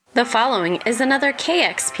The following is another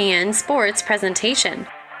KXPN Sports presentation.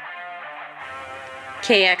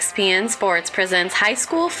 KXPN Sports presents high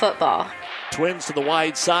school football. Twins to the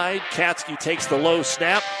wide side. Katsky takes the low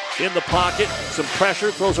snap. In the pocket. Some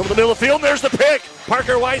pressure. Throws over the middle of the field. And there's the pick.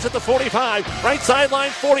 Parker Weiss at the 45. Right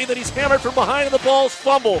sideline 40. Then he's hammered from behind and the ball's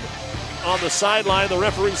fumbled. On the sideline, the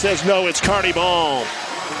referee says no, it's Kearney ball.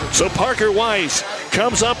 So Parker Weiss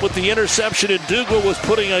comes up with the interception, and Dougal was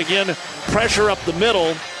putting, again, pressure up the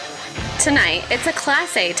middle. Tonight, it's a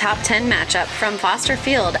Class A Top 10 matchup from Foster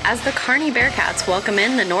Field as the Kearney Bearcats welcome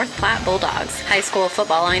in the North Platte Bulldogs. High school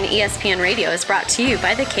football on ESPN Radio is brought to you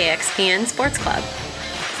by the KXPN Sports Club.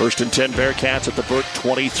 First and 10 Bearcats at the Burke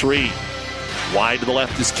 23. Wide to the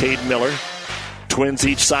left is Cade Miller. Twins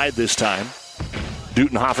each side this time.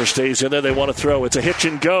 Dutenhofer stays in there. They want to throw. It's a hitch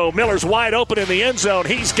and go. Miller's wide open in the end zone.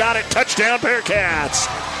 He's got it. Touchdown Bearcats.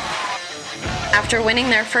 After winning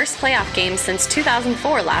their first playoff game since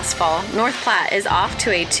 2004 last fall, North Platte is off to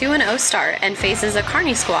a 2-0 start and faces a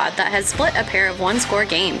Kearney squad that has split a pair of one-score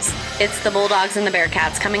games. It's the Bulldogs and the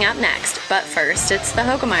Bearcats coming up next, but first, it's the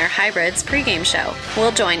Hoegemeyer Hybrids pregame show.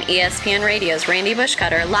 We'll join ESPN Radio's Randy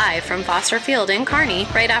Bushcutter live from Foster Field in Kearney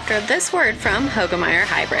right after this word from Hoegemeyer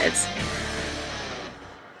Hybrids.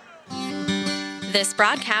 This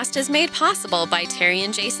broadcast is made possible by Terry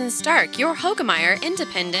and Jason Stark, your Hoegemeyer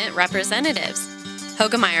Independent Representatives.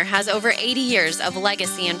 Hoegemeyer has over 80 years of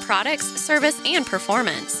legacy in products, service, and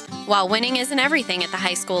performance. While winning isn't everything at the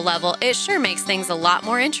high school level, it sure makes things a lot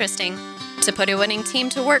more interesting. To put a winning team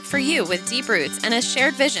to work for you with deep roots and a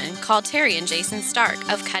shared vision, call Terry and Jason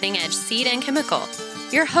Stark of Cutting Edge Seed and Chemical,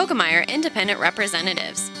 your Hoegemeyer Independent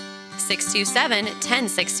Representatives.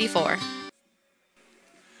 627-1064.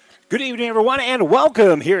 Good evening, everyone, and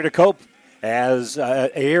welcome here to Cope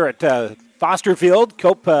here at Foster Field,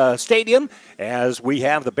 Cope Stadium, as we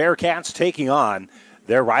have the Bearcats taking on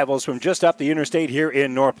their rivals from just up the interstate here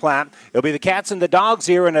in North Platte. It'll be the Cats and the Dogs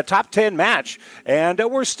here in a top 10 match, and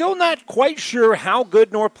we're still not quite sure how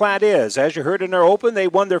good North Platte is. As you heard in their open, they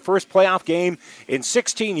won their first playoff game in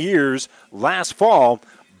 16 years last fall,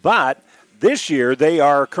 but this year, they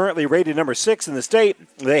are currently rated number 6 in the state.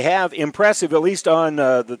 They have impressive, at least on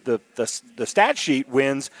the stat sheet,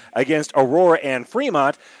 wins against Aurora and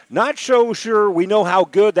Fremont. Not so sure we know how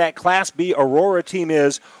good that Class B Aurora team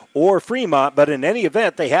is or Fremont, but in any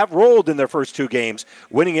event, they have rolled in their first 2 games,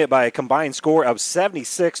 winning it by a combined score of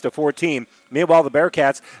 76-14. Meanwhile, the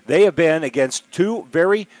Bearcats, they have been against 2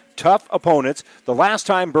 very tough opponents. The last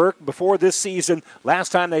time Burke, before this season, last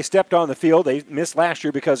time they stepped on the field, they missed last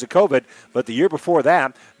year because of COVID, but the year before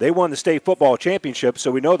that, they won the state football championship,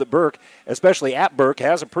 so we know that Burke, especially at Burke,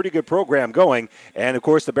 has a pretty good program going, and of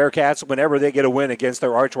course the Bearcats, whenever they get a win against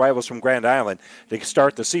their arch rivals from Grand Island to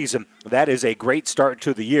start the season, that is a great start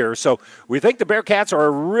to the year. So we think the Bearcats are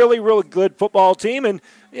a really, really good football team, and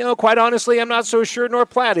quite honestly, I'm not so sure North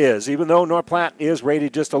Platte is, even though North Platte is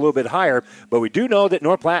rated just a little bit higher. But we do know that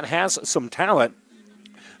North Platte has some talent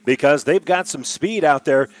because they've got some speed out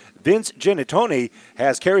there. Vince Genitoni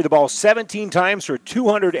has carried the ball 17 times for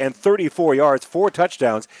 234 yards, 4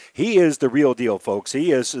 touchdowns. He is the real deal, folks.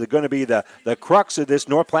 He is going to be the crux of this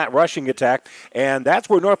North Platte rushing attack, and that's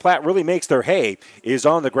where North Platte really makes their hay, is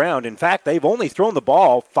on the ground. In fact, they've only thrown the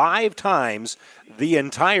ball 5 times the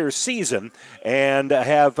entire season and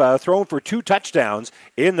have thrown for 2 touchdowns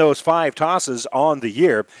in those 5 tosses on the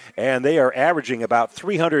year, and they are averaging about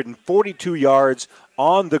 342 yards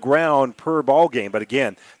on the ground per ball game. But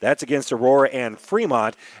again, that's against Aurora and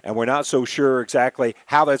Fremont, and we're not so sure exactly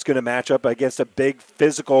how that's going to match up against a big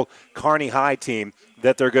physical Kearney High team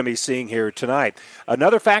that they're going to be seeing here tonight.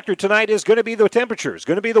 Another factor tonight is going to be the temperatures,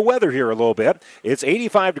 going to be the weather here a little bit. It's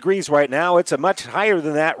 85 degrees right now. It's a much higher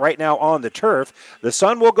than that right now on the turf. The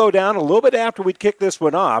sun will go down a little bit after we kick this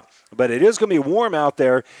one off, but it is going to be warm out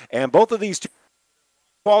there, and both of these two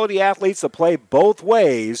quality athletes that play both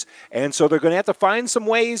ways, and so they're going to have to find some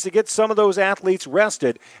ways to get some of those athletes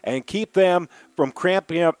rested and keep them from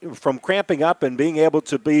cramping up and being able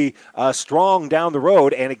to be strong down the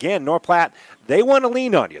road. And again, North Platte, they want to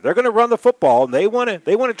lean on you. They're going to run the football, and they want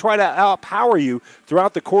to try to outpower you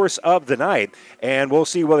throughout the course of the night. And we'll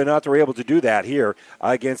see whether or not they're able to do that here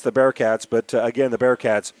against the Bearcats. But again, the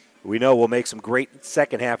Bearcats, we know we'll make some great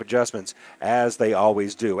second-half adjustments, as they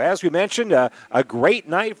always do. As we mentioned, a great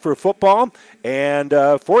night for football, and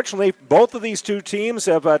fortunately, both of these two teams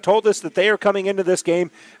have told us that they are coming into this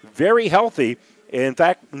game very healthy, In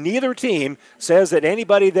fact, neither team says that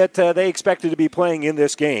anybody that they expected to be playing in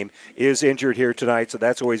this game is injured here tonight, so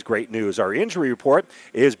that's always great news. Our injury report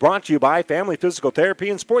is brought to you by Family Physical Therapy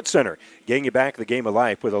and Sports Center, getting you back the game of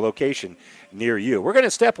life with a location near you. We're going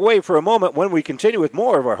to step away for a moment. When we continue with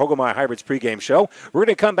more of our Hoegemeyer Hybrids pregame show, we're going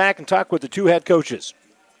to come back and talk with the two head coaches.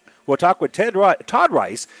 We'll talk with Todd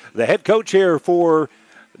Rice, the head coach here for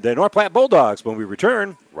the North Platte Bulldogs, when we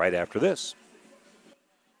return right after this.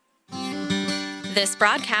 This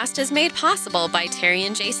broadcast is made possible by Terry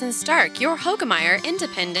and Jason Stark, your Hoegemeyer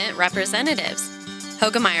independent representatives.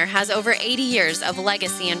 Hoegemeyer has over 80 years of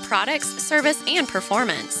legacy in products, service, and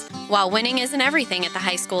performance. While winning isn't everything at the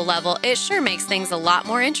high school level, it sure makes things a lot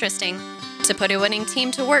more interesting. To put a winning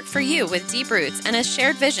team to work for you with deep roots and a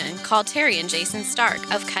shared vision, call Terry and Jason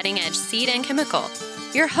Stark of Cutting Edge Seed and Chemical,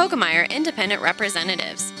 your Hoegemeyer independent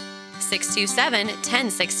representatives.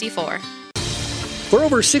 627-1064. For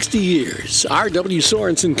over 60 years, R.W.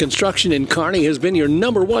 Sorensen Construction in Kearney has been your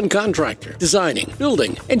number one contractor, designing,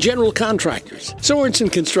 building, and general contractors. Sorensen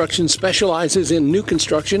Construction specializes in new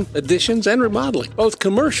construction, additions, and remodeling, both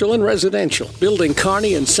commercial and residential. Building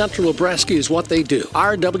Kearney and Central Nebraska is what they do.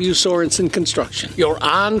 R.W. Sorensen Construction, your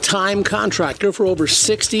on-time contractor for over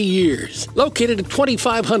 60 years. Located at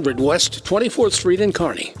 2500 West 24th Street in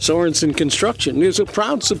Kearney, Sorensen Construction is a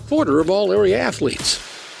proud supporter of all area athletes.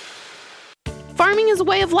 Farming is a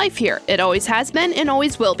way of life here. It always has been and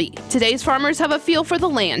always will be. Today's farmers have a feel for the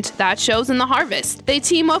land. That shows in the harvest. They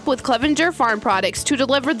team up with Clevenger Farm Products to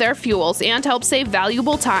deliver their fuels and help save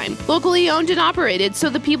valuable time. Locally owned and operated, so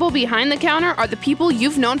the people behind the counter are the people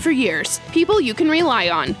you've known for years. People you can rely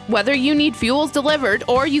on. Whether you need fuels delivered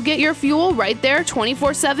or you get your fuel right there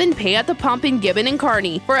 24/7, pay at the pump in Gibbon and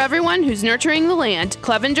Kearney. For everyone who's nurturing the land,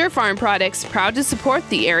 Clevenger Farm Products, proud to support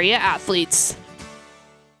the area athletes.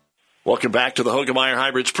 Welcome back to the Hoegemeyer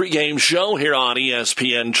Hybrids pregame show here on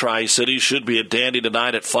ESPN Tri-City. Should be a dandy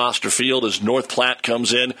tonight at Foster Field as North Platte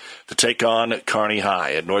comes in to take on Kearney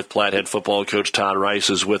High. And North Platte head football coach Todd Rice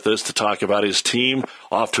is with us to talk about his team,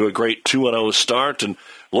 off to a great 2-0 start and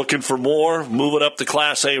looking for more, moving up the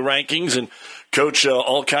Class A rankings. And, Coach,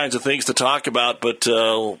 all kinds of things to talk about, but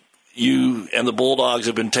you and the Bulldogs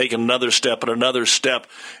have been taking another step,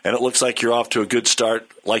 and it looks like you're off to a good start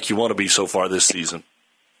like you want to be so far this season.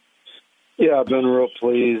 Yeah, I've been real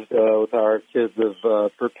pleased with how our kids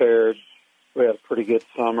have prepared. We had a pretty good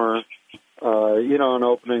summer. An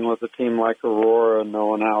opening with a team like Aurora,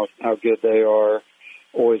 knowing how good they are,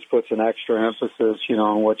 always puts an extra emphasis,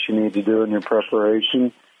 on what you need to do in your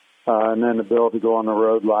preparation. And then to be able to go on the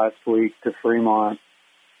road last week to Fremont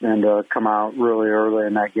and come out really early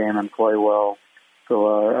in that game and play well.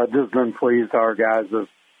 So I've just been pleased how our guys have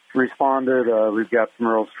responded. We've got some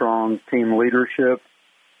real strong team leadership.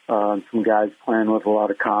 Some guys playing with a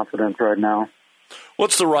lot of confidence right now.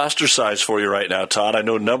 What's the roster size for you right now, Todd? I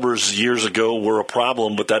know numbers years ago were a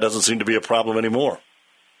problem, but that doesn't seem to be a problem anymore.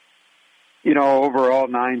 Overall,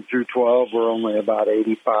 9 through 12, we're only about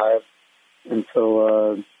 85. And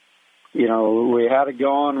so, we had it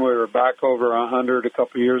going. We were back over 100 a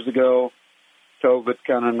couple years ago. COVID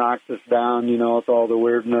kind of knocked us down, with all the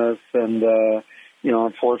weirdness. And,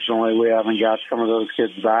 unfortunately, we haven't got some of those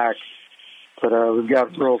kids back. But we've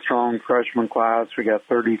got a real strong freshman class. We got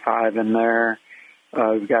 35 in there.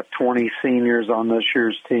 We've got 20 seniors on this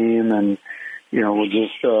year's team, and we're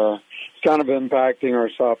just kind of impacting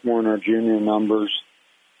our sophomore and our junior numbers.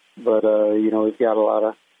 But we've got a lot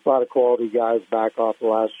of quality guys back off of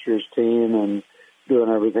last year's team, and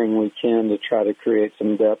doing everything we can to try to create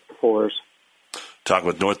some depth for us. Talking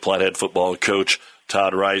with North Platte head football coach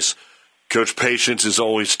Todd Rice. Coach, patience is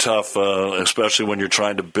always tough, especially when you're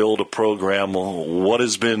trying to build a program. What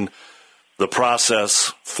has been the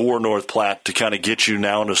process for North Platte to kind of get you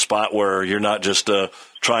now in a spot where you're not just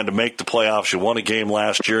trying to make the playoffs? You won a game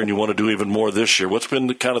last year and you want to do even more this year. What's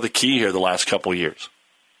been kind of the key here the last couple of years?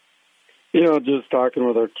 Just talking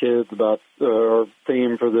with our kids about our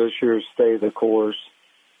theme for this year is stay the course.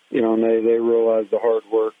 And they realize the hard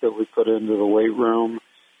work that we put into the weight room.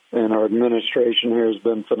 And our administration here has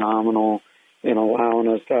been phenomenal in allowing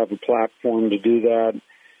us to have a platform to do that.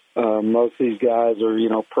 Most of these guys are,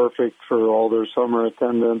 perfect for all their summer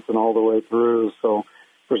attendance and all the way through. So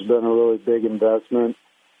there's been a really big investment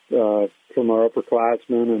from our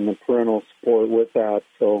upperclassmen and the parental support with that.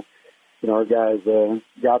 So, our guys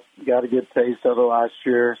got a good taste of it last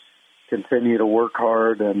year, continue to work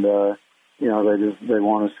hard, and, they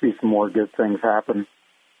want to see some more good things happen.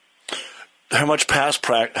 How much pass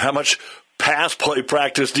play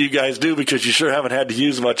practice do you guys do? Because you sure haven't had to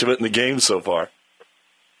use much of it in the game so far.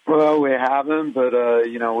 Well, we haven't, but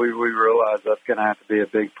we realize that's going to have to be a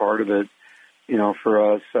big part of it.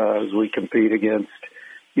 for us as we compete against,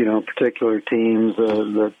 particular teams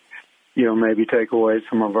that, maybe take away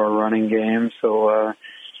some of our running games. So,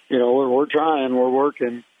 we're trying, we're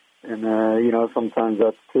working. And, sometimes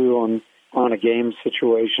that's too on a game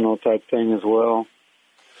situational type thing as well.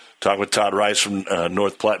 Talking with Todd Rice from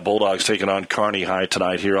North Platte Bulldogs taking on Kearney High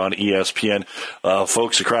tonight here on ESPN.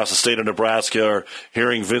 Folks across the state of Nebraska are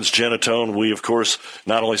hearing Vince Genatone. We, of course,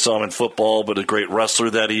 not only saw him in football, but a great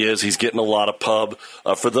wrestler that he is. He's getting a lot of pub.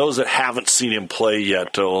 For those that haven't seen him play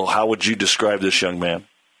yet, how would you describe this young man?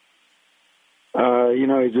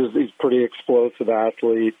 He's pretty explosive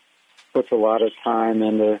athlete, puts a lot of time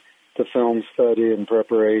into film study and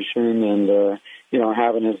preparation, and,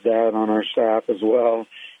 having his dad on our staff as well.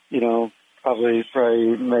 Probably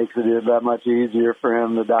makes it that much easier for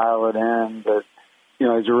him to dial it in. But,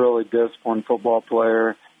 he's a really disciplined football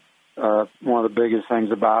player. One of the biggest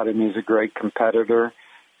things about him, he's a great competitor.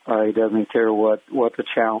 He doesn't care what the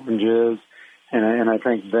challenge is. And I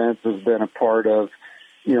think Vince has been a part of,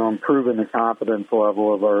 improving the confidence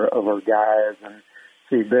level of our guys. And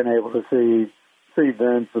so you've been able to see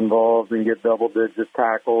Vince involved and get double-digit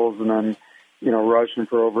tackles and then, rushing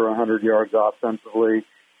for over 100 yards offensively.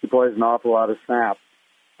 He plays an awful lot of snaps.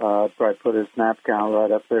 Probably put his snap count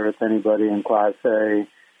right up there with anybody in Class A.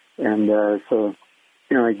 And so,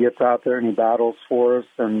 he gets out there and he battles for us.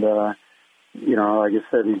 And, like I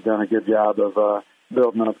said, he's done a good job of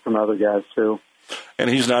building up some other guys too. And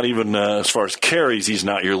he's not even, as far as carries, he's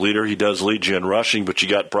not your leader. He does lead you in rushing, but you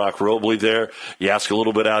got Brock Robley there. You ask a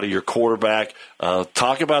little bit out of your quarterback.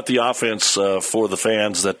 Talk about the offense for the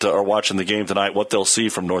fans that are watching the game tonight, what they'll see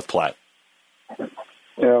from North Platte.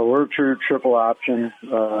 Yeah, we're a true triple option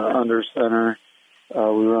under center.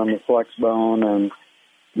 We run the flex bone, and,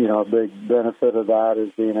 a big benefit of that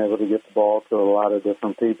is being able to get the ball to a lot of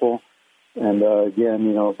different people. And,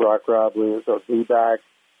 again, Brock Robley is our D-back.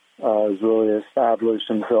 Has really established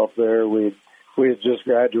himself there. We had just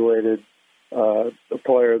graduated a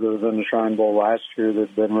player that was in the Shrine Bowl last year that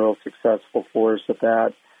had been real successful for us at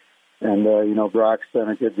that. And, Brock's done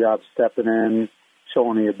a good job stepping in,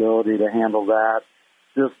 showing the ability to handle that.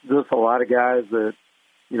 Just a lot of guys that,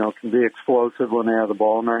 can be explosive when they have the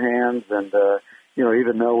ball in their hands. And,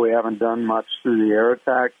 even though we haven't done much through the air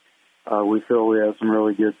attack, we feel we have some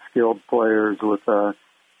really good skilled players with,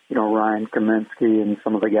 Ryan Kaminsky and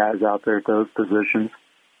some of the guys out there at those positions.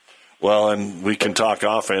 Well, and we can talk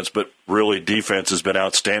offense, but really defense has been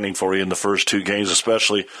outstanding for you in the first two games,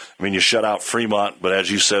 especially. I mean, you shut out Fremont, but as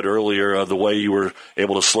you said earlier, the way you were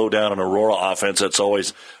able to slow down an Aurora offense, that's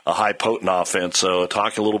always a high potent offense. So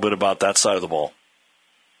talk a little bit about that side of the ball.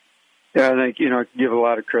 Yeah, I think, give a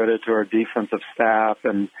lot of credit to our defensive staff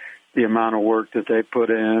and the amount of work that they put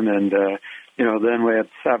in. And, then we had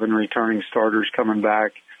 7 returning starters coming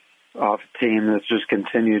back off a team that's just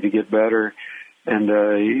continued to get better. And,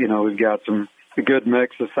 we've got a good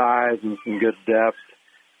mix of size and some good depth.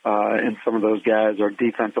 And some of those guys, our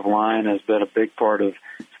defensive line has been a big part of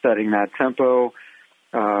studying that tempo.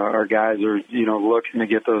 Our guys are, looking to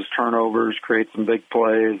get those turnovers, create some big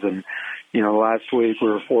plays. And, last week we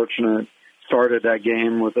were fortunate, started that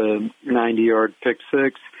game with a 90-yard pick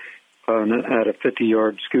six and had a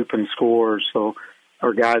 50-yard scoop and score. So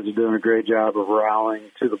our guys are doing a great job of rallying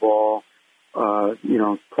to the ball,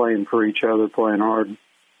 playing for each other, playing hard.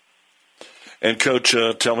 And, Coach,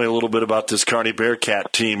 tell me a little bit about this Kearney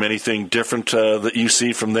Bearcat team. Anything different that you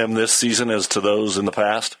see from them this season as to those in the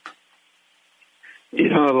past?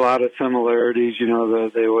 A lot of similarities.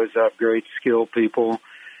 They always have great skill people.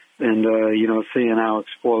 And, seeing how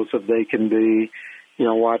explosive they can be,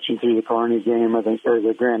 watching through the Kearney game, or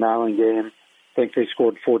the Grand Island game, I think they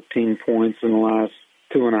scored 14 points in the last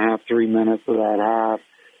 2.5, 3 minutes of that half.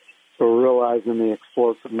 So realizing the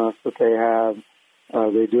explosiveness that they have,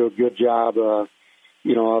 they do a good job, off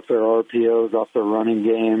their RPOs, off their running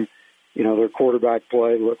game. Their quarterback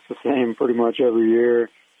play looks the same pretty much every year,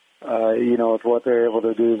 with what they're able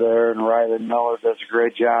to do there. And Riley Miller does a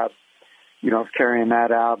great job, of carrying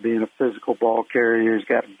that out, being a physical ball carrier. He's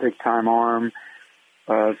got a big-time arm.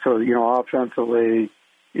 Offensively,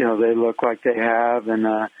 they look like they have. And,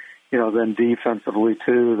 then defensively,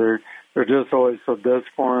 too, they're just always so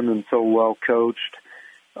disciplined and so well coached.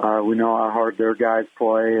 We know how hard their guys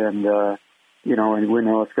play, and and we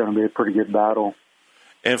know it's going to be a pretty good battle.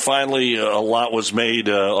 And finally, a lot was made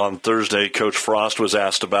on Thursday. Coach Frost was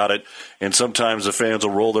asked about it, and sometimes the fans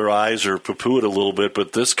will roll their eyes or poo-poo it a little bit,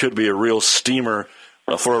 but this could be a real steamer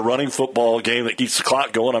for a running football game that keeps the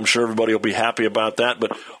clock going. I'm sure everybody will be happy about that,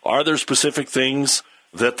 but are there specific things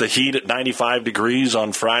that the heat at 95 degrees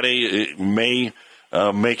on Friday may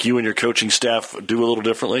make you and your coaching staff do a little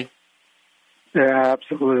differently? Yeah,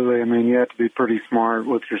 absolutely. I mean, you have to be pretty smart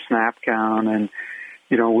with your snap count. And,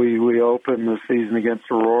 we opened the season against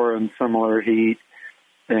Aurora in similar heat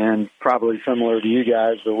and probably similar to you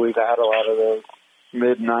guys, but we've had a lot of those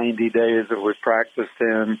mid-90 days that we've practiced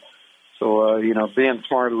in. So, being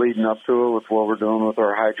smart leading up to it with what we're doing with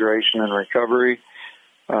our hydration and recovery,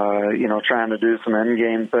 trying to do some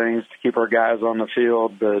end-game things to keep our guys on the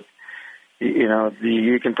field. But,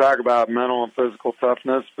 you can talk about mental and physical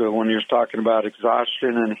toughness, but when you're talking about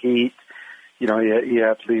exhaustion and heat, you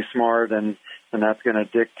have to be smart, and that's going to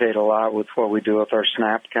dictate a lot with what we do with our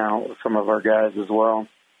snap count with some of our guys as well.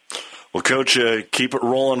 Well, Coach, keep it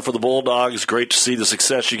rolling for the Bulldogs. Great to see the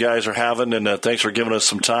success you guys are having, and thanks for giving us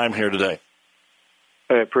some time here today.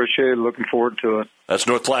 I appreciate it. Looking forward to it. That's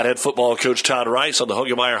North Platte head football coach Todd Rice on the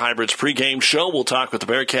Hoegemeyer Hybrids pregame show. We'll talk with the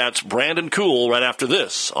Bearcats' Brandon Kuhl right after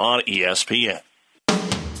this on ESPN.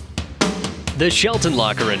 The Shelton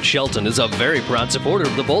Locker in Shelton is a very proud supporter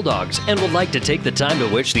of the Bulldogs and would like to take the time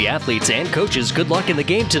to wish the athletes and coaches good luck in the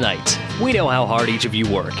game tonight. We know how hard each of you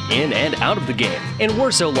work, in and out of the game, and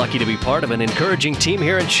we're so lucky to be part of an encouraging team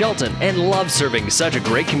here in Shelton and love serving such a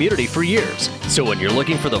great community for years. So when you're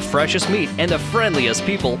looking for the freshest meat and the friendliest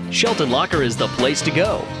people, Shelton Locker is the place to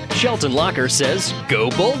go. Shelton Locker says,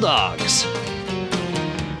 "Go Bulldogs!"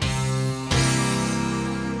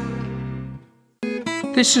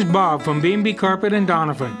 This is Bob from B&B Carpet and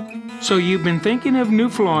Donovan. So you've been thinking of new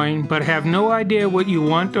flooring but have no idea what you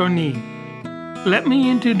want or need. Let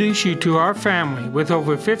me introduce you to our family with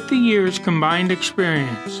over 50 years combined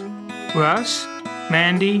experience. Russ,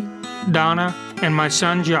 Mandy, Donna, and my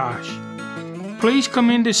son Josh. Please come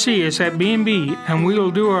in to see us at B&B and we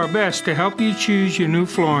will do our best to help you choose your new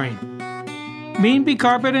flooring. B&B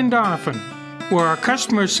Carpet and Donovan, where our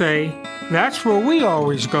customers say, that's where we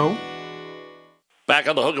always go. Back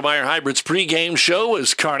on the Hoegemeyer Hybrids pregame show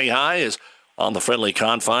as Kearney High is on the friendly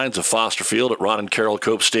confines of Foster Field at Ron and Carroll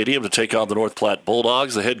Cope Stadium to take on the North Platte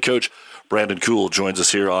Bulldogs. The head coach, Brandon Kuhl, joins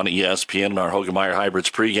us here on ESPN in our Hoegemeyer Hybrids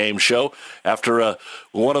pregame show after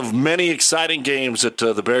one of many exciting games that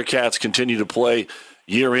the Bearcats continue to play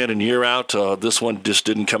year in and year out. This one just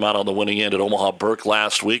didn't come out on the winning end at Omaha Burke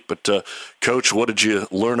last week. But, Coach, what did you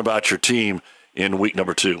learn about your team in week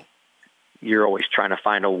number 2? You're always trying to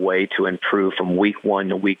find a way to improve from week 1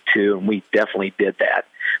 to week 2, and we definitely did that.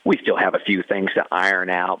 We still have a few things to iron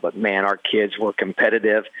out, but, man, our kids were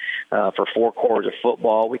competitive for 4 quarters of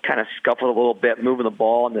football. We kind of scuffled a little bit moving the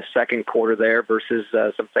ball in the second quarter there versus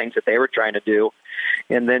some things that they were trying to do,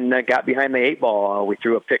 and then got behind the 8 ball. We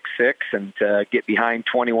threw a pick 6 and get behind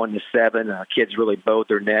 21-7. Kids really bowed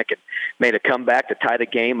their neck and made a comeback to tie the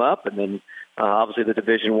game up, and then obviously, the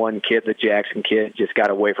Division I kid, the Jackson kid, just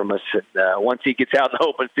got away from us. Once he gets out in the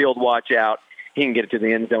open field, watch out. He can get it to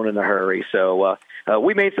the end zone in a hurry. So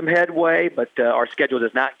we made some headway, but our schedule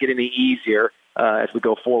does not get any easier as we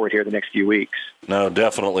go forward here the next few weeks. No,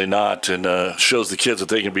 definitely not, and shows the kids that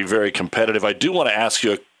they can be very competitive. I do want to ask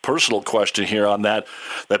you a personal question here on that.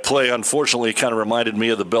 That play, unfortunately, kind of reminded me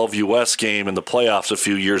of the Bellevue West game in the playoffs a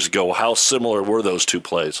few years ago. How similar were those two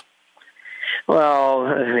plays? Well,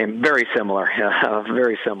 I mean, very similar,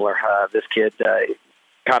 very similar. This kid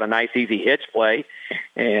caught a nice, easy hitch play,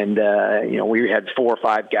 and, we had 4 or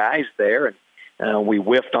 5 guys there, and we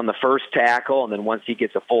whiffed on the first tackle, and then once he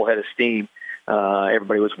gets a full head of steam,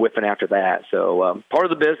 everybody was whiffing after that. So part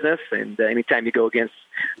of the business, and anytime you go against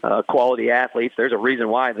quality athletes, there's a reason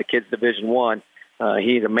why the kid's Division I.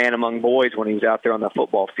 He's a man among boys when he was out there on the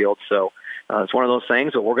football field, so it's one of those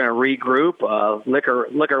things that we're going to regroup, lick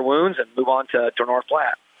our wounds, and move on to North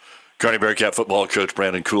Platte. Kearney Bearcat football coach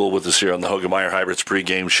Brandon Kuhl with us here on the Hoegemeyer Hybrids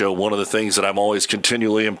pregame show. One of the things that I'm always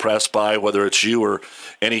continually impressed by, whether it's you or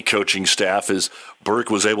any coaching staff, is Burke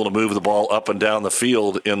was able to move the ball up and down the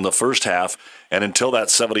field in the first half, and until that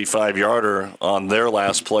 75-yarder on their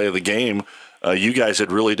last play of the game, you guys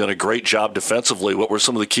had really done a great job defensively. What were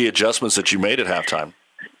some of the key adjustments that you made at halftime?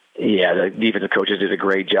 Yeah, the defensive coaches did a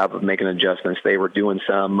great job of making adjustments. They were doing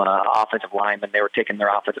some offensive linemen. They were taking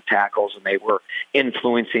their offensive tackles, and they were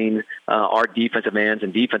influencing our defensive ends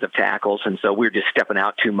and defensive tackles, and so we were just stepping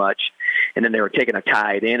out too much. And then they were taking a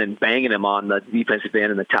tight end and banging them on the defensive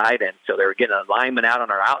end and the tight end. So they were getting a lineman out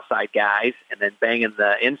on our outside guys and then banging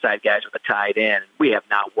the inside guys with the tight end. We have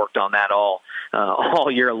not worked on that all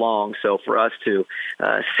year long. So for us to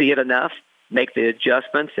see it enough, make the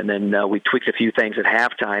adjustments, and then we tweaked a few things at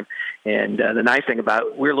halftime. And the nice thing about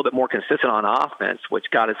it, we're a little bit more consistent on offense,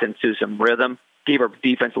 which got us into some rhythm, gave our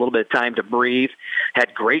defense a little bit of time to breathe,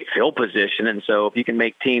 had great field position. And so if you can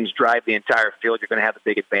make teams drive the entire field, you're going to have the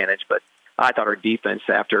big advantage. But I thought our defense,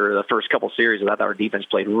 after the first couple series, I thought our defense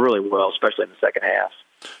played really well, especially in the second half.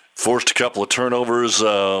 forced a couple of turnovers.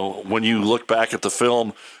 When you look back at the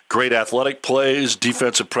film, great athletic plays,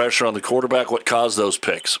 defensive pressure on the quarterback. What caused those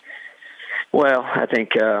picks? Well, I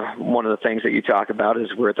think one of the things that you talk about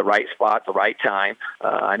is we're at the right spot at the right time.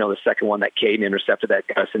 I know the second one that Caden intercepted that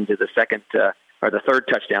got us into the the third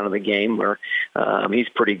touchdown of the game, where he's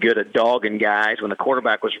pretty good at dogging guys. When the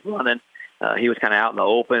quarterback was running, he was kind of out in the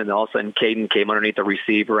open, and all of a sudden Caden came underneath the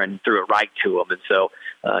receiver and threw it right to him. And so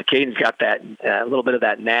Caden's got that a little bit of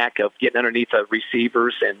that knack of getting underneath the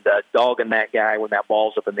receivers and dogging that guy when that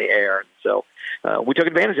ball's up in the air. And so we took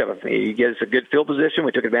advantage of it. He gives a good field position.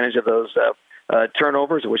 We took advantage of those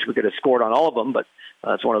turnovers. I wish we could have scored on all of them, but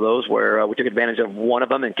it's one of those where we took advantage of one of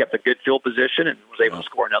them and kept a good field position and was able to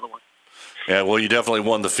score another one. Yeah, well, you definitely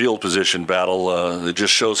won the field position battle. It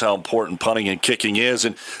just shows how important punting and kicking is.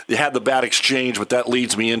 And you had the bad exchange, but that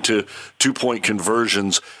leads me into two-point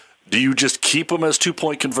conversions. Do you just keep them as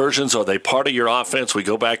two-point conversions? Are they part of your offense? We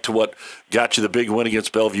go back to what got you the big win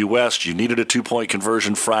against Bellevue West. You needed a two-point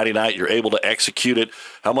conversion Friday night. You're able to execute it.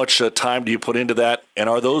 How much time do you put into that? And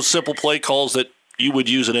are those simple play calls that you would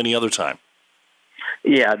use at any other time?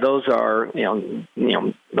 Yeah, those are,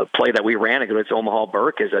 the play that we ran against Omaha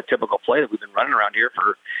Burke is a typical play that we've been running around here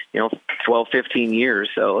for, 12, 15 years.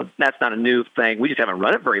 So that's not a new thing. We just haven't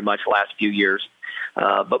run it very much the last few years.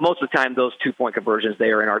 But most of the time, those two-point conversions, they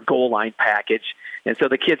are in our goal line package. And so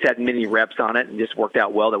the kids had many reps on it and just worked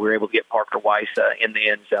out well that we were able to get Parker Weiss in the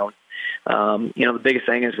end zone. The biggest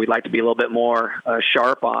thing is we'd like to be a little bit more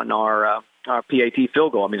sharp on our PAT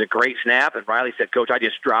field goal. I mean, it's a great snap, and Riley said, Coach, I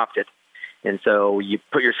just dropped it. And so you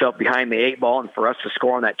put yourself behind the 8 ball, and for us to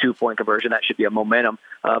score on that two-point conversion, that should be a momentum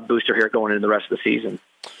booster here going into the rest of the season.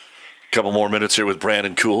 Couple more minutes here with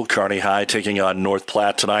Brandon Kuhl, Kearney High taking on North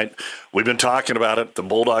Platte tonight. We've been talking about it. The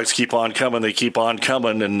Bulldogs keep on coming. They keep on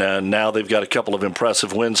coming, and now they've got a couple of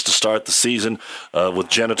impressive wins to start the season. With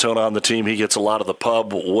Genatone on the team, he gets a lot of the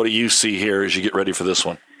pub. What do you see here as you get ready for this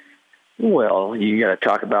one? Well, you got to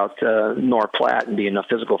talk about North Platte and being a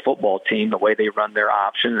physical football team, the way they run their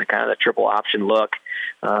option and kind of the triple option look.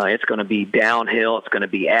 It's going to be downhill. It's going to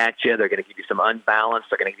be at you. They're going to give you some unbalance.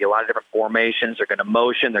 They're going to give you a lot of different formations. They're going to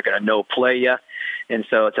motion. They're going to no-play you. And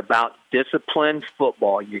so it's about disciplined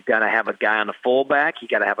football. You got to have a guy on the fullback. You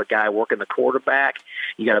got to have a guy working the quarterback.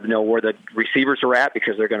 You got to know where the receivers are at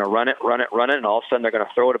because they're going to run it, and all of a sudden they're going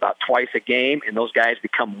to throw it about twice a game, and those guys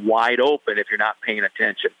become wide open if you're not paying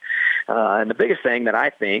attention. And the biggest thing that I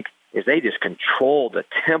think is they just control the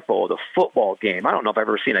tempo of the football game. I don't know if I've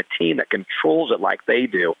ever seen a team that controls it like they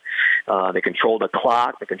do. They control the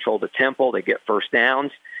clock. They control the tempo. They get first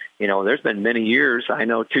downs. There's been many years. I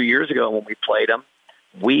know 2 years ago when we played them,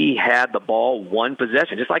 we had the ball one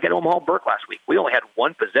possession, just like at Omaha Burke last week. We only had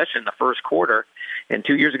one possession in the first quarter, and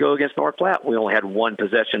 2 years ago against North Platte, we only had one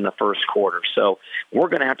possession in the first quarter. So we're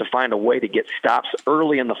going to have to find a way to get stops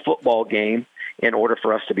early in the football game in order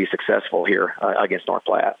for us to be successful here against North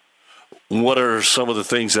Platte. What are some of the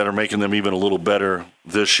things that are making them even a little better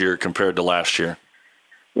this year compared to last year?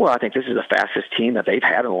 Well, I think this is the fastest team that they've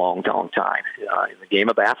had in a long, long time. In the game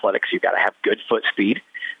of athletics, you've got to have good foot speed.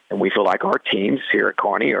 And we feel like our teams here at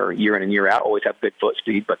Kearney, or year in and year out, always have good foot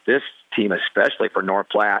speed. But this team, especially for North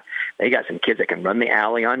Platte, they got some kids that can run the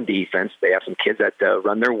alley on defense. They have some kids that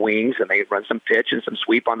run their wings, and they run some pitch and some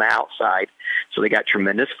sweep on the outside. So they got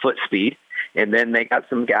tremendous foot speed. And then they got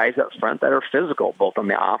some guys up front that are physical, both on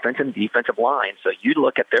the offense and defensive line. So you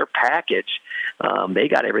look at their package, they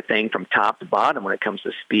got everything from top to bottom when it comes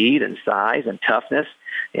to speed and size and toughness.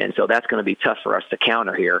 And so that's going to be tough for us to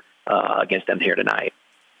counter here against them here tonight.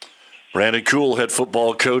 Brandon Kuhl, head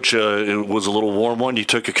football coach. It was a little warm one. You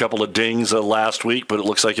took a couple of dings last week, but it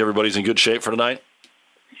looks like everybody's in good shape for tonight.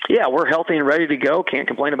 Yeah, we're healthy and ready to go. Can't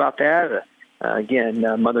complain about that. Again,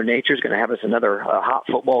 Mother Nature's going to have us another hot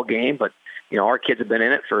football game, but our kids have been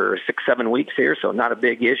in it for 6-7 weeks here, so not a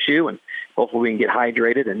big issue, and hopefully we can get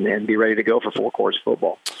hydrated and be ready to go for 4 quarters of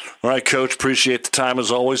football. All right, Coach, appreciate the time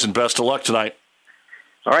as always, and best of luck tonight.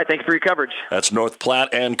 All right, thank you for your coverage. That's North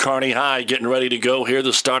Platte and Kearney High getting ready to go here.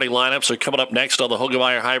 The starting lineups are coming up next on the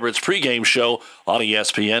Hoegemeyer Hybrids pregame show on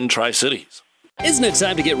ESPN Tri-Cities. Isn't it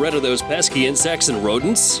time to get rid of those pesky insects and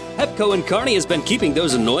rodents? Pepco in Kearney has been keeping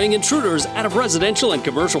those annoying intruders out of residential and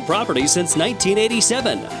commercial properties since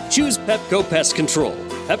 1987. Choose Pepco Pest Control.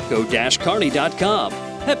 Pepco-Kearney.com.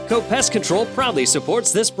 Pepco Pest Control proudly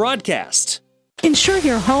supports this broadcast. Insure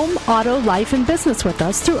your home, auto, life, and business with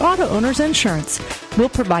us through Auto Owners Insurance. We'll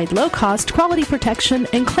provide low-cost, quality protection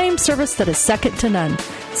and claim service that is second to none.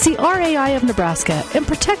 See RAI of Nebraska and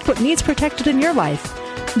protect what needs protected in your life.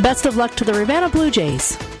 Best of luck to the Ravenna Blue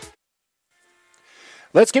Jays.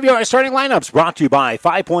 Let's give you our starting lineups, brought to you by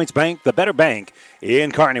 5 Points Bank, the better bank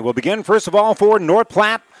in Kearney. We'll begin, first of all, for North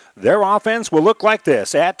Platte. Their offense will look like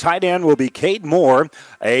this. At tight end will be Cade Moore,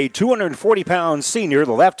 a 240-pound senior.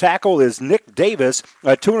 The left tackle is Nick Davis,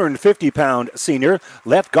 a 250-pound senior.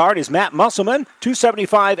 Left guard is Matt Musselman,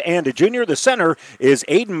 275 and a junior. The center is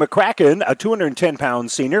Aiden McCracken, a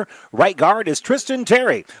 210-pound senior. Right guard is Tristan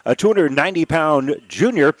Terry, a 290-pound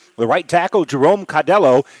junior. The right tackle, Jerome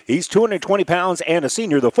Cadello, he's 220 pounds and a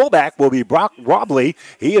senior. The fullback will be Brock Robley.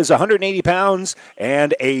 He is 180 pounds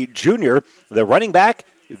and a junior. The running back,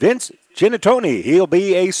 Vince Ginatoni, he'll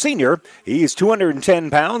be a senior. He's 210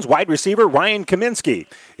 pounds. Wide receiver, Ryan Kaminsky.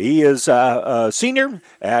 He is a senior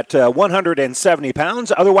at 170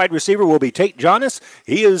 pounds. Other wide receiver will be Tate Jonas.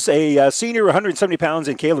 He is a senior, 170 pounds.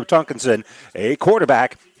 And Caleb Tonkinson, a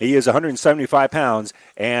quarterback. He is 175 pounds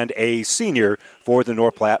and a senior for the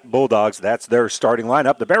North Platte Bulldogs. That's their starting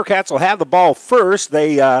lineup. The Bearcats will have the ball first.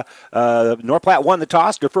 North Platte won the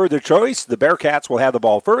toss, deferred their choice. The Bearcats will have the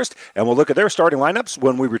ball first, and we'll look at their starting lineups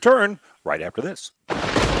when we return right after this.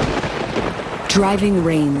 Driving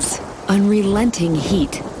rains, unrelenting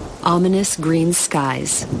heat, ominous green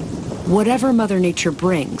skies. Whatever Mother Nature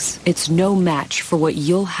brings, it's no match for what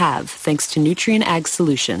you'll have thanks to Nutrien Ag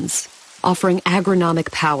Solutions, offering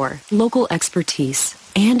agronomic power, local expertise,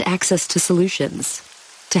 and access to solutions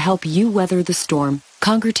to help you weather the storm,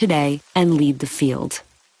 conquer today, and lead the field.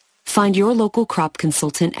 Find your local crop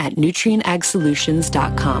consultant at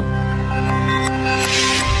nutrienagsolutions.com.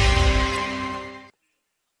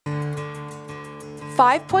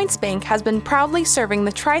 5 Points Bank has been proudly serving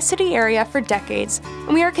the Tri-City area for decades,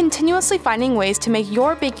 and we are continuously finding ways to make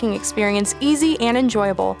your banking experience easy and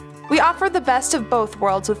enjoyable. We offer the best of both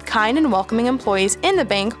worlds with kind and welcoming employees in the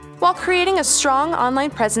bank while creating a strong online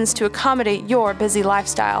presence to accommodate your busy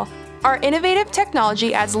lifestyle. Our innovative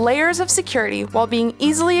technology adds layers of security while being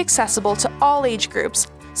easily accessible to all age groups.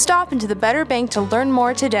 Stop into the Better Bank to learn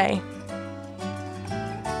more today.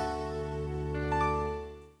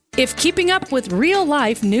 If keeping up with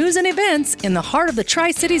real-life news and events in the heart of the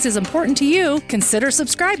Tri-Cities is important to you, consider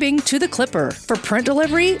subscribing to The Clipper. For print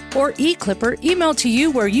delivery or e-Clipper emailed to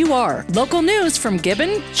you where you are. Local news from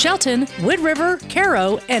Gibbon, Shelton, Wood River,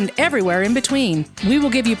 Caro, and everywhere in between. We will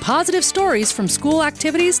give you positive stories from school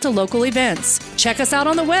activities to local events. Check us out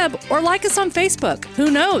on the web or like us on Facebook.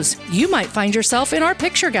 Who knows? You might find yourself in our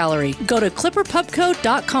picture gallery. Go to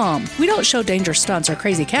clipperpubco.com. We don't show dangerous stunts or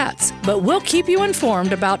crazy cats, but we'll keep you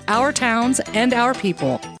informed about our towns and our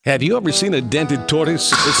people. Have you ever seen a dented tortoise?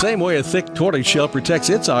 The same way a thick tortoise shell protects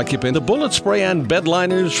its occupant, the bullet spray on bed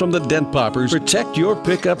liners from the dent poppers protect your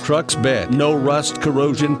pickup truck's bed. No rust,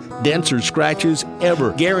 corrosion, dents, or scratches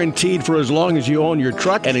ever. Guaranteed for as long as you own your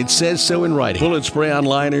truck, and it says so in writing. Bullet spray on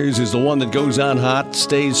liners is the one that goes on hot,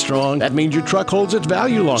 stays strong. That means your truck holds its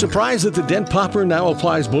value longer. Surprised that the dent popper now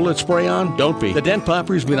applies bullet spray on? Don't be. The dent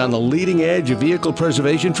popper's been on the leading edge of vehicle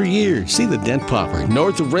preservation for years. See the dent popper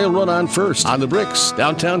north of Railroad on First, on the Bricks,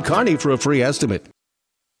 downtown Kearney for a free estimate.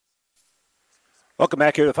 Welcome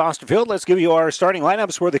back here to Foster Field. Let's give you our starting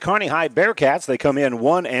lineups for the Kearney High Bearcats. They come in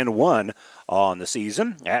 1-1 on the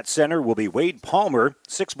season. At center will be Wade Palmer,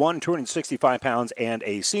 6'1", 265 pounds, and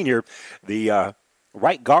a senior. The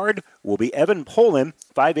right guard will be Evan Poland,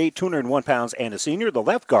 5'8", 201 pounds, and a senior. The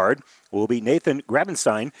left guard will be Nathan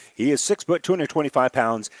Grabenstein. He is 6 foot, 225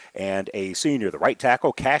 pounds, and a senior. The right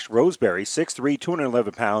tackle, Cash Roseberry, 6'3",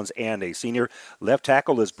 211 pounds, and a senior. Left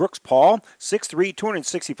tackle is Brooks Paul, 6'3",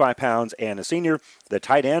 265 pounds, and a senior. The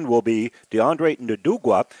tight end will be DeAndre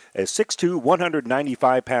Ndugwa, a 6'2",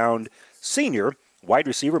 195-pound senior. Wide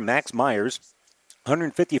receiver, Max Myers,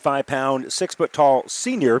 155-pound, 6-foot-tall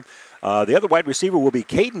senior. The other wide receiver will be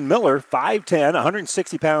Caden Miller, 5'10",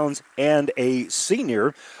 160 pounds, and a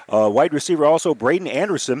senior. Wide receiver also Braden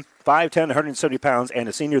Anderson, 5'10", 170 pounds, and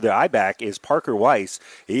a senior. The I-back is Parker Weiss.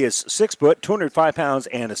 He is 6 foot, 205 pounds,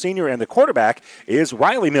 and a senior. And the quarterback is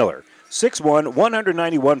Riley Miller, 6'1",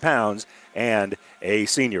 191 pounds, and a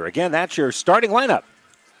senior. Again, that's your starting lineup.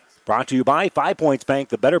 Brought to you by 5 Points Bank,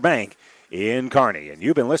 the better bank in Kearney. And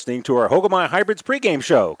you've been listening to our Hoegemeyer Hybrids pregame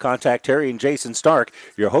show. Contact Terry and Jason Stark,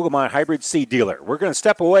 your Hoegemeyer Hybrids seed dealer. We're going to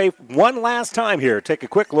step away one last time here, take a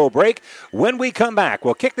quick little break. When we come back,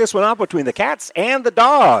 we'll kick this one off between the Cats and the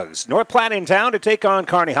Dogs. North Platte in town to take on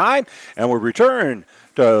Kearney High, and we'll return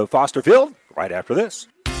to Foster Field right after this.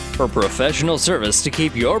 For professional service to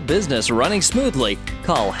keep your business running smoothly,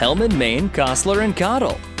 call Hellman, Maine, Kostler, and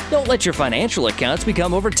Cottle. Don't let your financial accounts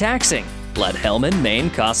become overtaxing. Let Hellman, Maine,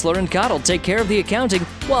 Kostler, and Cottle take care of the accounting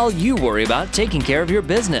while you worry about taking care of your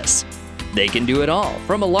business. They can do it all,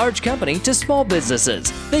 from a large company to small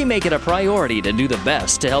businesses. They make it a priority to do the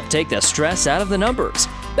best to help take the stress out of the numbers.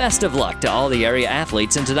 Best of luck to all the area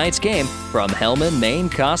athletes in tonight's game from Hellman, Maine,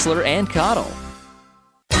 Kostler, and Cottle.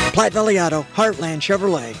 Platte Valley Auto, Heartland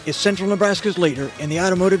Chevrolet, is Central Nebraska's leader in the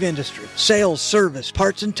automotive industry. Sales, service,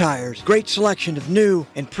 parts, and tires. Great selection of new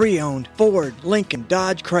and pre-owned Ford, Lincoln,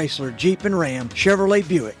 Dodge, Chrysler, Jeep, and Ram, Chevrolet,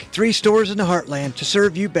 Buick. 3 stores in the Heartland to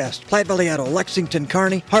serve you best. Platte Valley Auto, Lexington,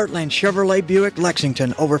 Kearney, Heartland Chevrolet, Buick,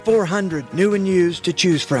 Lexington. Over 400 new and used to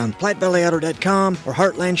choose from. PlatteValleyAuto.com or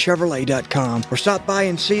HeartlandChevrolet.com. Or stop by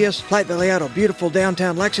and see us. Platte Valley Auto, beautiful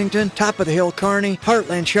downtown Lexington, top of the hill, Kearney,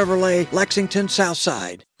 Heartland Chevrolet, Lexington, South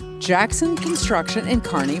Side. Jackson Construction in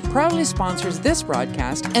Kearney proudly sponsors this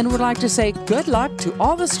broadcast and would like to say good luck to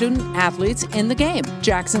all the student athletes in the game.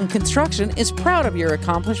 Jackson Construction is proud of your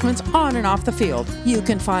accomplishments on and off the field. You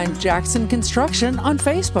can find Jackson Construction on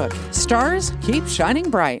Facebook. Stars keep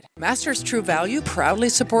shining bright. Masters True Value proudly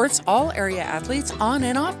supports all area athletes on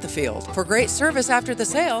and off the field. For great service after the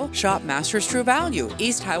sale, shop Masters True Value,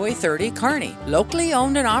 East Highway 30, Kearney. Locally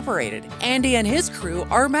owned and operated. Andy and his crew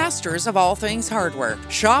are masters of all things hardware.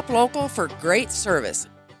 Shop local for great service.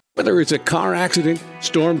 Whether it's a car accident,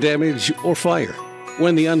 storm damage, or fire,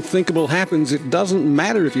 when the unthinkable happens, it doesn't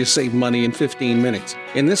matter if you save money in 15 minutes.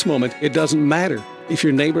 In this moment, it doesn't matter if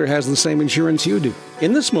your neighbor has the same insurance you do.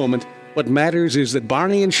 In this moment, what matters is that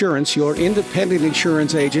Barney Insurance, your independent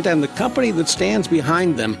insurance agent, and the company that stands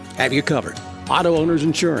behind them have you covered. Auto Owners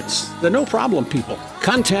Insurance, the no-problem people.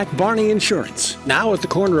 Contact Barney Insurance, now at the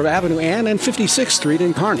corner of Avenue Ann and 56th Street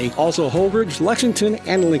in Kearney, also Holdridge, Lexington,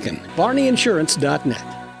 and Lincoln.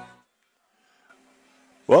 BarneyInsurance.net.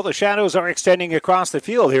 Well, the shadows are extending across the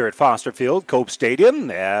field here at Foster Field, Cope Stadium,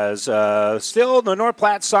 as still the North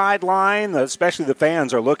Platte sideline, especially the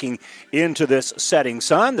fans are looking into this setting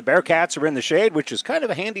sun. The Bearcats are in the shade, which is kind of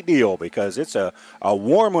a handy deal because it's a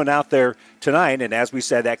warm one out there tonight, and as we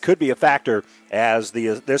said, that could be a factor as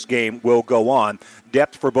this game will go on.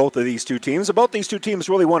 Depth for both of these two teams. Both these two teams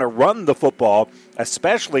really want to run the football,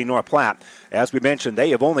 especially North Platte. As we mentioned,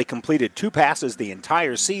 they have only completed 2 passes the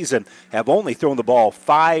entire season, have only thrown the ball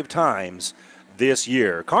 5 times this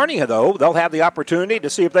year. Kearney, though, they'll have the opportunity to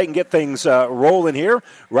see if they can get things rolling here.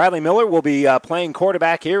 Riley Miller will be playing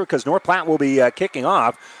quarterback here because North Platte will be kicking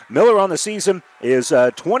off. Miller on the season is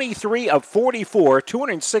 23 of 44,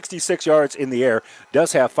 266 yards in the air,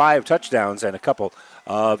 does have 5 touchdowns and a couple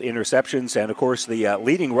of interceptions. And, of course, the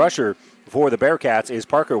leading rusher for the Bearcats is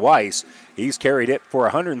Parker Weiss. He's carried it for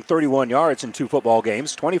 131 yards in 2 football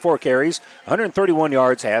games, 24 carries, 131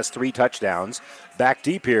 yards, has 3 touchdowns. Back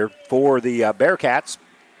deep here for the Bearcats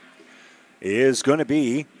is going to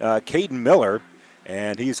be Caden Miller,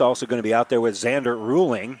 and he's also going to be out there with Xander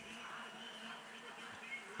Ruling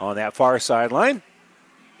on that far sideline.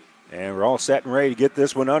 And we're all set and ready to get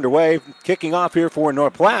this one underway. Kicking off here for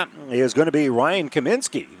North Platte is going to be Ryan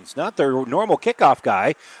Kaminsky. He's not their normal kickoff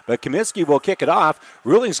guy, but Kaminsky will kick it off.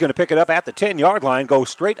 Ruling's going to pick it up at the 10-yard line, go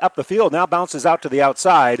straight up the field, now bounces out to the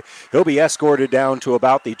outside. He'll be escorted down to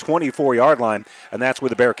about the 24-yard line, and that's where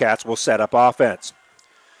the Bearcats will set up offense.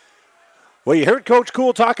 Well, you heard Coach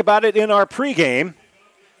Kuhl talk about it in our pregame.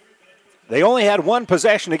 They only had 1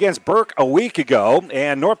 possession against Burke a week ago,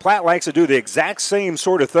 and North Platte likes to do the exact same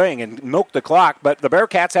sort of thing and milk the clock, but the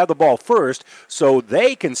Bearcats have the ball first, so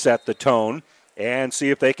they can set the tone and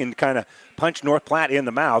see if they can kind of punch North Platte in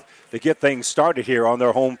the mouth to get things started here on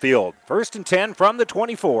their home field. 1st and 10 from the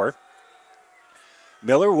 24.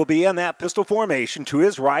 Miller will be in that pistol formation. To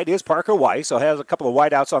his right is Parker Weiss. So has a couple of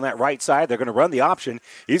wideouts on that right side. They're going to run the option.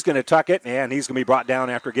 He's going to tuck it, and he's going to be brought down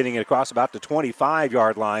after getting it across about the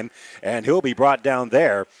 25-yard line. And he'll be brought down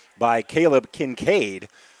there by Caleb Kincaid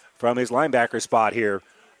from his linebacker spot here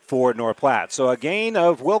for North Platte. So a gain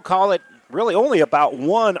of, we'll call it, really only about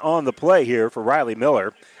 1 on the play here for Riley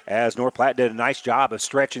Miller, as North Platte did a nice job of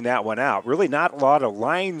stretching that one out. Really not a lot of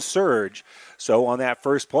line surge. So on that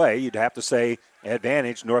first play, you'd have to say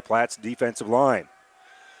advantage North Platte's defensive line.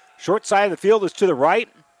 Short side of the field is to the right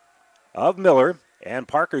of Miller, and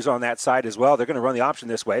Parker's on that side as well. They're going to run the option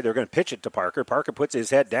this way. They're going to pitch it to Parker. Parker puts his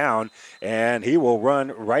head down, and he will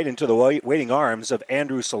run right into the waiting arms of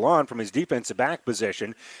Andrew Salon from his defensive back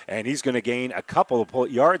position, and he's going to gain a couple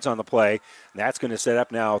of yards on the play. That's going to set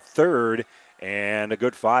up now 3rd and a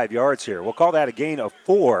good 5 yards here. We'll call that a gain of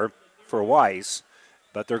 4 for Weiss,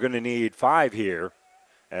 but they're going to need 5 here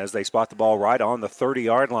as they spot the ball right on the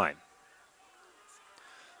 30-yard line.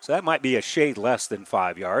 So that might be a shade less than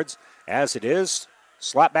 5 yards. As it is,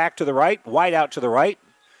 slap back to the right, wide out to the right,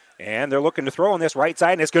 And they're looking to throw on this right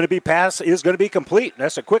side, and it's going to be complete.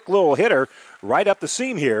 That's a quick little hitter right up the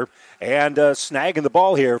seam here. And snagging the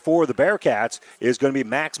ball here for the Bearcats is going to be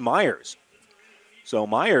Max Myers. So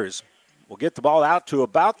Myers will get the ball out to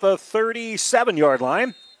about the 37-yard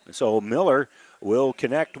line. So Miller will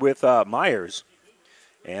connect with Myers.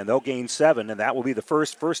 And they'll gain 7, and that will be the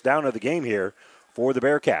first down of the game here for the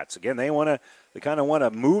Bearcats. Again, they kind of want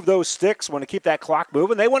to move those sticks, want to keep that clock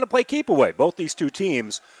moving. They want to play keep away. Both these two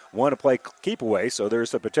teams want to play keep away, so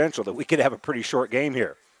there's the potential that we could have a pretty short game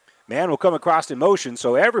here. Man will come across in motion,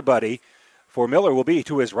 so everybody for Miller will be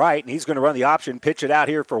to his right, and he's going to run the option, pitch it out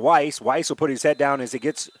here for Weiss. Weiss will put his head down as he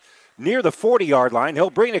gets near the 40-yard line. He'll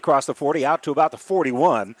bring it across the 40 out to about the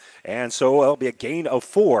 41, and so it'll be a gain of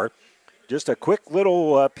 4. Just a quick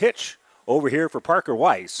little pitch over here for Parker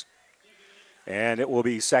Weiss. And it will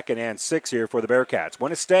be 2nd and 6 here for the Bearcats.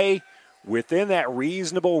 Want to stay within that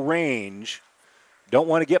reasonable range. Don't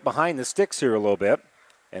want to get behind the sticks here a little bit.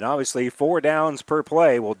 And obviously 4 downs per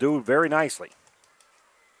play will do very nicely.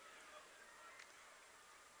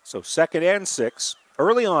 So 2nd and 6.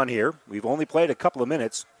 Early on here, we've only played a couple of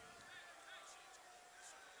minutes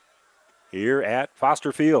here at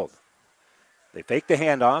Foster Field. They fake the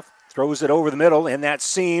handoff. Throws it over the middle in that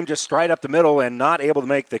seam, just straight up the middle, and not able to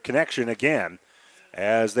make the connection again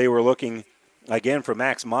as they were looking again for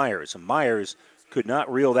Max Myers. And Myers could not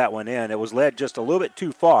reel that one in. It was led just a little bit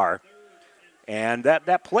too far. And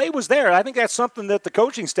that play was there. I think that's something that the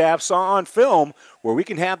coaching staff saw on film where we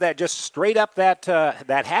can have that just straight up that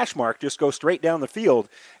hash mark, just go straight down the field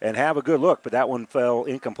and have a good look. But that one fell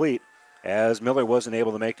incomplete as Miller wasn't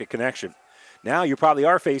able to make the connection. Now you probably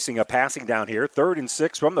are facing a passing down here, 3rd and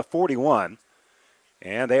 6 from the 41.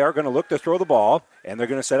 And they are going to look to throw the ball, and they're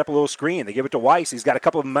going to set up a little screen. They give it to Weiss. He's got a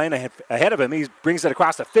couple of men ahead of him. He brings it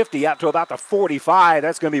across the 50 out to about the 45.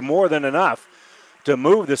 That's going to be more than enough to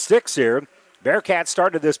move the sticks here. Bearcats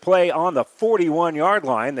started this play on the 41-yard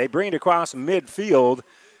line. They bring it across midfield,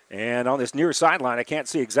 and on this near sideline, I can't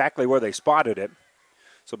see exactly where they spotted it.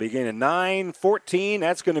 So beginning at 9-14,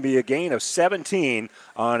 that's going to be a gain of 17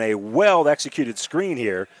 on a well-executed screen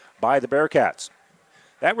here by the Bearcats.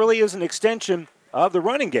 That really is an extension of the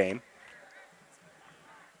running game.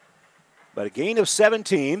 But a gain of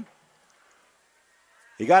 17.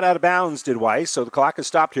 He got out of bounds, did Weiss, so the clock is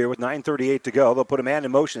stopped here with 9:38 to go. They'll put a man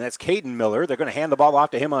in motion. That's Caden Miller. They're going to hand the ball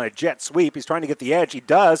off to him on a jet sweep. He's trying to get the edge. He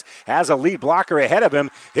does. Has a lead blocker ahead of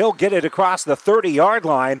him. He'll get it across the 30-yard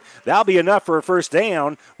line. That'll be enough for a first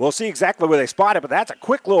down. We'll see exactly where they spot it, but that's a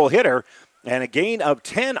quick little hitter and a gain of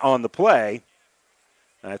 10 on the play.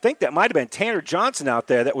 And I think that might have been Tanner Johnson out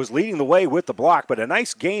there that was leading the way with the block, but a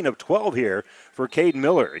nice gain of 12 here for Caden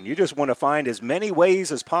Miller. And you just want to find as many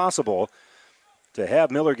ways as possible to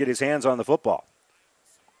have Miller get his hands on the football.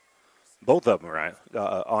 Both of them, right?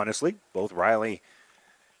 Honestly, both Riley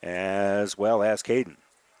as well as Caden.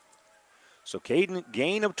 So Caden,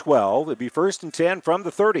 gain of 12. It'd be 1st and 10 from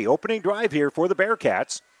the 30. Opening drive here for the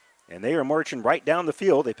Bearcats. And they are marching right down the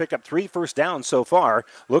field. They picked up 3 first downs so far.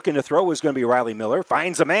 Looking to throw is going to be Riley Miller.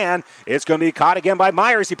 Finds a man. It's going to be caught again by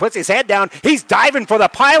Myers. He puts his head down. He's diving for the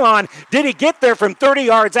pylon. Did he get there from 30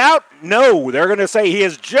 yards out? No. They're going to say he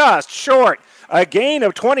is just short. A gain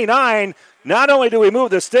of 29. Not only do we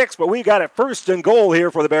move the sticks, but we got it 1st and goal here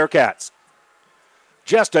for the Bearcats.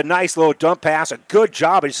 Just a nice little dump pass. A good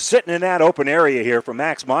job. He's sitting in that open area here for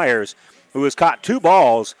Max Myers, who has caught 2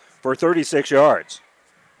 balls for 36 yards.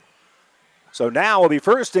 So now it'll be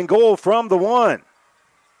 1st and goal from the 1.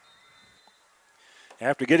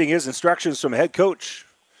 After getting his instructions from head coach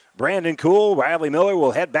Brandon Kuhl, Riley Miller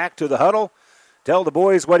will head back to the huddle, tell the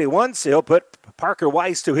boys what he wants. He'll put Parker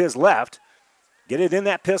Weiss to his left. Get it in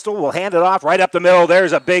that pistol. We'll hand it off right up the middle.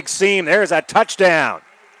 There's a big seam. There's a touchdown.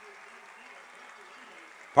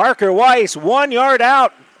 Parker Weiss 1 yard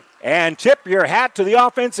out. And tip your hat to the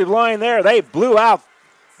offensive line there. They blew out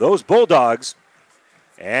those Bulldogs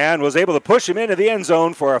and was able to push him into the end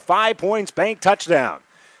zone for a 5 points bank touchdown.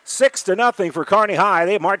 6-0 for Kearney High.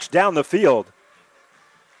 They marched down the field.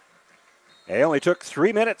 They only took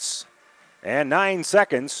 3 minutes and 9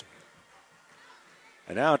 seconds.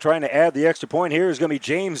 And now trying to add the extra point here is going to be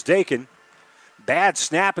James Dakin. Bad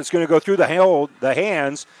snap. It's going to go through the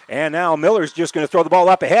hands. And now Miller's just going to throw the ball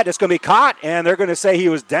up ahead. It's going to be caught, and they're going to say he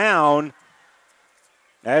was down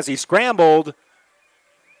as he scrambled.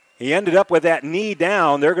 He ended up with that knee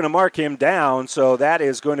down. They're going to mark him down, so that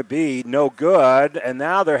is going to be no good. And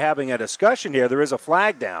now they're having a discussion here. There is a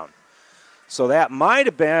flag down. So that might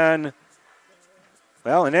have been,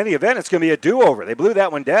 well, in any event, it's going to be a do-over. They blew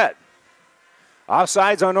that one dead.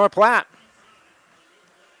 Offsides on North Platte.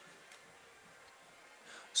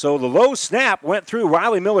 So the low snap went through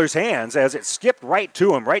Riley Miller's hands as it skipped right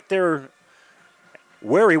to him, right there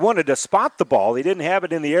where he wanted to spot the ball. He didn't have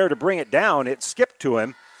it in the air to bring it down. It skipped to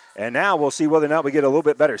him. And now we'll see whether or not we get a little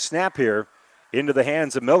bit better snap here into the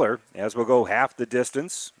hands of Miller as we'll go half the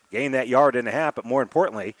distance, gain that yard and a half, but more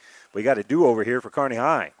importantly, we got a do-over here for Kearney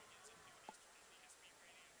High.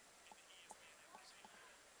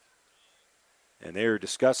 And they're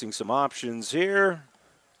discussing some options here.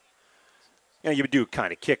 You know, you do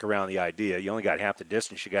kind of kick around the idea. You only got half the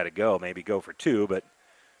distance you got to go, maybe go for two, but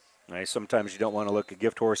sometimes you don't want to look a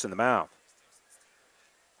gift horse in the mouth.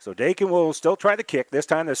 So Dakin will still try the kick. This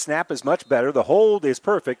time the snap is much better. The hold is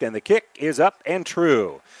perfect, and the kick is up and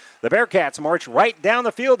true. The Bearcats march right down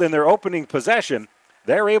the field in their opening possession.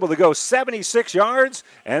 They're able to go 76 yards,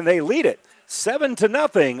 and they lead it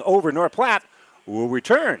 7-0 over North Platte, who will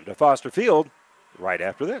return to Foster Field right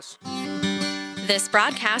after this. This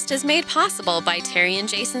broadcast is made possible by Terry and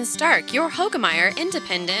Jason Stark, your Hogemeyer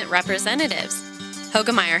Independent Representatives.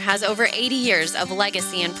 Hogemeyer has over 80 years of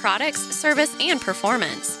legacy in products, service, and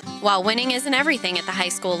performance. While winning isn't everything at the high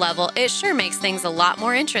school level, it sure makes things a lot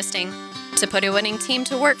more interesting. To put a winning team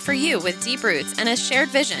to work for you with deep roots and a shared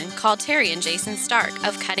vision, call Terry and Jason Stark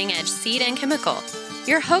of Cutting Edge Seed and Chemical,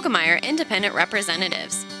 your Hogemeyer Independent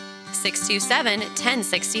Representatives.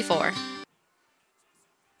 627-1064.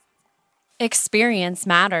 Experience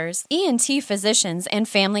matters. ENT Physicians and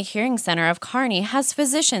Family Hearing Center of Kearney has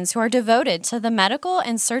physicians who are devoted to the medical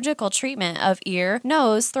and surgical treatment of ear,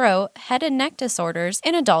 nose, throat, head and neck disorders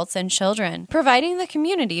in adults and children, providing the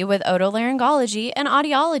community with otolaryngology and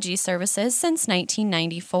audiology services since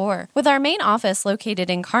 1994. With our main office located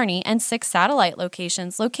in Kearney and 6 satellite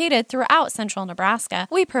locations located throughout central Nebraska,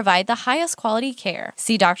 we provide the highest quality care.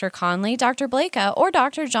 See Dr. Conley, Dr. Blaka, or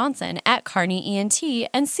Dr. Johnson at Kearney ENT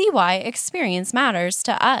and see why experience matters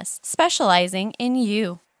to us, specializing in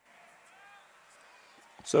you.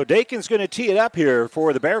 So Dakin's going to tee it up here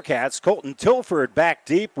for the Bearcats. Colton Tilford back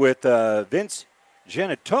deep with Vince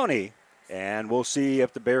Genitoni, and we'll see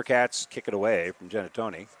if the Bearcats kick it away from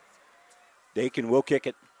Genitoni. Dakin will kick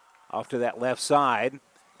it off to that left side,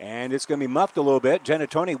 and it's going to be muffed a little bit.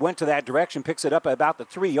 Genitoni went to that direction, picks it up at about the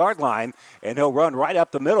 3-yard line, and he'll run right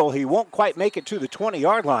up the middle. He won't quite make it to the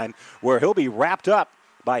 20-yard line, where he'll be wrapped up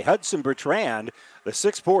by Hudson Bertrand. The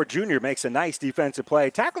 6'4 junior makes a nice defensive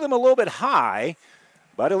play. Tackled him a little bit high,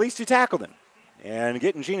 but at least he tackled him. And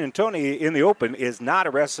getting Gene and Tony in the open is not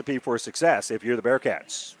a recipe for success if you're the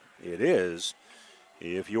Bearcats. It is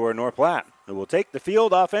if you're North Platte, who will take the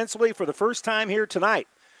field offensively for the first time here tonight.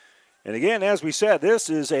 And again, as we said, this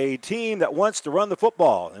is a team that wants to run the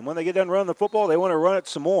football. And when they get done running the football, they want to run it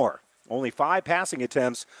some more. Only 5 passing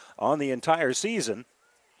attempts on the entire season.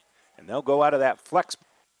 And they'll go out of that flex.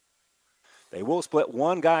 They will split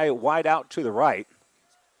one guy wide out to the right.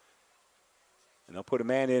 And they'll put a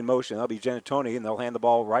man in motion. That'll be Genitoni, and they'll hand the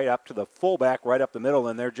ball right up to the fullback, right up the middle,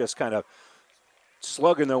 and they're just kind of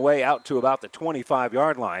slugging their way out to about the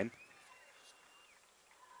 25-yard line.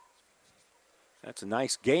 That's a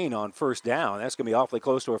nice gain on first down. That's going to be awfully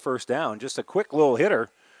close to a first down. Just a quick little hitter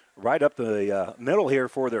right up the middle here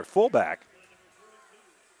for their fullback.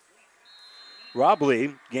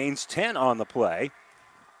 Robley gains 10 on the play.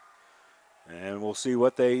 And we'll see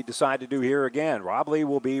what they decide to do here again. Robley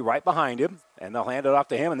will be right behind him, and they'll hand it off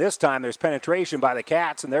to him. And this time there's penetration by the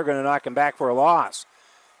Cats, and they're going to knock him back for a loss.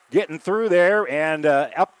 Getting through there and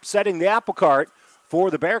upsetting the apple cart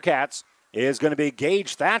for the Bearcats is going to be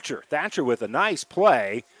Gage Thatcher. Thatcher with a nice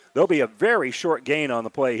play. There'll be a very short gain on the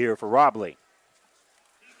play here for Robley.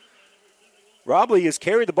 Robley has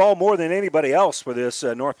carried the ball more than anybody else for this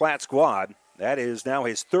North Platte squad. That is now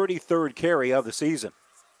his 33rd carry of the season.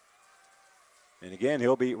 And again,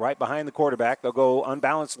 he'll be right behind the quarterback. They'll go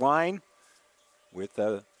unbalanced line with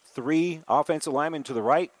 3 offensive linemen to the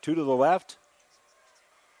right, 2 to the left.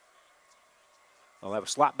 They'll have a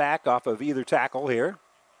slot back off of either tackle here.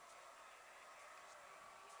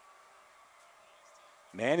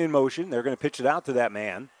 Man in motion. They're going to pitch it out to that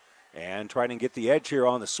man. And trying to get the edge here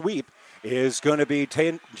on the sweep is going to be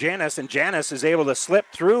Janis, and Janis is able to slip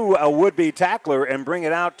through a would-be tackler and bring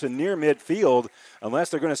it out to near midfield, unless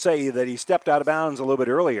they're going to say that he stepped out of bounds a little bit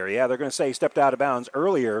earlier. Yeah, they're going to say he stepped out of bounds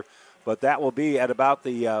earlier, but that will be at about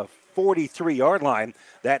the 43-yard line.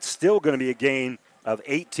 That's still going to be a gain of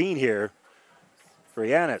 18 here for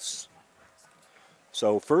Janis.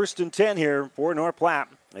 So 1st and 10 here for North Platte.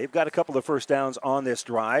 They've got a couple of first downs on this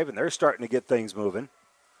drive, and they're starting to get things moving.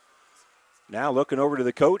 Now looking over to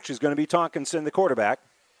the coach is going to be Tonkinson, the quarterback.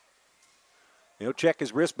 He'll check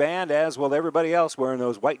his wristband, as will everybody else wearing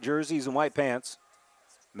those white jerseys and white pants.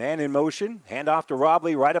 Man in motion, hand off to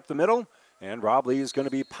Robley right up the middle. And Robley is going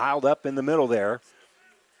to be piled up in the middle there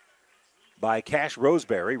by Cash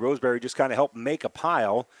Roseberry. Roseberry just kind of helped make a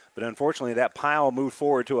pile, but unfortunately that pile moved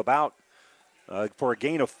forward to about for a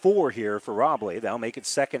gain of 4 here for Robley. That'll make it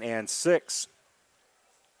 2nd and 6.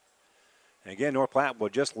 And again, North Platte will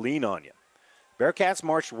just lean on you. Bearcats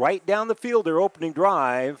marched right down the field their opening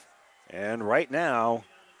drive, and right now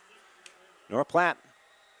North Platte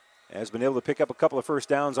has been able to pick up a couple of first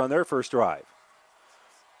downs on their first drive.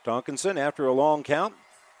 Tonkinson, after a long count,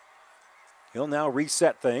 he'll now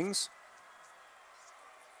reset things.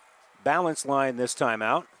 Balance line this time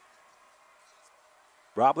out.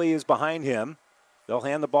 Robley is behind him. They'll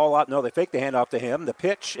hand the ball out. No, they fake the handoff to him. The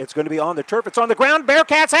pitch, it's going to be on the turf. It's on the ground.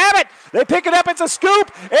 Bearcats have it. They pick it up. It's a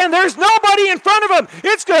scoop, and there's nobody in front of him.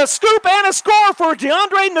 It's a scoop and a score for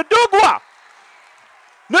DeAndre Ndugwa.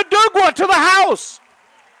 Ndugwa to the house.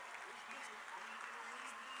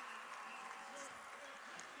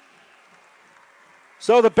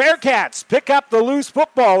 So the Bearcats pick up the loose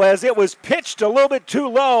football as it was pitched a little bit too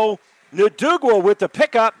low. Ndugwa with the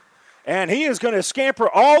pickup, and he is going to scamper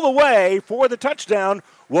all the way for the touchdown.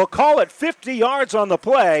 We'll call it 50 yards on the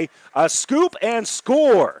play. A scoop and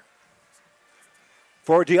score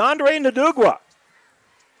for DeAndre Ndugwa.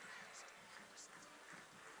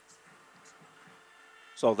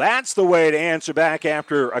 So that's the way to answer back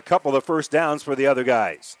after a couple of first downs for the other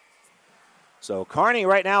guys. So Kearney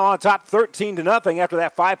right now on top 13-0 after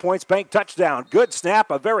that 5-point Spank touchdown. Good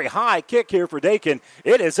snap, a very high kick here for Dakin.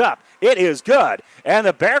 It is up. It is good. And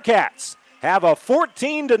the Bearcats have a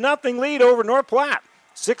 14-0 lead over North Platte.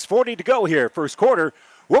 6:40 to go here, first quarter.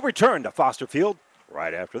 We'll return to Foster Field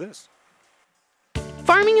right after this.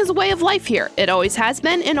 Farming is a way of life here. It always has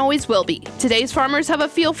been and always will be. Today's farmers have a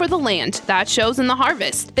feel for the land. That shows in the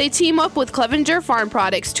harvest. They team up with Clevenger Farm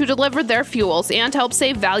Products to deliver their fuels and help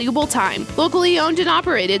save valuable time. Locally owned and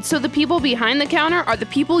operated, so the people behind the counter are the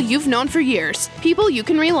people you've known for years. People you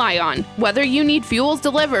can rely on. Whether you need fuels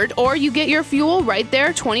delivered or you get your fuel right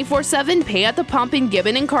there 24/7, pay at the pump in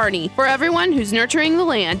Gibbon and Kearney. For everyone who's nurturing the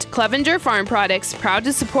land, Clevenger Farm Products, proud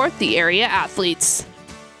to support the area athletes.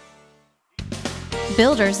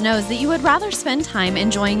 Builders knows that you would rather spend time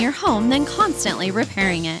enjoying your home than constantly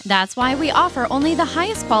repairing it. That's why we offer only the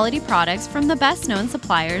highest quality products from the best known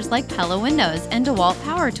suppliers like Pella Windows and DeWalt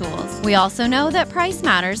Power Tools. We also know that price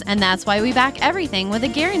matters, and that's why we back everything with a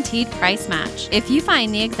guaranteed price match. If you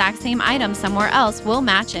find the exact same item somewhere else, we'll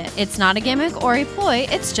match it. It's not a gimmick or a ploy,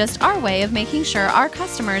 it's just our way of making sure our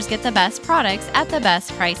customers get the best products at the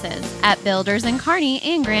best prices. At Builders in Kearney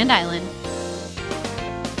and Grand Island.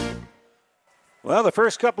 Well, the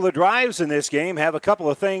first couple of drives in this game have a couple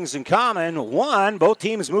of things in common. One, both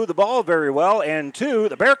teams move the ball very well. And two,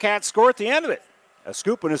 the Bearcats score at the end of it. A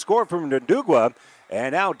scoop and a score from Ndugwa.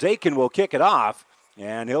 And now Dakin will kick it off.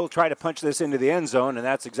 And he'll try to punch this into the end zone, and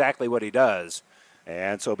that's exactly what he does.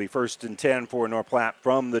 And so it'll be 1st and 10 for North Platte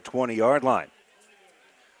from the 20-yard line.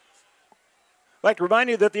 I'd like to remind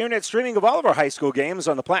you that the internet streaming of all of our high school games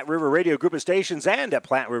on the Platte River Radio Group of Stations and at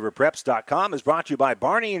PlatteRiverPreps.com is brought to you by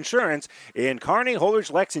Barney Insurance in Kearney,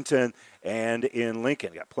 Holdrege, Lexington, and in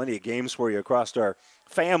Lincoln. Got plenty of games for you across our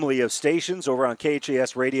family of stations over on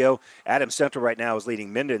KHAS Radio. Adams Central right now is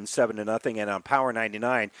leading Minden 7-0, and on Power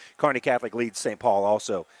 99, Kearney Catholic leads St. Paul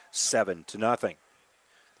also 7-0. Don't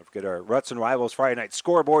forget our Ruts and Rivals Friday night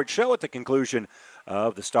scoreboard show at the conclusion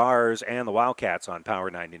of the Stars and the Wildcats on Power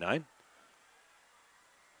 99.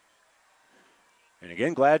 And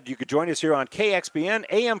again, glad you could join us here on KXPN,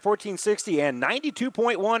 AM 1460 and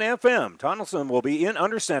 92.1 FM. Tonelson will be in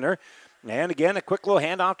under center. And again, a quick little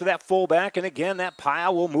handoff to that fullback. And again, that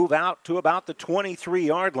pile will move out to about the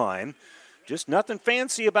 23-yard line. Just nothing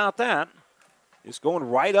fancy about that. Just going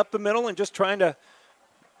right up the middle and just trying to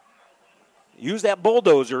use that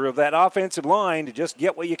bulldozer of that offensive line to just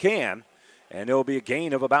get what you can. And it'll be a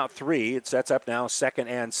gain of about 3. It sets up now 2nd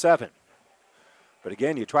and 7. But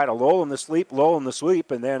again, you try to lull in the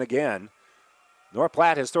sweep, and then again, North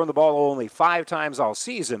Platte has thrown the ball only 5 times all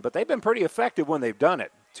season, but they've been pretty effective when they've done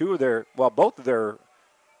it. Both of their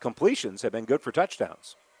completions have been good for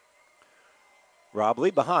touchdowns.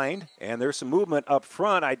 Robley behind, and there's some movement up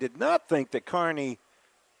front. I did not think that Kearney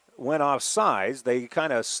went off sides. They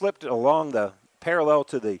kind of slipped along the parallel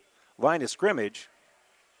to the line of scrimmage.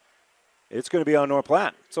 It's going to be on North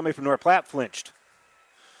Platte. Somebody from North Platte flinched.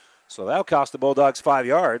 So that'll cost the Bulldogs 5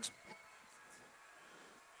 yards.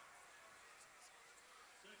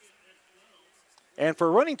 And for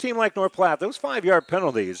a running team like North Platte, those 5-yard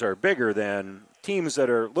penalties are bigger than teams that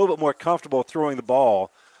are a little bit more comfortable throwing the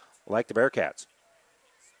ball like the Bearcats.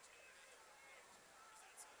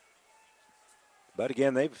 But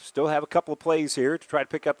again, they still have a couple of plays here to try to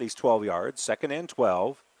pick up these 12 yards. 2nd and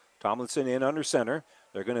 12. Tomlinson in under center.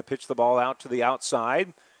 They're going to pitch the ball out to the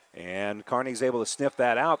outside. And Kearney's able to sniff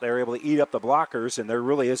that out. They're able to eat up the blockers, and there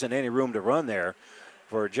really isn't any room to run there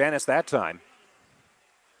for Janus that time.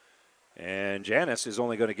 And Janus is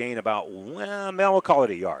only going to gain about, well, we'll call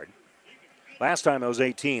it a yard. Last time it was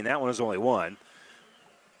 18. That one was only 1.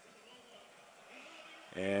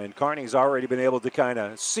 And Kearney's already been able to kind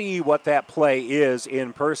of see what that play is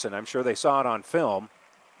in person. I'm sure they saw it on film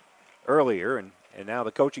earlier, and now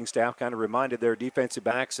the coaching staff kind of reminded their defensive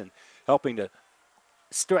backs, and helping to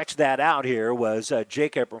stretch that out here was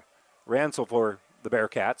Jacob Ransel for the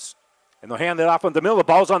Bearcats. And they'll hand it off in the middle. The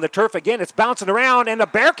ball's on the turf again. It's bouncing around, and the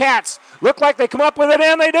Bearcats look like they come up with it,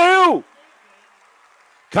 and they do.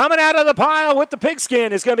 Coming out of the pile with the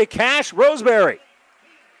pigskin is going to be Cash Roseberry.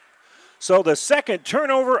 So the second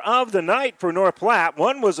turnover of the night for North Platte.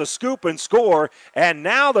 One was a scoop and score, and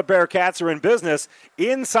now the Bearcats are in business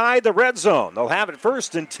inside the red zone. They'll have it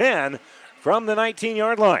 1st and 10 from the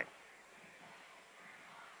 19-yard line.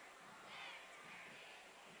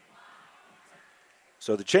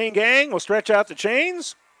 So the chain gang will stretch out the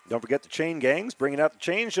chains. Don't forget the chain gangs, bringing out the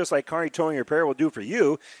chains just like Kearney Towing Repair will do for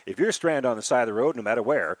you. If you're stranded on the side of the road, no matter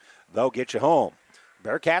where, they'll get you home.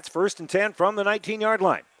 Bearcats 1st and 10 from the 19-yard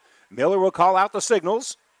line. Miller will call out the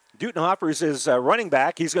signals. Dutenhofer is his running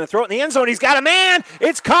back. He's going to throw it in the end zone. He's got a man.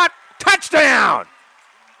 It's caught. Touchdown.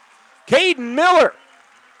 Caden Miller.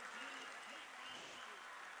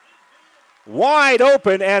 Wide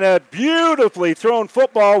open, and a beautifully thrown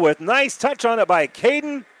football with nice touch on it by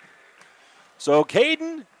Caden. So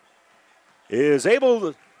Caden is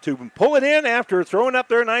able to pull it in after throwing up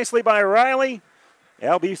there nicely by Riley.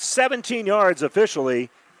 That'll be 17 yards officially,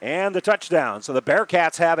 and the touchdown. So the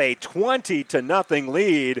Bearcats have a 20-0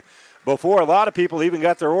 lead before a lot of people even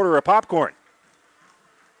got their order of popcorn.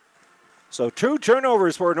 So 2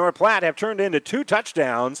 turnovers for North Platte have turned into 2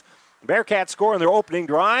 touchdowns. Bearcats score on their opening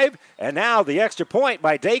drive, and now the extra point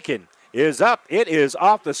by Dakin is up. It is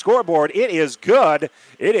off the scoreboard. It is good.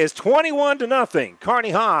 It is 21-0, Kearney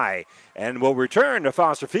High, and will return to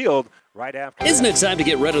Foster Field right after. Isn't it time to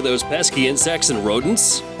get rid of those pesky insects and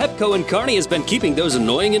rodents? Pepco in Kearney has been keeping those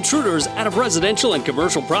annoying intruders out of residential and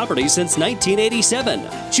commercial properties since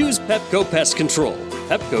 1987. Choose Pepco Pest Control.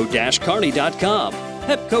 Pepco-Kearney.com.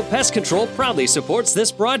 Pepco Pest Control proudly supports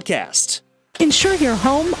this broadcast. Insure your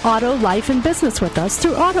home, auto, life, and business with us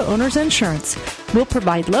through Auto Owners Insurance. We'll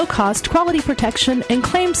provide low-cost, quality protection and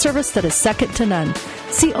claim service that is second to none.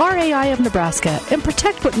 See RAI of Nebraska and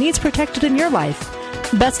protect what needs protected in your life.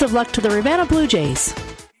 Best of luck to the Ravenna Blue Jays.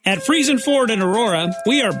 At Friesen Ford in Aurora,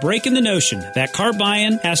 we are breaking the notion that car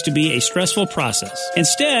buying has to be a stressful process.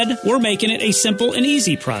 Instead, we're making it a simple and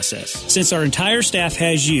easy process, since our entire staff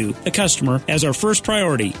has you, the customer, as our first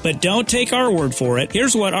priority. But don't take our word for it.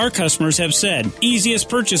 Here's what our customers have said. Easiest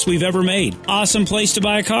purchase we've ever made. Awesome place to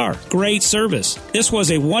buy a car. Great service. This was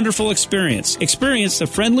a wonderful experience. Experience the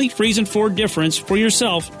friendly Friesen Ford difference for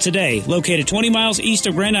yourself today. Located 20 miles east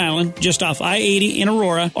of Grand Island, just off I-80 in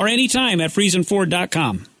Aurora, or anytime at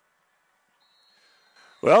FriesenFord.com.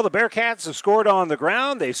 Well, the Bearcats have scored on the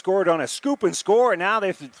ground. They scored on a scoop and score, and now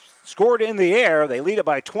they've scored in the air. They lead it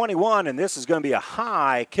by 21, and this is going to be a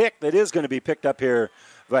high kick that is going to be picked up here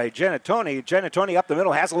by Genatoni. Genatoni up the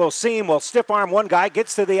middle, has a little seam, will stiff arm one guy,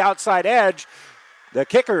 gets to the outside edge. The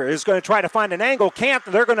kicker is going to try to find an angle. Can't.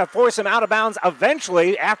 They're going to force him out of bounds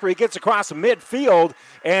eventually after he gets across midfield,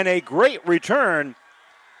 and a great return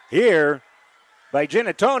here by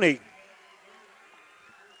Genatoni.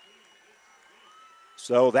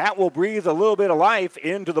 So that will breathe a little bit of life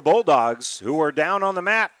into the Bulldogs, who are down on the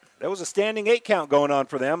mat. There was a standing 8 count going on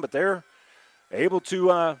for them, but they're able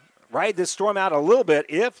to ride this storm out a little bit.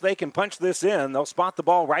 If they can punch this in, they'll spot the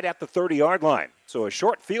ball right at the 30-yard line. So a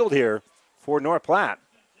short field here for North Platte.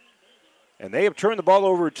 And they have turned the ball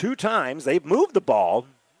over 2 times. They've moved the ball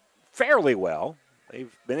fairly well.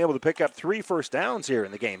 They've been able to pick up 3 first downs here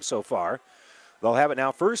in the game so far. They'll have it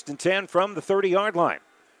now 1st and 10 from the 30-yard line.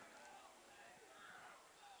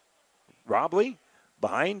 Robley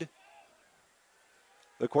behind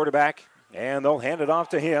the quarterback, and they'll hand it off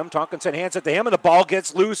to him. Tonkinson hands it to him, and the ball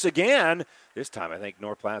gets loose again. This time I think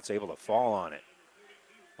North Platte's able to fall on it.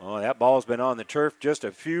 Oh, that ball's been on the turf just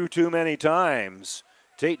a few too many times.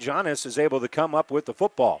 Tate Jonas is able to come up with the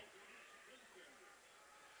football.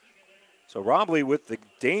 So Robley with the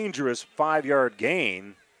dangerous 5-yard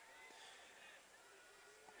gain.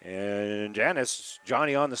 And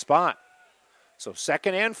Johnny on the spot. So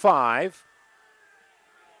 2nd and 5.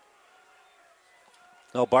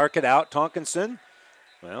 They'll bark it out. Tonkinson,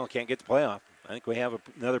 well, can't get the play off. I think we have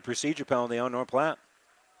another procedure penalty on North Platte.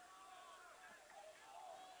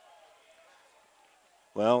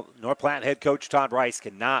 Well, North Platte head coach Todd Rice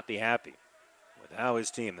cannot be happy with how his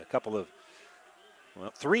team,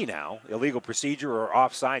 three now, illegal procedure or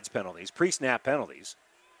offsides penalties, pre-snap penalties.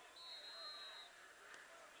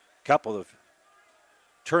 Couple of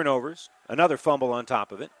turnovers, another fumble on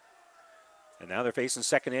top of it. And now they're facing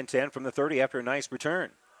 2nd and 10 from the 30 after a nice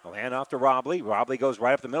return. They'll hand off to Robley. Robley goes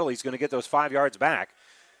right up the middle. He's going to get those 5 yards back.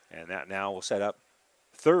 And that now will set up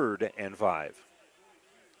 3rd and 5.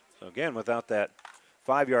 So again, without that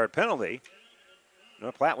 5-yard penalty,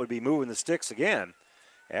 North Platte would be moving the sticks again.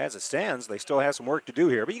 As it stands, they still have some work to do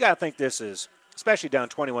here. But you got to think this is, especially down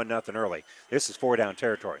 21-0 early, this is 4-down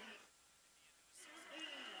territory.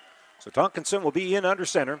 So Tonkinson will be in under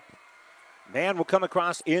center. Man will come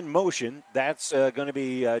across in motion. That's going to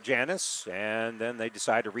be Janis. And then they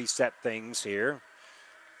decide to reset things here.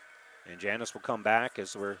 And Janis will come back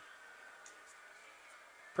as we're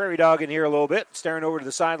prairie dogging here a little bit, staring over to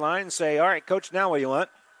the sideline and say, all right, coach, now what do you want?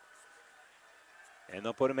 And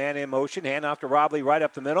they'll put a man in motion, hand off to Robley right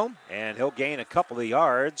up the middle, and he'll gain a couple of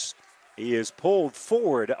yards. He is pulled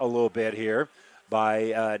forward a little bit here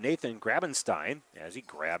by Nathan Grabenstein as he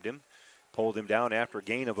grabbed him, pulled him down after a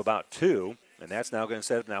gain of about 2, and that's now going to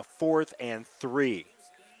set up now 4th and 3.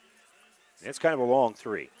 It's kind of a long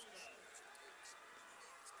 3.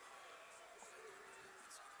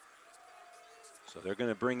 So they're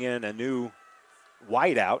going to bring in a new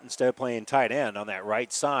wideout instead of playing tight end on that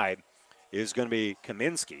right side. Is going to be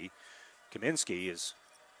Kaminsky. Kaminsky is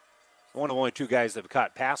one of the only 2 guys that have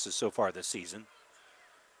caught passes so far this season.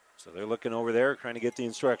 So they're looking over there, trying to get the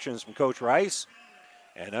instructions from Coach Rice.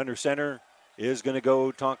 And under center is going to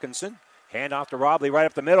go Tonkinson. Hand off to Robley right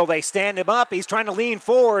up the middle. They stand him up. He's trying to lean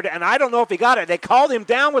forward, and I don't know if he got it. They called him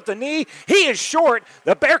down with the knee. He is short.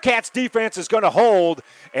 The Bearcats defense is going to hold,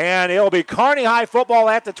 and it'll be Kearney High football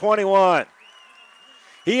at the 21.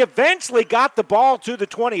 He eventually got the ball to the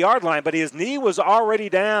 20-yard line, but his knee was already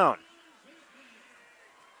down.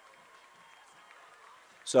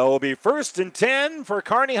 So it'll be 1st and 10 for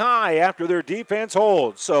Kearney High after their defense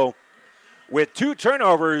holds. So with 2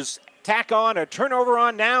 turnovers, tack on a turnover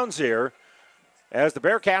on downs here as the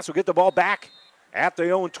Bearcats will get the ball back at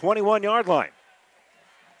their own 21-yard line.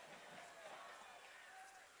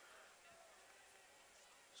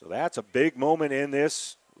 So that's a big moment in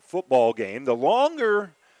this football game. The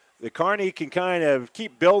longer the Kearney can kind of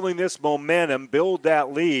keep building this momentum, build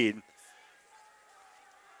that lead,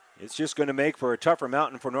 it's just going to make for a tougher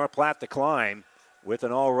mountain for North Platte to climb with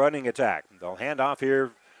an all-running attack. They'll hand off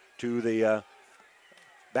here to the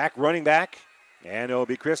back running back, and it'll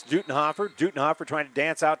be Chris Dutenhofer. Dutenhofer trying to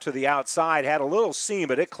dance out to the outside, had a little seam,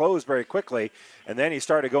 but it closed very quickly, and then he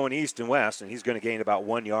started going east and west, and he's going to gain about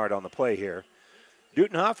 1 yard on the play here.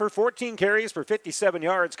 Dutenhofer, 14 carries for 57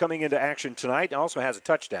 yards coming into action tonight. Also has a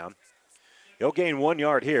touchdown. He'll gain 1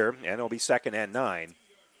 yard here, and it'll be 2nd and 9.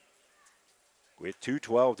 With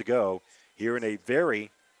 2:12 to go here in a very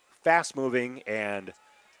fast-moving and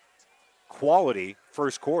quality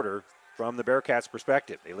first quarter from the Bearcats'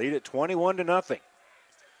 perspective. They lead at 21-0.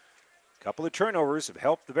 A couple of turnovers have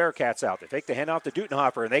helped the Bearcats out. They fake the handoff to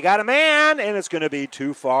Dutenhofer, and they got a man, and it's going to be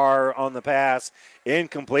too far on the pass.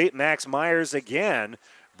 Incomplete. Max Myers again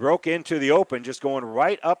broke into the open, just going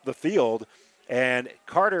right up the field. And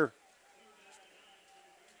Ryan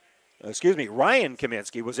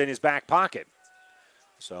Kaminsky was in his back pocket.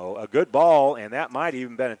 So a good ball, and that might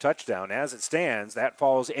even been a touchdown. As it stands, that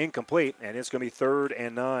falls incomplete, and it's going to be 3rd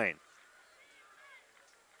and 9.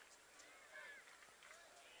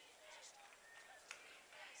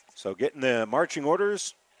 So getting the marching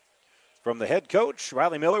orders from the head coach,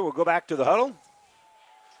 Riley Miller, will go back to the huddle.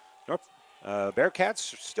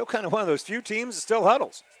 Bearcats still kind of one of those few teams that still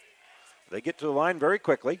huddles. They get to the line very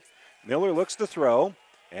quickly. Miller looks to throw,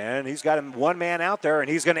 and he's got him one man out there, and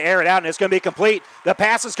he's going to air it out, and it's going to be complete. The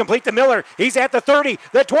pass is complete to Miller. He's at the 30,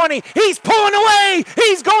 the 20. He's pulling away.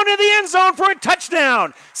 He's going to the end zone for a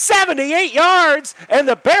touchdown. 78 yards, and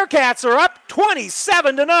the Bearcats are up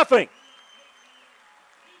 27-0.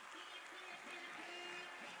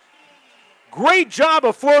 Great job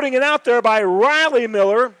of floating it out there by Riley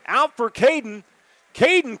Miller. Out for Caden.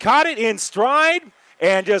 Caden caught it in stride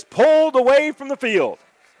and just pulled away from the field.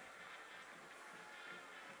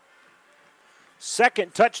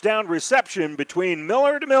 Second touchdown reception between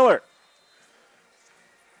Miller to Miller.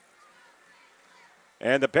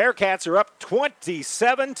 And the Bearcats are up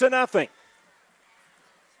 27-0.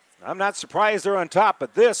 I'm not surprised they're on top,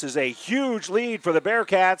 but this is a huge lead for the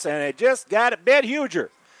Bearcats, and it just got a bit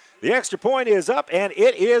huger. The extra point is up, and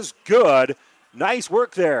it is good. Nice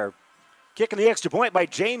work there Kicking the extra point by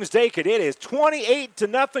James Dakin. It is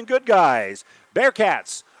 28-0, good guys.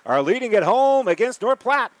 Bearcats are leading at home against North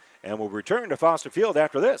Platte and will return to Foster Field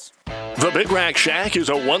after this. The Big Rack Shack is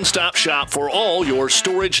a one-stop shop for all your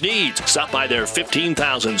storage needs. Stop by their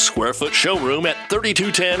 15,000 square foot showroom at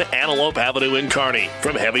 3210 Antelope Avenue in Kearney.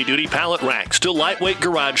 From heavy-duty pallet racks to lightweight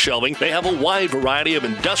garage shelving, they have a wide variety of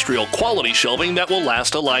industrial quality shelving that will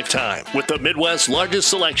last a lifetime. With the Midwest's largest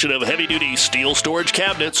selection of heavy-duty steel storage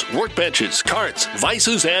cabinets, workbenches, carts,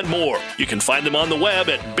 vices, and more. You can find them on the web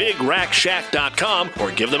at BigRackShack.com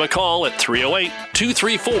or give them a call at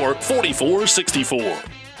 308-234-4464.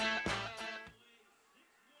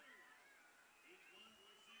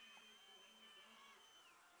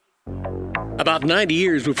 About 90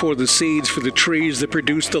 years before the seeds for the trees that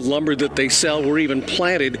produce the lumber that they sell were even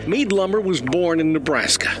planted, Mead Lumber was born in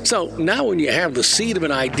Nebraska. So now when you have the seed of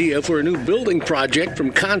an idea for a new building project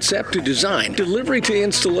from concept to design, delivery to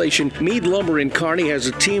installation, Mead Lumber in Kearney has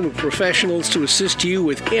a team of professionals to assist you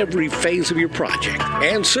with every phase of your project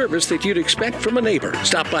and service that you'd expect from a neighbor.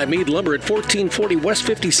 Stop by Mead Lumber at 1440 West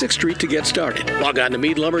 56th Street to get started. Log on to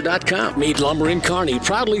meadlumber.com. Mead Lumber in Kearney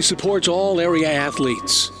proudly supports all area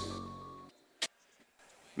athletes.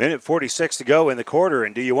 Minute 46 to go in the quarter,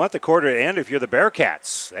 and do you want the quarter to end if you're the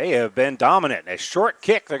Bearcats? They have been dominant. A short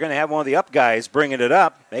kick, they're going to have one of the up guys bringing it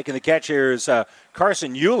up. Making the catch here is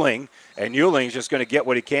Carson Euling, and Euling's just going to get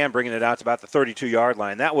what he can, bringing it out to about the 32-yard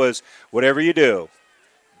line. That was whatever you do,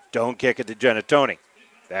 don't kick it to Genatoni.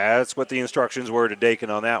 That's what the instructions were to Dakin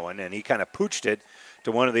on that one, and he kind of pooched it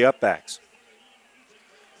to one of the up backs.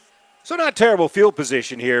 So not terrible field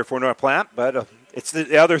position here for North Platte, but it's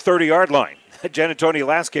the other 30-yard line. Genatoni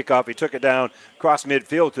last kickoff, he took it down across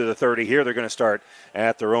midfield to the 30. Here they're going to start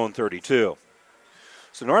at their own 32.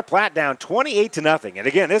 So North Platte down 28-0. And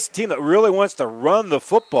again, this team that really wants to run the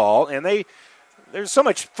football, and there's so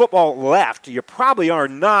much football left, you probably are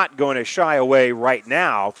not going to shy away right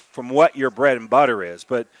now from what your bread and butter is.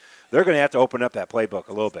 But they're going to have to open up that playbook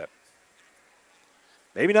a little bit.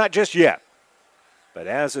 Maybe not just yet. But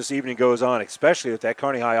as this evening goes on, especially if that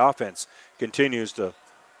Kearney High offense continues to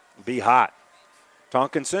be hot.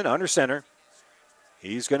 Tonkinson under center.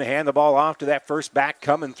 He's going to hand the ball off to that first back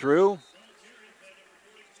coming through.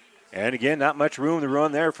 And again, not much room to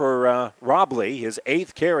run there for Robley, his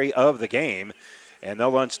 8th carry of the game. And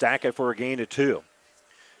they'll unstack it for a gain of 2.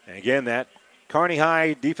 And again, that Kearney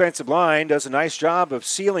High defensive line does a nice job of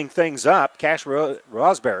sealing things up. Cash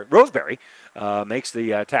Roseberry makes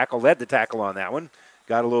the tackle, led the tackle on that one.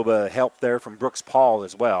 Got a little bit of help there from Brooks Paul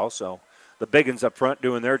as well. So the big uns up front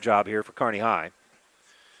doing their job here for Kearney High.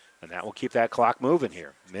 And that will keep that clock moving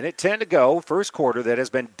here. Minute 10 to go, first quarter that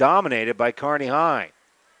has been dominated by Kearney High.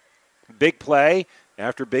 Big play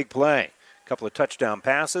after big play. A couple of touchdown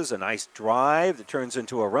passes, a nice drive that turns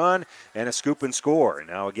into a run, and a scoop and score.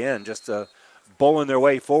 Now again, just bowling their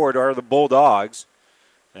way forward are the Bulldogs.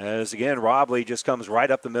 As again, Robley just comes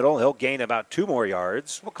right up the middle. He'll gain about 2 more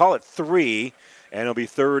yards. We'll call it 3, and it'll be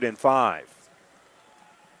 3rd and 5.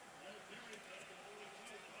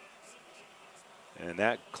 And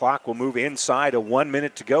that clock will move inside of 1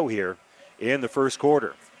 minute to go here in the first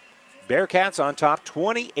quarter. Bearcats on top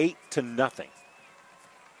 28-0.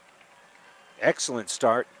 Excellent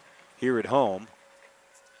start here at home.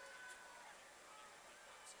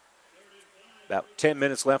 About 10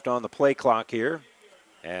 minutes left on the play clock here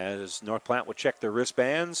as North Platte will check their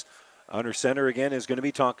wristbands. Under center again is going to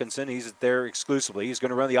be Tonkinson. He's there exclusively. He's going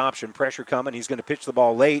to run the option. Pressure coming. He's going to pitch the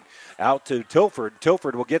ball late out to Tilford.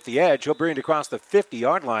 Tilford will get the edge. He'll bring it across the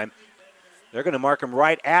 50-yard line. They're going to mark him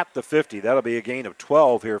right at the 50. That'll be a gain of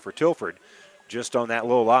 12 here for Tilford just on that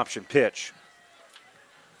little option pitch.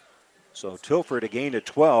 So Tilford a gain of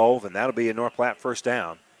 12, and that'll be a North Platte first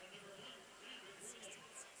down.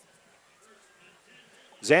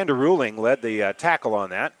 Xander Ruling led the tackle on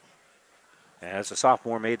that, as the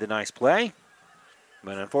sophomore made the nice play.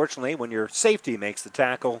 But unfortunately, when your safety makes the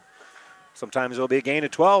tackle, sometimes it'll be a gain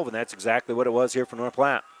of 12, and that's exactly what it was here for North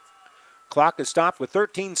Platte. Clock is stopped with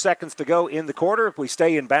 13 seconds to go in the quarter. If we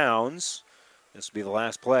stay in bounds, this will be the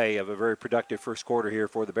last play of a very productive first quarter here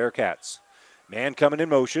for the Bearcats. Man coming in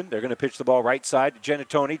motion. They're going to pitch the ball right side to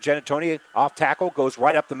Genatoni. Genatoni off tackle, goes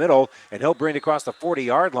right up the middle, and he'll bring it across the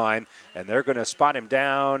 40-yard line, and they're going to spot him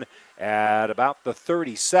down at about the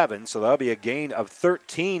 37. So that'll be a gain of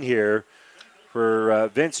 13 here for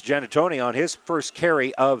Vince Genatoni on his first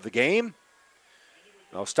carry of the game.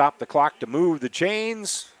 They'll stop the clock to move the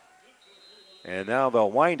chains, and now they'll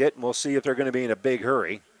wind it, and we'll see if they're going to be in a big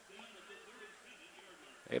hurry.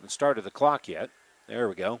 They haven't started the clock yet. There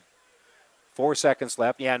we go. 4 seconds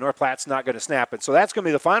left. Yeah, North Platte's not going to snap it. So that's going to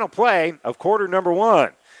be the final play of quarter number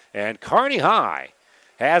 1. And Kearney High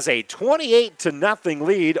has a 28-0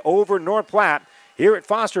 lead over North Platte here at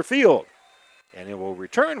Foster Field. And it will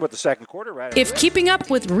return with the second quarter. Right if keeping up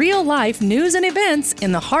with real-life news and events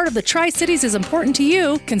in the heart of the Tri-Cities is important to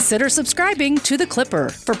you, consider subscribing to The Clipper.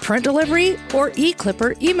 For print delivery or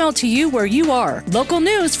e-Clipper emailed to you where you are. Local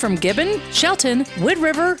news from Gibbon, Shelton, Wood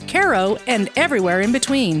River, Caro, and everywhere in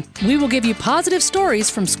between. We will give you positive stories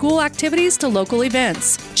from school activities to local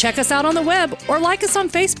events. Check us out on the web or like us on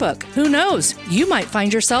Facebook. Who knows? You might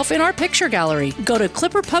find yourself in our picture gallery. Go to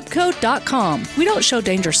clipperpubco.com. We don't show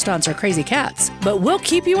dangerous stunts or crazy cats, but we'll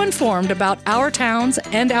keep you informed about our towns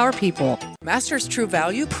and our people. Masters True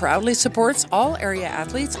Value proudly supports all area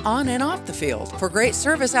athletes on and off the field. For great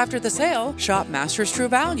service after the sale, shop Masters True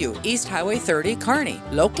Value, East Highway 30, Kearney.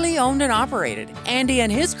 Locally owned and operated. Andy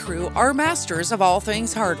and his crew are masters of all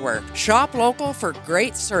things hardware. Shop local for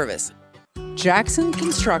great service. Jackson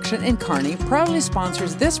Construction in Kearney proudly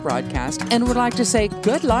sponsors this broadcast and would like to say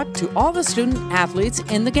good luck to all the student athletes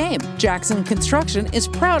in the game. Jackson Construction is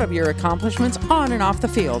proud of your accomplishments on and off the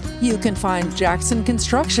field. You can find Jackson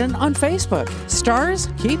Construction on Facebook. Stars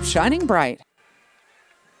keep shining bright.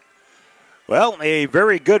 Well, a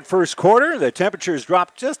very good first quarter. The temperatures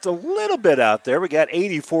dropped just a little bit out there. We got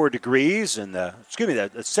 84 degrees and the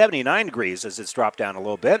 79 degrees as it's dropped down a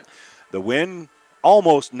little bit. The wind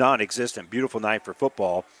almost non-existent. Beautiful night for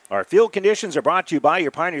football. Our field conditions are brought to you by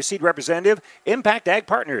your Pioneer Seed representative, Impact Ag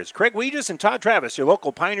Partners, Craig Weegis and Todd Travis, your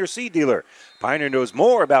local Pioneer Seed dealer. Pioneer knows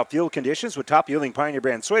more about field conditions with top-yielding Pioneer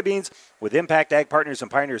brand soybeans with Impact Ag Partners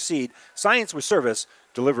and Pioneer Seed. Science with service,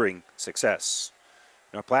 delivering success.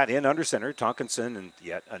 Now, Platte in under center, Tonkinson, and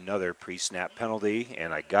yet another pre-snap penalty,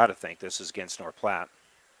 and I got to think this is against North Platte.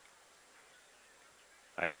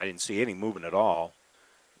 I didn't see any movement at all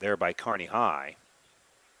there by Kearney High.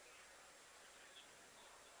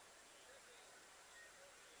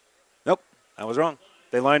 Nope, I was wrong.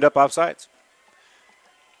 They lined up offsides.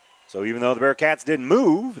 So even though the Bearcats didn't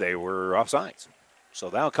move, they were offsides. So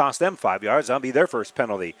that'll cost them 5 yards. That'll be their first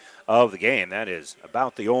penalty of the game. That is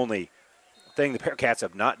about the only thing the Bearcats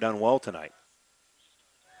have not done well tonight.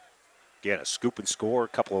 Again, a scoop and score, a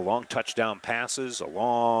couple of long touchdown passes, a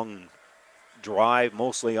long drive,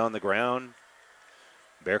 mostly on the ground.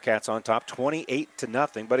 Bearcats on top,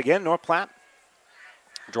 28-0. But again, North Platte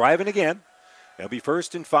driving again. They'll be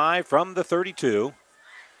 1st and 5 from the 32.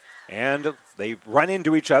 And they run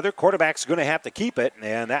into each other. Quarterback's going to have to keep it,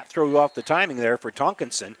 and that threw off the timing there for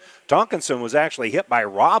Tonkinson. Tonkinson was actually hit by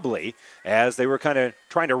Robley as they were kind of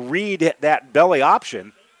trying to read that belly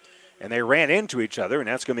option, and they ran into each other, and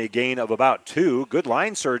that's going to be a gain of about 2. Good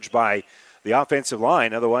line surge by the offensive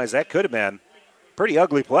line. Otherwise, that could have been a pretty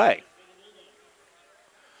ugly play.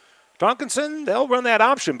 Tonkinson, they'll run that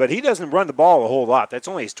option, but he doesn't run the ball a whole lot. That's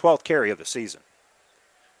only his 12th carry of the season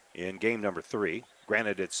in game number 3.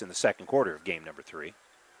 Granted, it's in the second quarter of game number 3.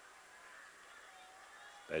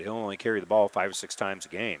 But he'll only carry the ball 5 or 6 times a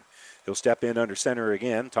game. He'll step in under center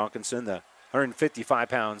again. Tonkinson, the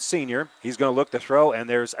 155-pound senior. He's going to look to throw, and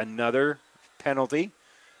there's another penalty.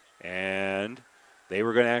 And they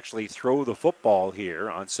were going to actually throw the football here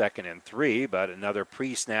on 2nd and 3, but another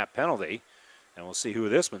pre-snap penalty. And we'll see who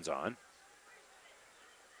this one's on.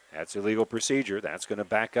 That's illegal procedure. That's going to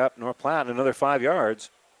back up North Platte another 5 yards.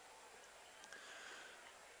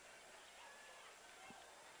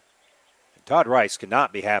 Todd Rice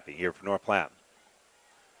cannot be happy here for North Platte.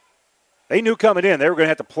 They knew coming in they were going to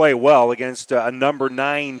have to play well against a number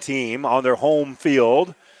 9 team on their home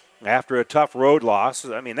field after a tough road loss.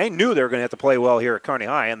 I mean, they knew they were going to have to play well here at Kearney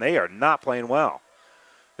High, and they are not playing well.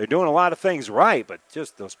 They're doing a lot of things right, but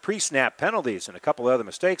just those pre-snap penalties and a couple of other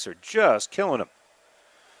mistakes are just killing them.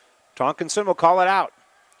 Tonkinson will call it out,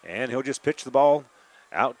 and he'll just pitch the ball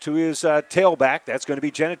out to his tailback. That's going to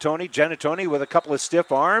be Genitoni. Genitoni with a couple of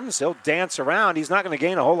stiff arms. He'll dance around. He's not going to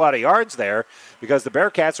gain a whole lot of yards there because the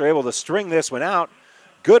Bearcats are able to string this one out.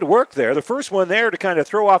 Good work there. The first one there to kind of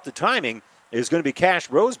throw off the timing is going to be Cash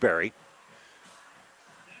Roseberry.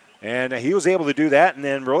 And he was able to do that, and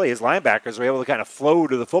then really his linebackers were able to kind of flow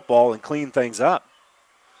to the football and clean things up.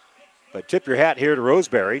 But tip your hat here to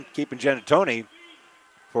Roseberry, keeping Genitoni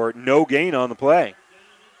for no gain on the play.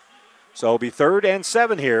 So it'll be 3rd and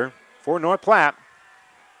 7 here for North Platte.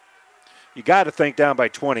 You got to think down by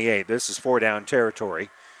 28. This is 4-down territory.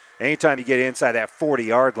 Anytime you get inside that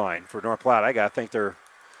 40-yard line for North Platte, I got to think they're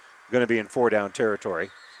going to be in 4-down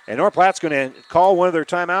territory. And North Platte's going to call one of their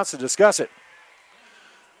timeouts to discuss it.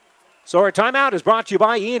 So our timeout is brought to you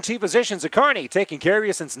by ENT Physicians of Kearney, taking care of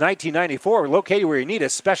you since 1994, located where you need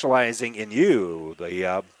us, specializing in you.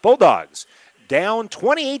 The Bulldogs down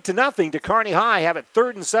 28-0 to Kearney High. Have it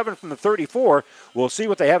 3rd and 7 from the 34. We'll see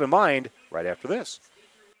what they have in mind right after this.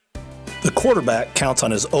 The quarterback counts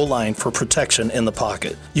on his O-line for protection in the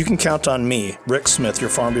pocket. You can count on me, Rick Smith,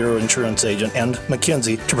 your Farm Bureau insurance agent, and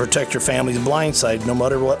McKinsey to protect your family's blind side no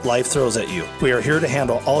matter what life throws at you. We are here to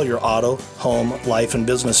handle all your auto, home, life, and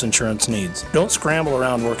business insurance needs. Don't scramble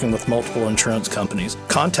around working with multiple insurance companies.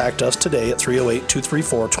 Contact us today at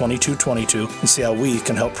 308-234-2222 and see how we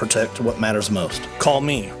can help protect what matters most. Call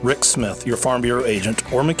me, Rick Smith, your Farm Bureau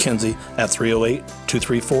agent, or McKinsey at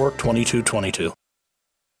 308-234-2222.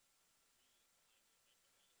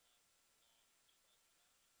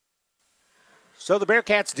 So the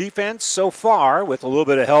Bearcats defense so far, with a little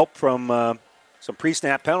bit of help from some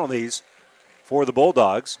pre-snap penalties for the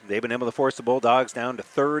Bulldogs. They've been able to force the Bulldogs down to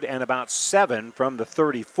 3rd and about 7 from the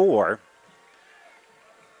 34.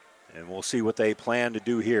 And we'll see what they plan to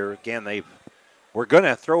do here. Again, they were going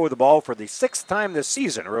to throw the ball for the 6th time this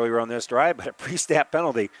season earlier on this drive, but a pre-snap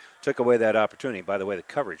penalty took away that opportunity. By the way, the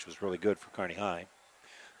coverage was really good for Kearney High.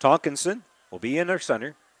 Tonkinson will be in their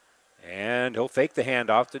center, and he'll fake the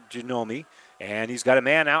handoff to Janome. And he's got a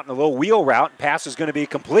man out in a little wheel route. Pass is going to be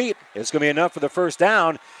complete. It's going to be enough for the first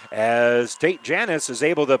down as Tate Janis is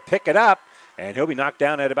able to pick it up. And he'll be knocked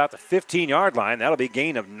down at about the 15-yard line. That'll be a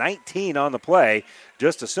gain of 19 on the play.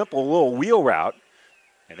 Just a simple little wheel route.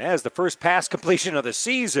 And as the first pass completion of the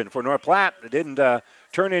season for North Platte, it didn't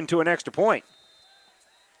turn into an extra point.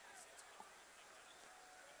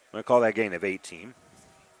 I'm going to call that gain of 18.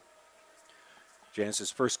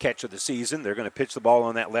 Janice's first catch of the season. They're going to pitch the ball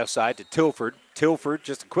on that left side to Tilford. Tilford,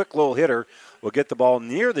 just a quick little hitter, will get the ball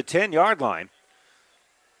near the 10-yard line.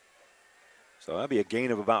 So that'll be a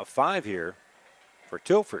gain of about 5 here for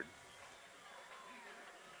Tilford.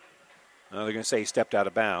 Now they're going to say he stepped out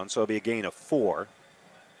of bounds, so it'll be a gain of 4.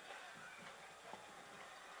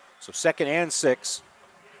 So 2nd and 6.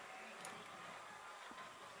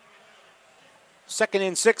 2nd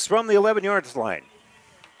and 6 from the 11-yard line.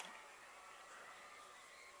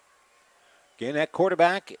 Again, that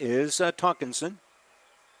quarterback is Tonkinson.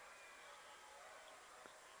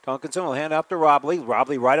 Tonkinson will hand off to Robley.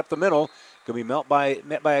 Robley right up the middle. Going to be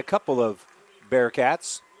met by a couple of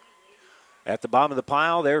Bearcats. At the bottom of the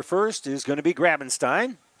pile there first is going to be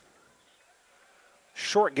Grabenstein.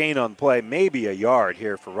 Short gain on play, maybe a yard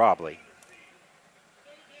here for Robley.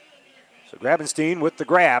 So Grabenstein with the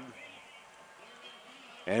grab.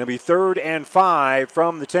 And it'll be 3rd and 5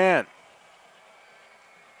 from the 10.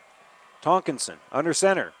 Tonkinson under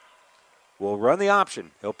center will run the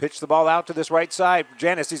option. He'll pitch the ball out to this right side.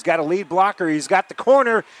 Janis, he's got a lead blocker. He's got the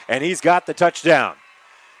corner, and he's got the touchdown.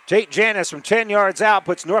 Tate Janis from 10 yards out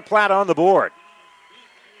puts North Platte on the board.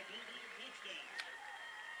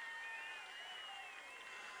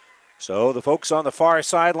 So the folks on the far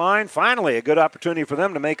sideline, finally a good opportunity for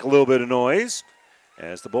them to make a little bit of noise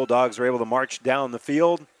as the Bulldogs are able to march down the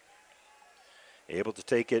field, able to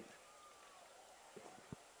take it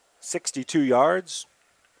 62 yards.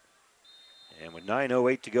 And with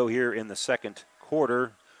 9:08 to go here in the second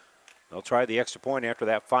quarter, they'll try the extra point after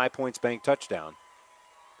that 5 points bank touchdown.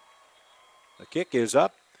 The kick is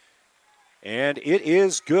up, and it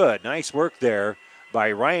is good. Nice work there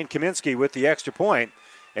by Ryan Kaminsky with the extra point.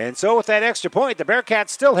 And so with that extra point, the Bearcats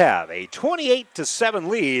still have a 28-7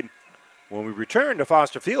 lead when we return to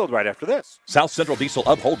Foster Field right after this. South Central Diesel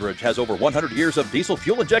of Holdridge has over 100 years of diesel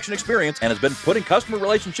fuel injection experience and has been putting customer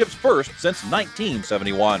relationships first since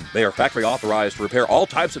 1971. They are factory authorized to repair all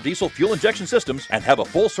types of diesel fuel injection systems and have a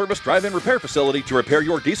full-service drive-in repair facility to repair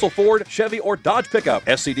your diesel Ford, Chevy, or Dodge pickup.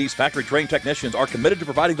 SCD's factory-trained technicians are committed to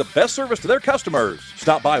providing the best service to their customers.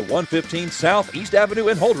 Stop by 115 South East Avenue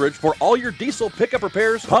in Holdridge for all your diesel pickup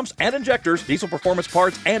repairs, pumps and injectors, diesel performance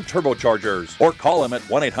parts, and turbochargers. Or call them at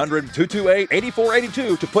 1-800-228-8482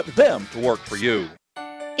 to put them to work for you.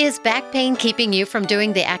 Is back pain keeping you from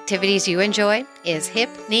doing the activities you enjoy? Is hip,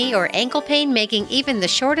 knee, or ankle pain making even the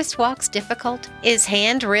shortest walks difficult? Is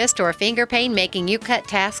hand, wrist, or finger pain making you cut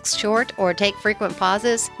tasks short or take frequent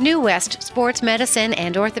pauses? New West Sports Medicine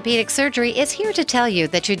and Orthopedic Surgery is here to tell you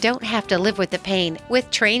that you don't have to live with the pain. With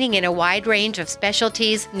training in a wide range of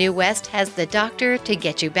specialties, New West has the doctor to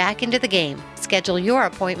get you back into the game. Schedule your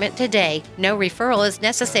appointment today. No referral is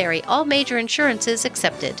necessary. All major insurances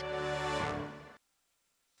accepted.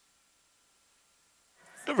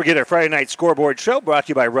 Don't forget our Friday night scoreboard show brought to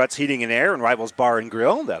you by Rutt's Heating and Air and Rivals Bar and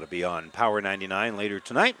Grill. That'll be on Power 99 later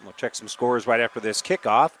tonight. We'll check some scores right after this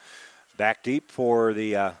kickoff. Back deep for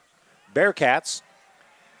the Bearcats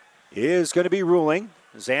is going to be Ruling.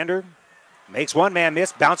 Xander Makes one man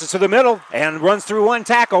miss, bounces to the middle, and runs through one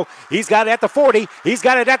tackle. He's got it at the 40. He's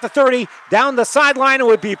got it at the 30. Down the sideline, it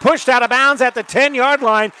would be pushed out of bounds at the 10-yard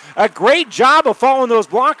line. A great job of following those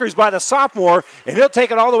blockers by the sophomore, and he'll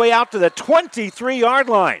take it all the way out to the 23-yard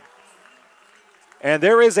line. And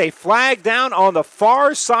there is a flag down on the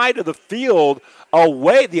far side of the field,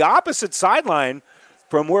 away the opposite sideline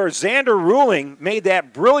from where Xander Ruling made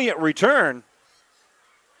that brilliant return.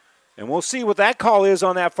 And we'll see what that call is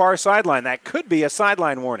on that far sideline. That could be a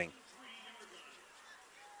sideline warning.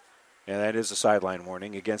 And that is a sideline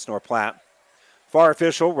warning against North Platte. Far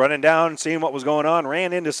official running down, seeing what was going on,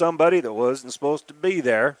 ran into somebody that wasn't supposed to be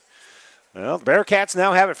there. Well, the Bearcats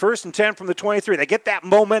now have it 1st and 10 from the 23. They get that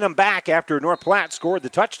momentum back after North Platte scored the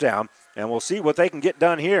touchdown, and we'll see what they can get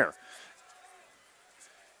done here.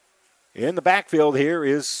 In the backfield here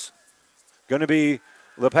is going to be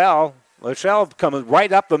Lachelle coming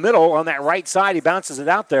right up the middle on that right side. He bounces it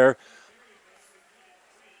out there.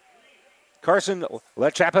 Carson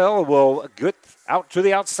LeChapelle will get out to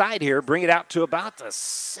the outside here, bring it out to about the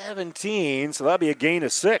 17, so that'll be a gain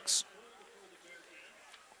of 6.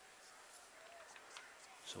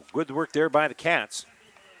 So good work there by the Cats.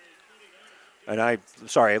 And I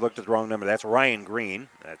looked at the wrong number. That's Ryan Green.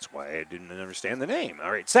 That's why I didn't understand the name.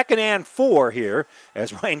 All right, 2nd and 4 here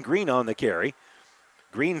as Ryan Green on the carry.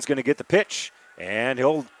 Green's going to get the pitch, and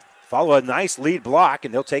he'll follow a nice lead block,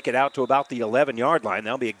 and they'll take it out to about the 11-yard line.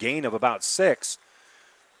 That'll be a gain of about 6.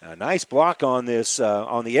 A nice block on this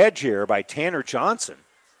on the edge here by Tanner Johnson.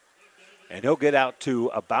 And he'll get out to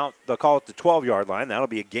about, they'll call it the 12-yard line. That'll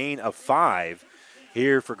be a gain of 5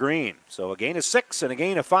 here for Green. So a gain of 6 and a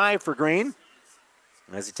gain of 5 for Green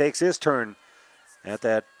as he takes his turn at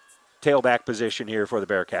that tailback position here for the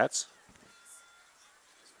Bearcats.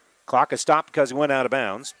 Clock is stopped because he went out of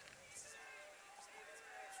bounds.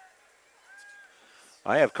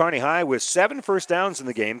 I have Kearney High with 7 first downs in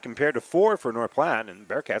the game compared to 4 for North Platte, and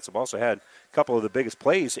Bearcats have also had a couple of the biggest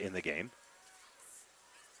plays in the game.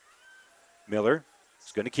 Miller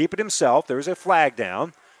is going to keep it himself. There's a flag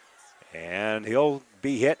down, and he'll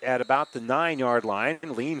be hit at about the 9-yard line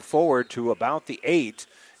and lean forward to about the 8,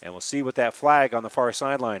 and we'll see what that flag on the far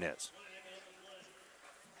sideline is.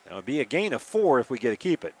 That would be a gain of 4 if we get to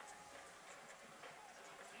keep it.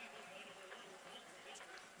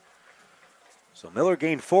 So Miller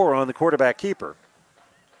gained 4 on the quarterback keeper.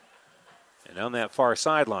 And on that far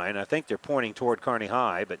sideline, I think they're pointing toward Kearney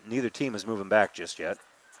High, but neither team is moving back just yet.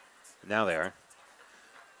 Now they are.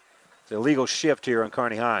 It's a legal shift here on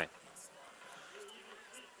Kearney High.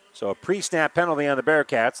 So a pre-snap penalty on the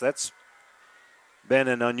Bearcats. That's been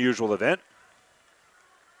an unusual event.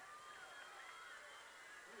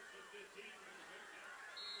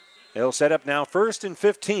 They'll set up now 1st and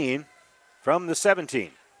 15 from the 17.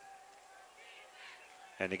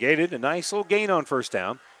 And negated a nice little gain on first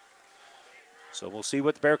down. So we'll see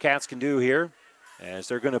what the Bearcats can do here as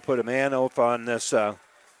they're going to put a man off on this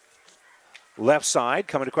left side.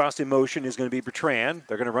 Coming across in motion is going to be Bertrand.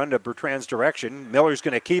 They're going to run to Bertrand's direction. Miller's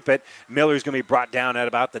going to keep it. Miller's going to be brought down at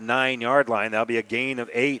about the 9-yard line. That'll be a gain of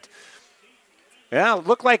 8. Yeah, it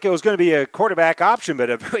looked like it was going to be a quarterback option,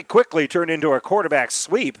 but it very quickly turned into a quarterback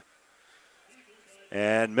sweep.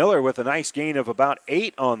 And Miller with a nice gain of about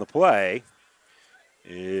 8 on the play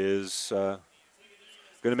is going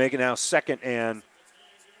to make it now 2nd and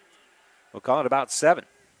we'll call it about 7.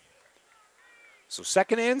 So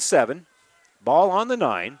 2nd and 7, ball on the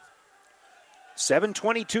 9.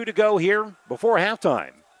 7:22 to go here before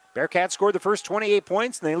halftime. Bearcats scored the first 28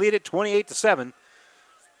 points and they lead it 28-7.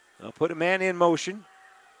 They'll put a man in motion.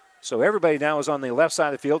 So everybody now is on the left side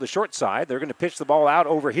of the field, the short side. They're going to pitch the ball out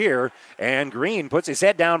over here. And Green puts his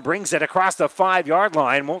head down, brings it across the 5-yard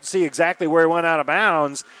line. Won't see exactly where he went out of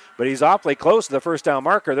bounds, but he's awfully close to the first down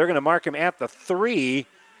marker. They're going to mark him at the 3.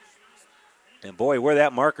 And boy, where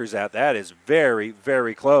that marker's at, that is very,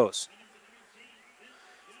 very close.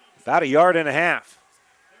 About 1.5 yards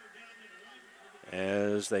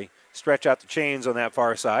as they stretch out the chains on that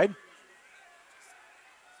far side.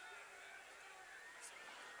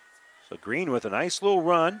 So Green with a nice little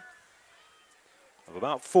run of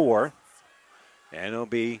about 4. And it'll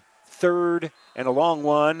be 3rd and a long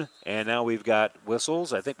one. And now we've got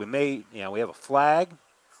whistles. I think we have a flag.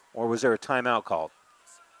 Or was there a timeout called?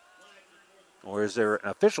 Or is there an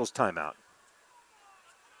official's timeout?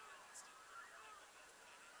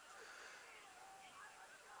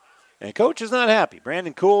 And coach is not happy.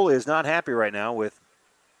 Brandon Kuhl is not happy right now with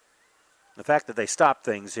the fact that they stopped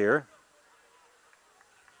things here.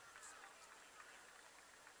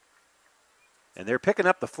 And they're picking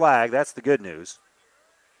up the flag. That's the good news.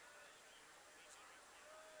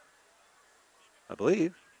 I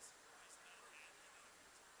believe.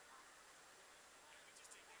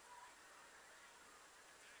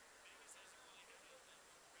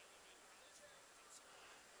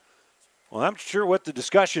 Well, I'm not sure what the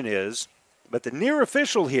discussion is, but the near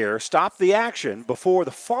official here stopped the action before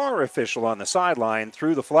the far official on the sideline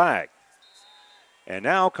threw the flag. And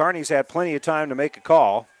now Kearney's had plenty of time to make a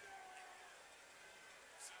call.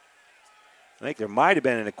 I think there might have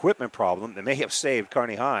been an equipment problem that may have saved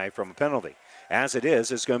Kearney High from a penalty. As it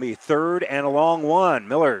is, it's going to be 3rd and a long one.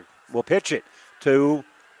 Miller will pitch it to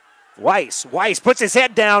Weiss. Weiss puts his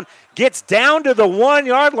head down, gets down to the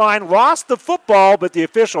 1-yard line, lost the football, but the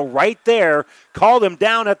official right there called him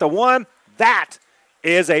down at the 1. That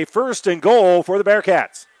is a 1st and goal for the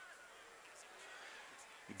Bearcats.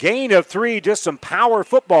 Gain of 3, just some power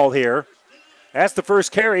football here. That's the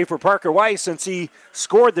first carry for Parker Weiss since he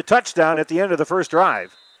scored the touchdown at the end of the first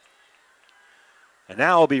drive. And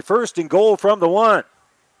now it'll be 1st and goal from the 1.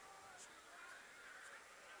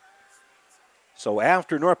 So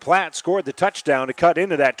after North Platte scored the touchdown to cut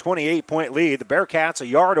into that 28-point lead, the Bearcats a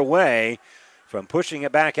yard away from pushing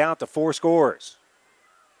it back out to 4 scores.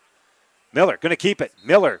 Miller going to keep it.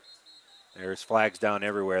 Miller. There's flags down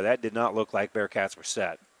everywhere. That did not look like Bearcats were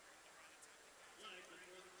set.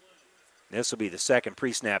 This will be the second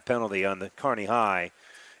pre-snap penalty on the Kearney High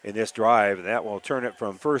in this drive, and that will turn it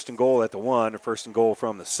from 1st and goal at the 1 to 1st and goal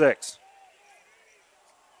from the 6.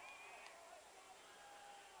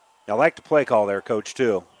 I like the play call there, Coach,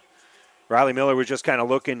 too. Riley Miller was just kind of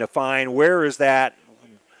looking to find where is that,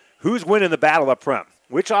 who's winning the battle up front.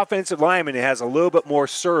 Which offensive lineman has a little bit more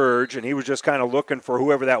surge, and he was just kind of looking for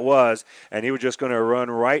whoever that was, and he was just going to run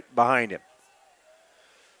right behind him.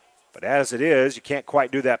 But as it is, you can't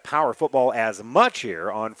quite do that power football as much here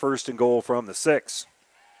on 1st and goal from the 6.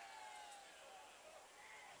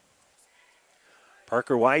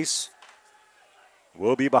 Parker Weiss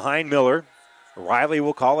will be behind Miller. Riley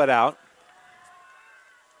will call it out.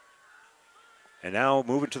 And now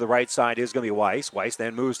moving to the right side is going to be Weiss. Weiss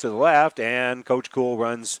then moves to the left, and Coach Kuhl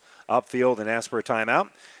runs upfield and asks for a timeout,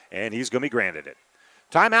 and he's going to be granted it.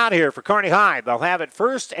 Timeout here for Kearney High. They'll have it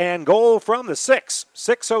 1st and goal from the 6.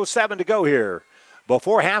 6:07 to go here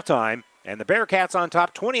before halftime, and the Bearcats on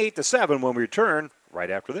top 28-7 when we return right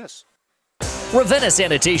after this. Ravenna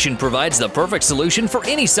Sanitation provides the perfect solution for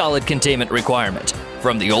any solid containment requirement.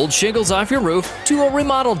 From the old shingles off your roof to a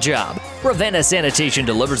remodel job, Ravenna Sanitation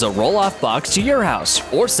delivers a roll-off box to your house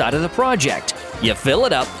or side of the project. You fill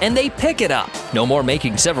it up and they pick it up. No more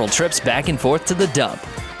making several trips back and forth to the dump.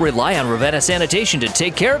 Rely on Ravenna Sanitation to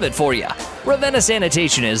take care of it for you. Ravenna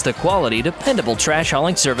Sanitation is the quality, dependable trash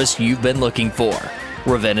hauling service you've been looking for.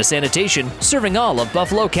 Ravenna Sanitation, serving all of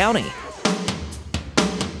Buffalo County.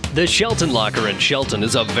 The Shelton Locker in Shelton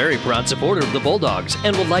is a very proud supporter of the Bulldogs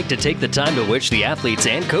and would like to take the time to wish the athletes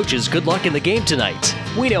and coaches good luck in the game tonight.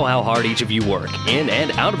 We know how hard each of you work, in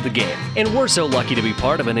and out of the game, and we're so lucky to be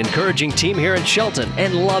part of an encouraging team here in Shelton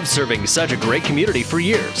and love serving such a great community for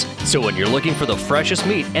years. So when you're looking for the freshest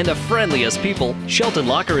meat and the friendliest people, Shelton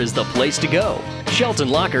Locker is the place to go. Shelton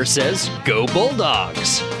Locker says, "Go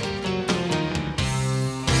Bulldogs!"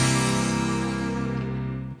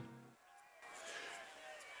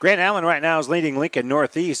 Grant Allen right now is leading Lincoln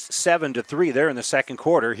Northeast 7-3 there in the second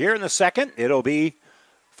quarter. Here in the second, it'll be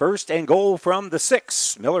 1st and goal from the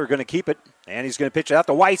 6. Miller going to keep it, and he's going to pitch it out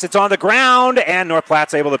to Weiss. It's on the ground, and North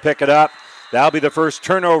Platte's able to pick it up. That'll be the first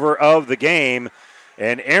turnover of the game.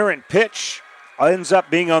 An errant pitch ends up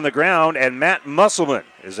being on the ground, and Matt Musselman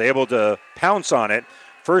is able to pounce on it.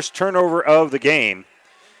 First turnover of the game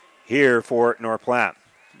here for North Platte,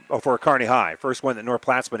 for Kearney High. First one that North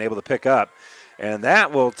Platte's been able to pick up. And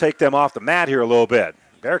that will take them off the mat here a little bit.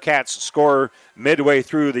 Bearcats score midway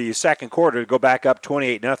through the second quarter to go back up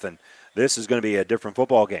 28-0. This is going to be a different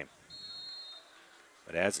football game.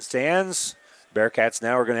 But as it stands, Bearcats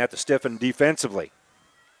now are going to have to stiffen defensively.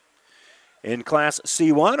 In Class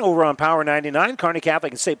C1, over on Power 99, Kearney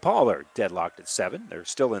Catholic and St. Paul are deadlocked at 7. They're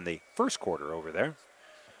still in the first quarter over there.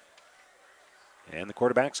 And the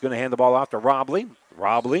quarterback's going to hand the ball off to Robley.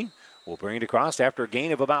 Robley will bring it across after a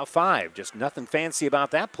gain of about 5. Just nothing fancy about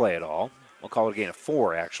that play at all. We'll call it a gain of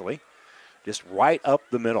 4, actually. Just right up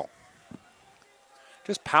the middle.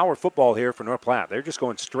 Just power football here for North Platte. They're just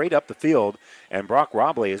going straight up the field, and Brock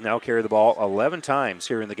Robley has now carried the ball 11 times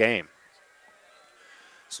here in the game.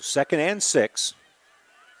 So 2nd and 6.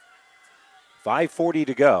 5:40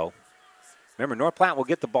 to go. Remember, North Platte will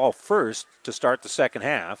get the ball first to start the second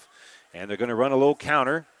half, and they're going to run a little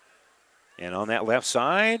counter. And on that left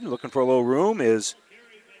side, looking for a little room, is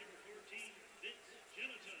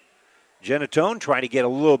Genatone trying to get a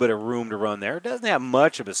little bit of room to run there. Doesn't have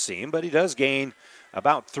much of a seam, but he does gain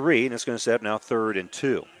about 3, and it's going to set up now 3rd and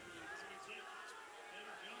 2.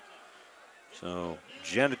 So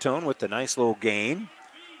Genatone with the nice little gain.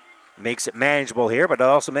 makes it manageable here, but it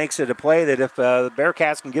also makes it a play that if the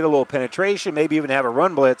Bearcats can get a little penetration, maybe even have a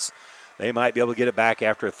run blitz, they might be able to get it back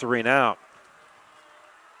after a 3 and out.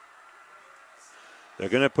 They're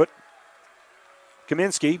going to put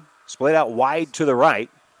Kaminsky split out wide to the right.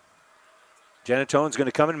 Genetone's going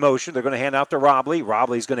to come in motion. They're going to hand off to Robley.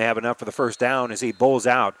 Robley's going to have enough for the first down as he bowls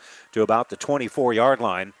out to about the 24-yard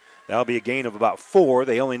line. That'll be a gain of about 4.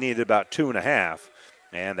 They only needed about 2.5.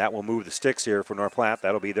 And that will move the sticks here for North Platte.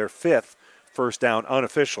 That'll be their 5th first down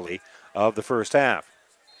unofficially of the first half.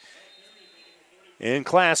 In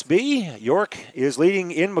Class B, York is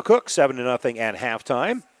leading in McCook 7-0 at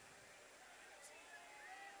halftime.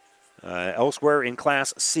 Elsewhere in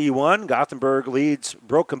Class C1, Gothenburg leads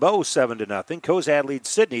Broken Bow 7-0. Cozad leads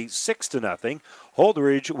Sydney 6-0.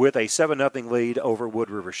 Holdridge with a 7-0 lead over Wood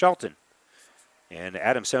River Shelton. And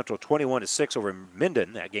Adams Central 21-6 over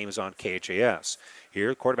Minden. That game is on KHAS. Here,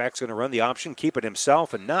 the quarterback's going to run the option, keep it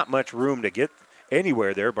himself, and not much room to get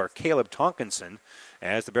anywhere there by Caleb Tonkinson,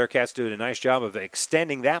 as the Bearcats do a nice job of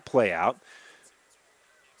extending that play out.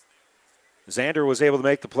 Xander was able to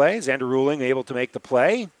make the play. Xander Ruling able to make the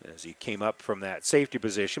play as he came up from that safety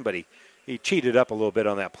position, but he cheated up a little bit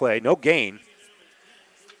on that play. No gain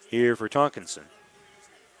here for Tonkinson.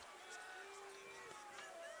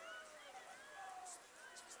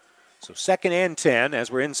 So 2nd and 10 as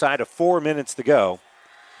we're inside of 4 minutes to go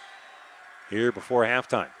here before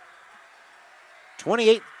halftime.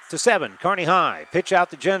 28-7, Kearney High. Pitch out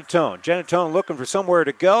to Genetone. Genetone looking for somewhere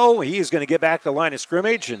to go. He is going to get back to the line of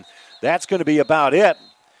scrimmage, and that's going to be about it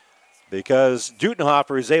because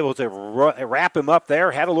Dutenhofer is able to wrap him up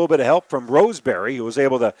there. Had a little bit of help from Roseberry, who was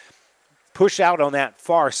able to push out on that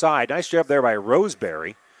far side. Nice job there by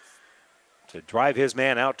Roseberry to drive his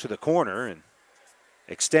man out to the corner and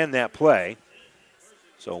extend that play.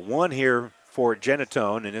 So 1 here for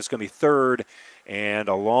Genetone, and it's going to be 3rd and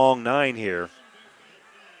a long 9 here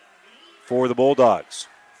for the Bulldogs.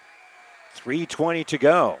 3:20 to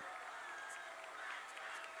go.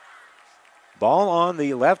 Ball on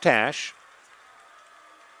the left hash.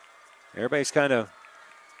 Everybody's kind of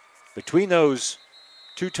between those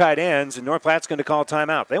 2 tight ends, and North Platte's going to call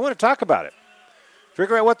timeout. They want to talk about it.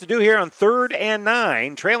 Figure out what to do here on 3rd and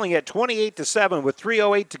 9, trailing at 28-7 with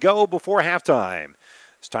 3:08 to go before halftime.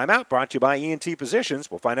 This timeout brought to you by ENT Positions.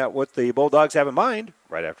 We'll find out what the Bulldogs have in mind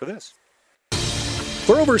right after this.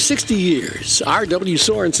 For over 60 years, R.W.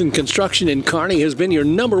 Sorensen Construction in Kearney has been your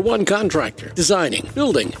 #1 contractor, designing,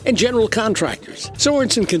 building, and general contractors.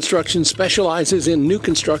 Sorensen Construction specializes in new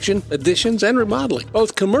construction, additions, and remodeling,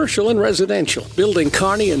 both commercial and residential. Building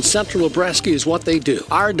Kearney and Central Nebraska is what they do.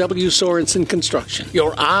 R.W. Sorensen Construction,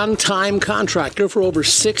 your on-time contractor for over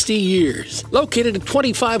 60 years. Located at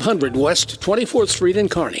 2500 West 24th Street in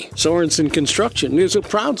Kearney, Sorensen Construction is a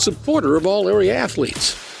proud supporter of all area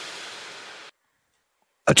athletes.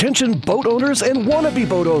 Attention boat owners and wannabe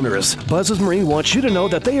boat owners. Buzz's Marine wants you to know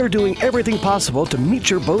that they are doing everything possible to meet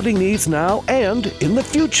your boating needs now and in the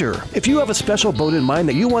future. If you have a special boat in mind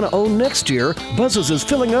that you want to own next year, Buzz's is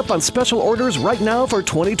filling up on special orders right now for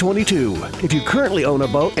 2022. If you currently own a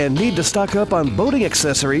boat and need to stock up on boating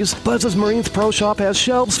accessories, Buzz's Marine's Pro Shop has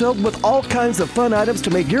shelves filled with all kinds of fun items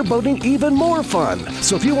to make your boating even more fun.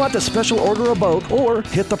 So if you want to special order a boat or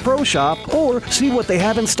hit the Pro Shop or see what they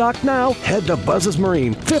have in stock now, head to Buzz's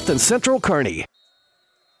Marine, 5th and Central Kearney.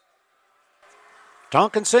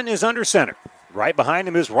 Tonkinson is under center. Right behind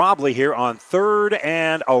him is Robley here on 3rd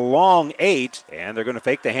and a long 8. And they're going to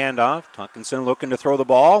fake the handoff. Tonkinson looking to throw the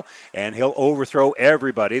ball, and he'll overthrow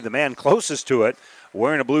everybody. The man closest to it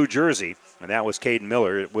wearing a blue jersey, and that was Caden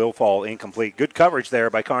Miller. It will fall incomplete. Good coverage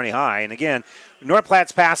there by Kearney High. And again, North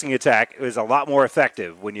Platte's passing attack is a lot more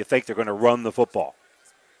effective when you think they're going to run the football.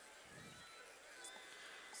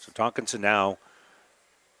 So Tonkinson now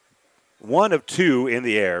 1 of 2 in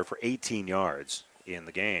the air for 18 yards in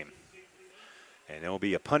the game. And it will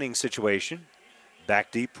be a punting situation.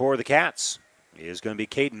 Back deep for the Cats is going to be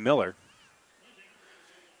Caden Miller.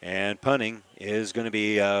 And punting is going to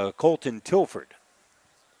be Colton Tilford.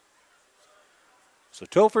 So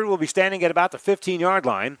Tilford will be standing at about the 15-yard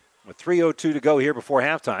line with 3:02 to go here before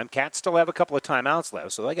halftime. Cats still have a couple of timeouts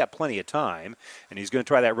left, so they got plenty of time. And he's going to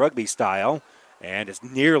try that rugby style. And it's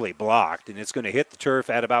nearly blocked, and it's going to hit the turf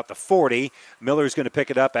at about the 40. Miller's going to pick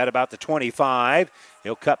it up at about the 25.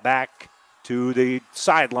 He'll cut back to the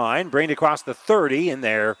sideline, bring it across the 30, and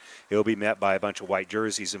there he'll be met by a bunch of white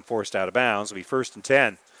jerseys and forced out of bounds. It'll be 1st and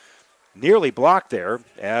 10. Nearly blocked there,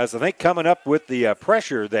 as I think coming up with the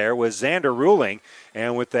pressure there was Xander Ruling.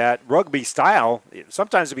 And with that rugby style,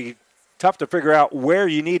 sometimes it'd be tough to figure out where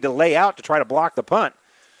you need to lay out to try to block the punt.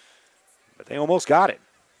 But they almost got it.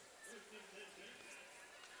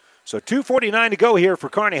 So 2:49 to go here for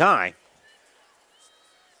Kearney High.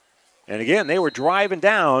 And again, they were driving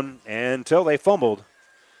down until they fumbled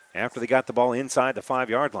after they got the ball inside the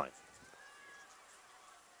 5-yard line.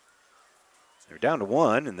 They were down to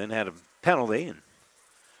 1 and then had a penalty and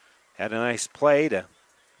had a nice play to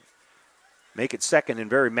make it second and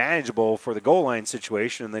very manageable for the goal line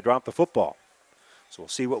situation, and they dropped the football. So we'll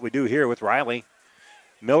see what we do here with Riley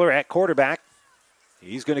Miller at quarterback.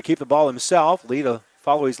 He's going to keep the ball himself,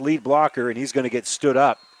 follow his lead blocker, and he's going to get stood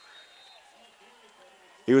up.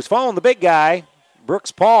 He was following the big guy,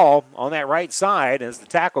 Brooks Paul, on that right side as the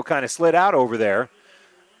tackle kind of slid out over there.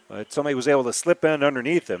 But somebody was able to slip in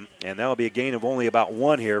underneath him, and that'll be a gain of only about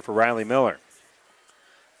 1 here for Riley Miller.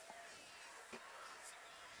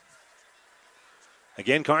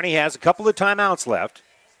 Again, Kearney has a couple of timeouts left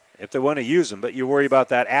if they want to use them, but you worry about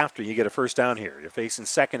that after you get a first down here. You're facing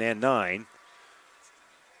 2nd and 9.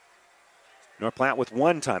 North Platte with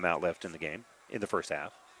 1 timeout left in the game in the first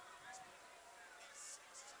half.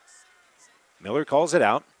 Miller calls it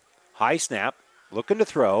out. High snap, looking to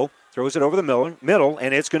throw. Throws it over the middle,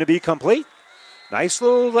 and it's going to be complete. Nice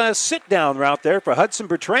little sit-down route there for Hudson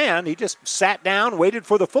Bertrand. He just sat down, waited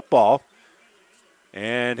for the football.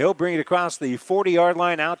 And he'll bring it across the 40-yard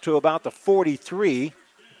line out to about the 43.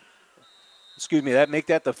 Excuse me, make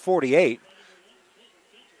that the 48.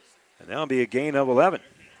 And that'll be a gain of 11.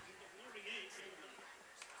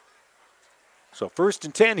 So 1st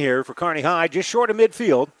and 10 here for Kearney High, just short of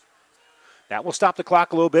midfield. That will stop the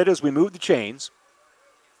clock a little bit as we move the chains.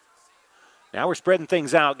 Now we're spreading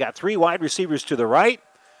things out. Got 3 wide receivers to the right.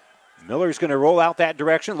 Miller's going to roll out that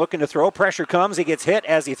direction, looking to throw. Pressure comes. He gets hit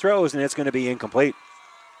as he throws, and it's going to be incomplete.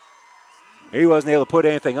 He wasn't able to put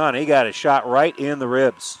anything on. He got a shot right in the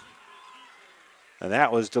ribs. And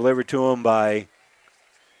that was delivered to him by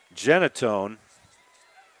Genatone.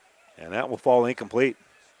 And that will fall incomplete.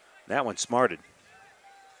 That one smarted.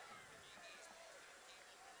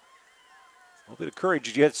 A little bit of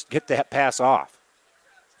courage to get that pass off.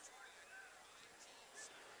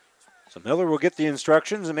 So Miller will get the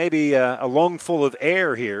instructions and maybe a lungful of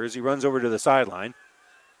air here as he runs over to the sideline.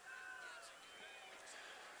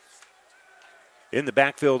 In the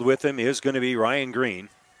backfield with him is going to be Ryan Green.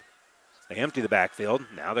 They empty the backfield.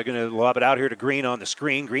 Now they're going to lob it out here to Green on the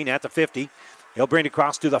screen. Green at the 50. He'll bring it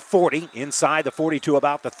across to the 40, inside the 40 to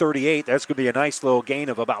about the 38. That's going to be a nice little gain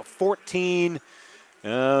of about 14.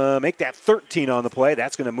 Make that 13 on the play.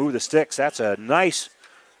 That's going to move the sticks. That's a nice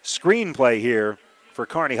screen play here for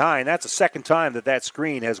Kearney High, and that's the second time that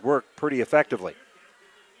screen has worked pretty effectively.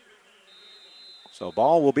 So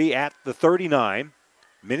ball will be at the 39.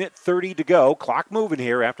 Minute 30 to go. Clock moving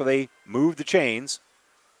here after they move the chains.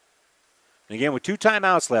 And again, with 2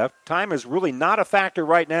 timeouts left, time is really not a factor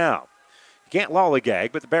right now. You can't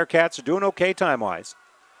lollygag, but the Bearcats are doing okay time-wise.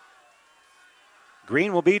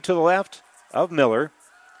 Green will be to the left of Miller.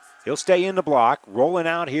 He'll stay in the block. Rolling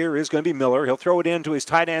out here is going to be Miller. He'll throw it into his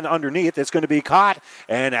tight end underneath. It's going to be caught.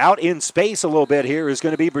 And out in space a little bit here is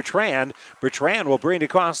going to be Bertrand. Bertrand will bring it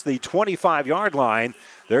across the 25-yard line.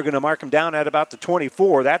 They're going to mark him down at about the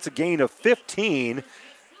 24. That's a gain of 15.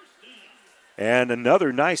 And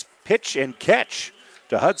another nice pitch and catch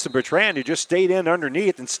to Hudson Bertrand, who just stayed in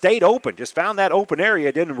underneath and stayed open. Just found that open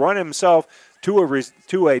area. Didn't run himself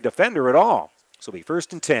to a defender at all. So it'll be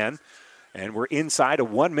 1st and 10. And we're inside of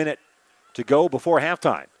 1 minute to go before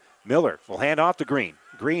halftime. Miller will hand off to Green.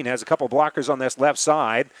 Green has a couple blockers on this left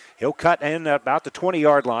side. He'll cut in about the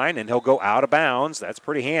 20-yard line, and he'll go out of bounds. That's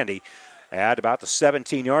pretty handy. At about the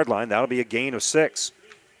 17-yard line, that'll be a gain of 6.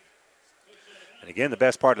 And again, the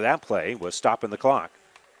best part of that play was stopping the clock.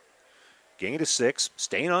 Gain of 6,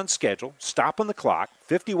 staying on schedule, stopping the clock,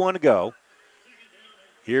 51 to go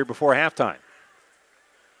here before halftime.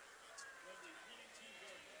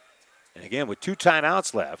 And again, with 2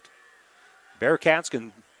 timeouts left, Bearcats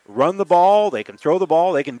can run the ball, they can throw the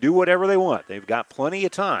ball, they can do whatever they want. They've got plenty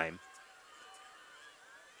of time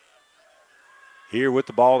here with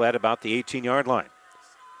the ball at about the 18-yard line.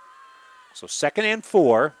 So 2nd and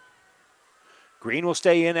 4. Green will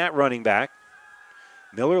stay in at running back.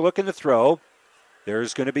 Miller looking to throw.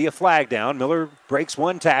 There's going to be a flag down. Miller breaks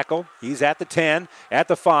 1 tackle. He's at the 10, at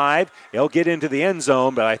the 5. He'll get into the end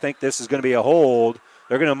zone, but I think this is going to be a hold.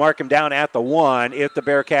 They're going to mark him down at the 1 if the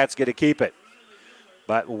Bearcats get to keep it.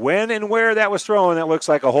 But when and where that was thrown, that looks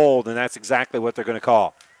like a hold, and that's exactly what they're going to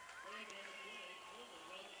call.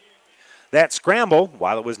 That scramble,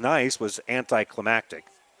 while it was nice, was anticlimactic.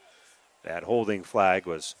 That holding flag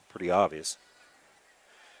was pretty obvious.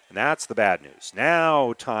 And that's the bad news.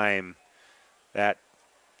 Now time, that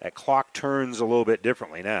clock turns a little bit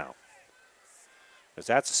differently now. Because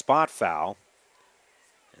that's a spot foul.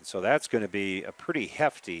 And so that's going to be a pretty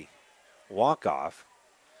hefty walk-off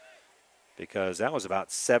because that was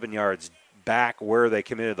about 7 yards back where they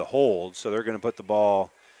committed the hold. So they're going to put the ball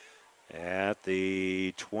at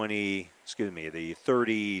the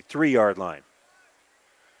 33-yard line.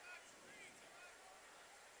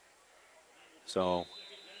 So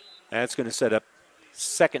that's going to set up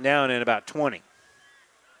second down and about 20.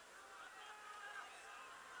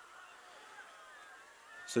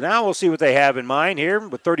 So now we'll see what they have in mind here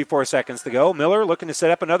with 34 seconds to go. Miller looking to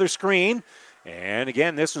set up another screen. And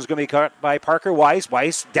again, this one's going to be caught by Parker Weiss.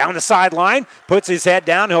 Weiss down the sideline, puts his head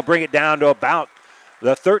down. He'll bring it down to about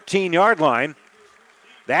the 13-yard line.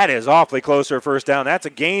 That is awfully close to a first down. That's a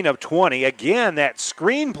gain of 20. Again, that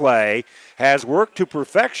screen play has worked to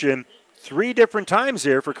perfection 3 different times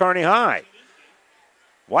here for Kearney High.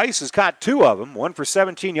 Weiss has caught 2 of them, one for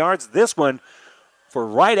 17 yards. This one for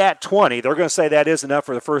right at 20. They're going to say that is enough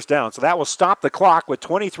for the first down. So that will stop the clock with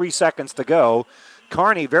 23 seconds to go.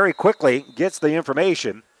 Kearney very quickly gets the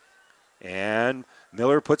information, and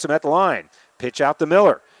Miller puts him at the line. Pitch out to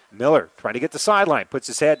Miller. Miller trying to get the sideline, puts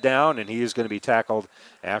his head down, and he is going to be tackled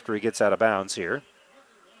after he gets out of bounds here.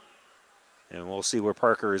 And we'll see where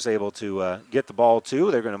Parker is able to get the ball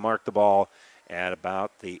to. They're going to mark the ball at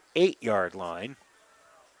about the 8-yard line.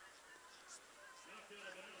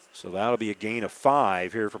 So that'll be a gain of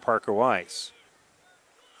 5 here for Parker Weiss.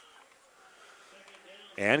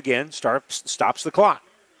 And again, stops the clock.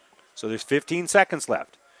 So there's 15 seconds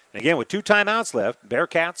left. And again, with 2 timeouts left,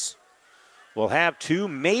 Bearcats will have 2,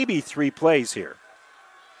 maybe 3 plays here.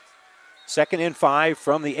 2nd and 5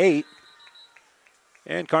 from the 8.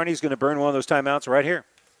 And Kearney's going to burn one of those timeouts right here.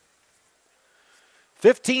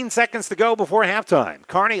 15 seconds to go before halftime.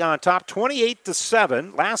 Kearney on top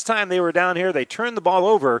 28-7. Last time they were down here, they turned the ball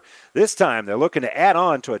over. This time they're looking to add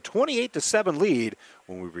on to a 28-7 lead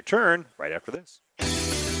when we return right after this.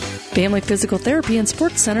 Family Physical Therapy and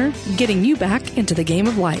Sports Center, getting you back into the game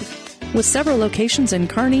of life. With several locations in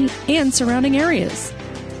Kearney and surrounding areas.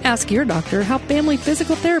 Ask your doctor how Family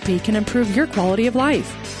Physical Therapy can improve your quality of life.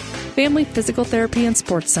 Family Physical Therapy and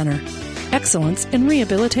Sports Center. Excellence in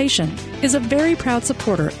Rehabilitation is a very proud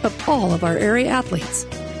supporter of all of our area athletes,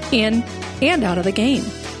 in and out of the game.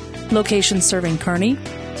 Locations serving Kearney,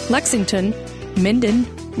 Lexington, Minden,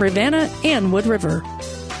 Ravenna, and Wood River.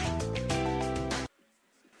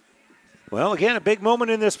 Well, again, a big moment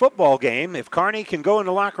in this football game. If Kearney can go in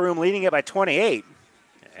the locker room leading it by 28,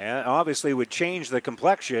 and obviously would change the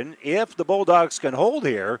complexion. If the Bulldogs can hold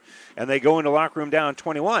here and they go into the locker room down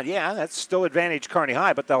 21, yeah, that's still advantage Kearney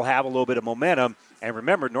High, but they'll have a little bit of momentum. And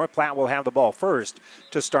remember, North Platte will have the ball first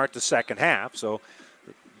to start the second half. So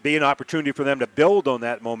be an opportunity for them to build on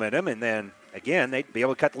that momentum. And then, again, they'd be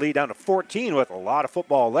able to cut the lead down to 14 with a lot of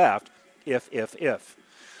football left, if.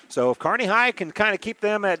 So if Kearney High can kind of keep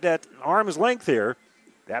them at that arm's length here,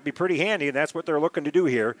 that'd be pretty handy, and that's what they're looking to do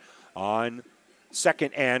here on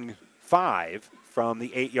 2nd and 5 from the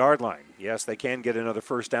 8-yard line. Yes, they can get another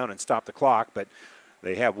first down and stop the clock, but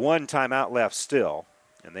they have 1 timeout left still,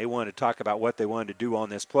 and they want to talk about what they wanted to do on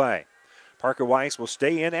this play. Parker Weiss will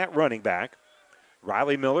stay in at running back.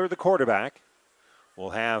 Riley Miller, the quarterback, will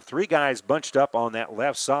have 3 guys bunched up on that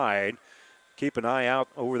left side. Keep an eye out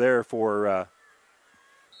over there for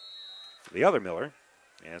the other Miller,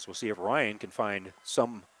 as we'll see if Ryan can find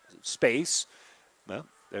some space. Well,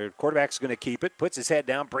 their quarterback's going to keep it, puts his head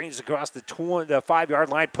down, brings it across the 5-yard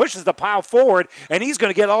line, pushes the pile forward, and he's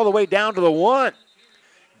going to get all the way down to the 1.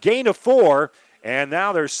 Gain of 4, and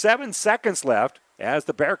now there's 7 seconds left as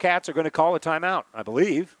the Bearcats are going to call a timeout, I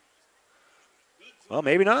believe. Well,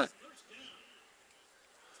 maybe not.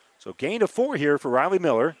 So gain of 4 here for Riley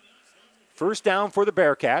Miller. First down for the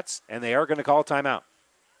Bearcats, and they are going to call a timeout.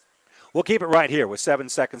 We'll keep it right here with 7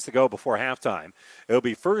 seconds to go before halftime. It'll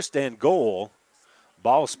be 1st and goal.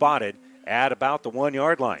 Ball spotted at about the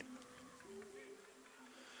 1-yard line.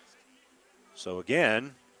 So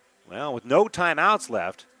again, well, with no timeouts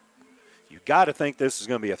left, you've got to think this is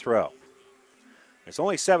going to be a throw. There's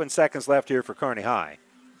only 7 seconds left here for Kearney High.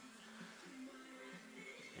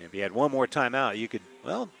 And if you had one more timeout, you could,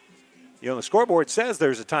 well, you know, the scoreboard says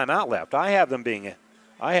there's a timeout left. I have them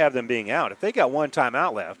being out. If they got 1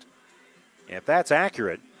 timeout left, if that's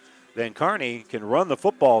accurate, then Kearney can run the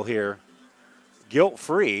football here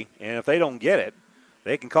guilt-free, and if they don't get it,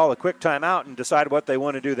 they can call a quick timeout and decide what they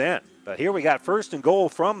want to do then. But here we got 1st and goal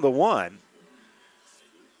from the 1,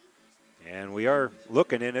 and we are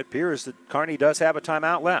looking, and it appears that Kearney does have a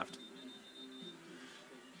timeout left.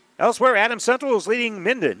 Elsewhere, Adams Central is leading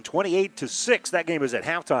Minden 28-6. That game is at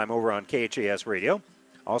halftime over on KHAS Radio.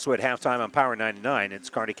 Also at halftime on Power 99, it's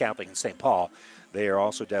Kearney Catholic and St. Paul. They are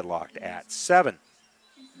also deadlocked at 7.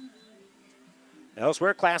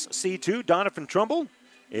 Elsewhere, Class C2, Donovan Trumbull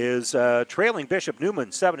is trailing Bishop Newman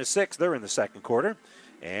 7-6. They're in the second quarter.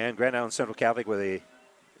 And Grand Island Central Catholic with a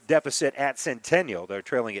deficit at Centennial. They're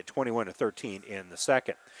trailing at 21-13 in the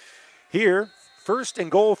second. Here, first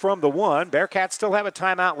and goal from the 1. Bearcats still have a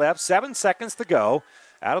timeout left. 7 seconds to go.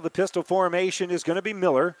 Out of the pistol formation is going to be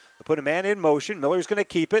Miller. They'll put a man in motion. Miller's going to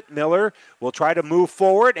keep it. Miller will try to move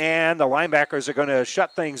forward, and the linebackers are going to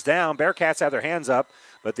shut things down. Bearcats have their hands up,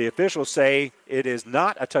 but the officials say it is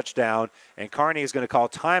not a touchdown, and Kearney is going to call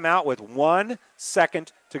timeout with 1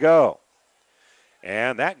 second to go.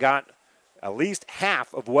 And that got at least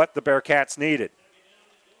half of what the Bearcats needed.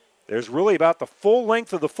 There's really about the full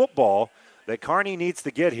length of the football that Kearney needs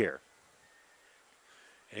to get here.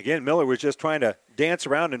 And again, Miller was just trying to dance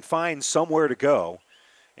around and find somewhere to go.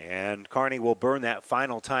 And Kearney will burn that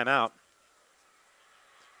final timeout,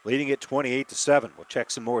 leading it 28-7. We'll check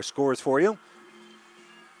some more scores for you.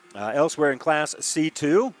 Elsewhere in Class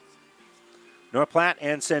C2, North Platte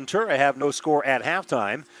and Centura have no score at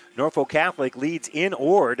halftime. Norfolk Catholic leads in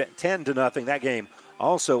Ord 10-0. That game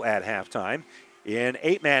also at halftime. In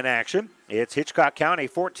 8-man action, it's Hitchcock County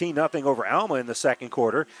 14-0 over Alma in the second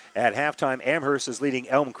quarter. At halftime, Amherst is leading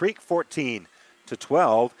Elm Creek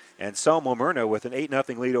 14-12, and Selma Myrna with an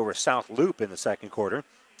 8-0 lead over South Loop in the second quarter.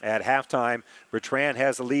 At halftime, Bertrand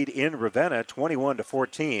has the lead in Ravenna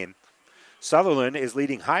 21-14. Sutherland is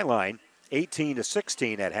leading Highline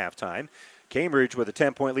 18-16 at halftime. Cambridge with a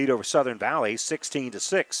 10-point lead over Southern Valley,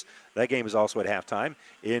 16-6. That game is also at halftime.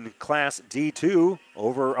 In Class D2,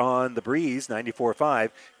 over on the Breeze, 94-5,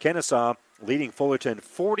 Kennesaw leading Fullerton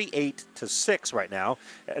 48-6 right now.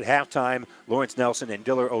 At halftime, Lawrence Nelson and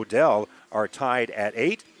Diller Odell are tied at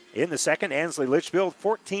 8. In the second, Ansley Litchfield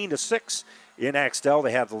 14-6. In Axtell,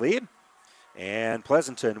 they have the lead. And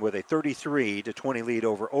Pleasanton with a 33-20 lead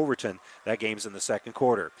over Overton. That game's in the second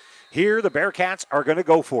quarter. Here, the Bearcats are going to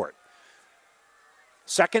go for it.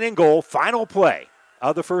 Second and goal, final play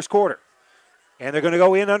of the first quarter. And they're going to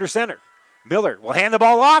go in under center. Miller will hand the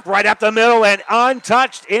ball off right up the middle, and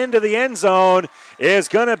untouched into the end zone is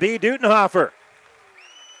going to be Dutenhofer.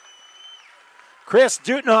 Chris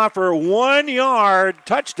Dutenhofer, 1 yard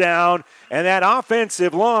touchdown, and that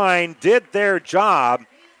offensive line did their job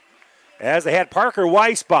as they had Parker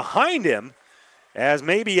Weiss behind him as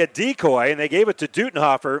maybe a decoy, and they gave it to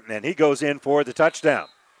Dutenhofer, and he goes in for the touchdown.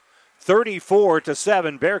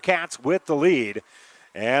 34-7, Bearcats with the lead.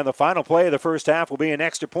 And the final play of the first half will be an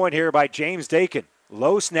extra point here by James Dakin.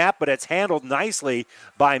 Low snap, but it's handled nicely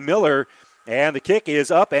by Miller. And the kick is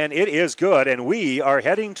up, and it is good. And we are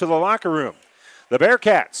heading to the locker room. The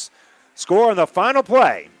Bearcats score on the final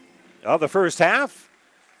play of the first half.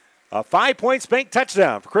 A 5-point spank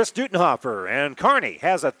touchdown for Chris Dutenhofer. And Kearney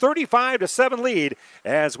has a 35-7 lead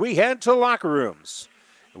as we head to the locker rooms.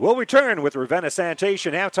 We'll return with Ravenna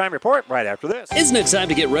Sanitation halftime report right after this. Isn't it time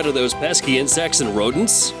to get rid of those pesky insects and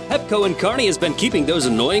rodents? Pepco in Kearney has been keeping those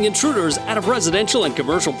annoying intruders out of residential and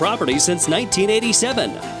commercial properties since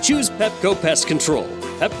 1987. Choose Pepco Pest Control.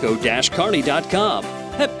 Pepco-Kearney.com.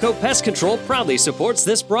 Pepco Pest Control proudly supports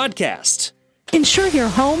this broadcast. Insure your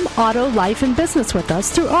home, auto, life, and business with us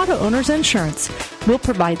through Auto Owners Insurance. We'll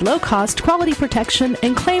provide low-cost, quality protection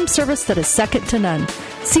and claim service that is second to none.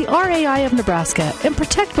 See RAI of Nebraska and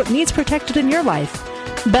protect what needs protected in your life.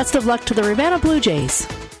 Best of luck to the Ravenna Blue Jays.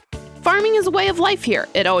 Farming is a way of life here.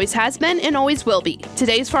 It always has been and always will be.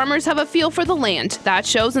 Today's farmers have a feel for the land. That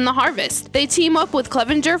shows in the harvest. They team up with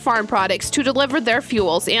Clevenger Farm Products to deliver their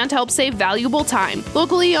fuels and help save valuable time.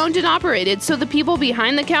 Locally owned and operated, so the people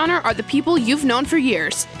behind the counter are the people you've known for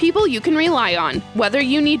years. People you can rely on. Whether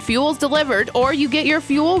you need fuels delivered or you get your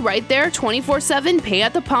fuel right there 24/7, pay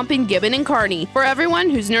at the pump in Gibbon and Kearney. For everyone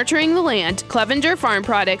who's nurturing the land, Clevenger Farm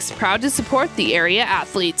Products, proud to support the area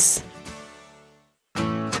athletes.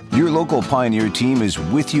 Your local Pioneer team is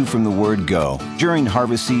with you from the word go during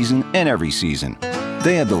harvest season and every season.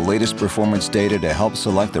 They have the latest performance data to help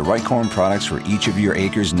select the right corn products for each of your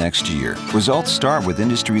acres next year. Results start with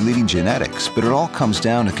industry-leading genetics, but it all comes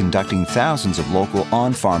down to conducting thousands of local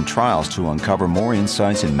on-farm trials to uncover more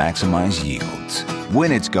insights and maximize yields.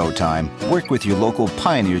 When it's go time, work with your local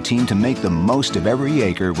Pioneer team to make the most of every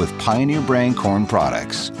acre with Pioneer brand corn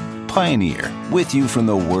products. Pioneer, with you from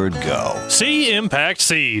the word go. See Impact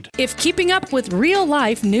Seed. If keeping up with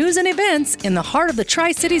real-life news and events in the heart of the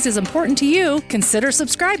Tri-Cities is important to you, consider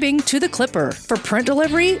subscribing to The Clipper. For print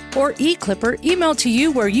delivery or e-Clipper emailed to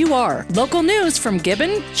you where you are. Local news from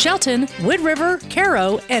Gibbon, Shelton, Wood River,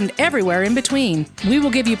 Caro, and everywhere in between. We will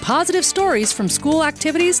give you positive stories from school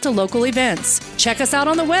activities to local events. Check us out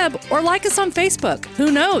on the web or like us on Facebook.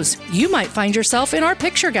 Who knows? You might find yourself in our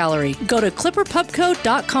picture gallery. Go to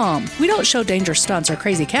clipperpubco.com. calm. We don't show dangerous stunts or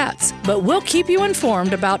crazy cats, but we'll keep you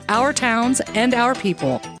informed about our towns and our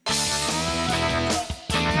people.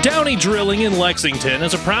 Downey Drilling in Lexington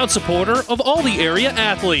is a proud supporter of all the area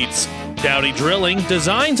athletes. Downey Drilling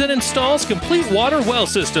designs and installs complete water well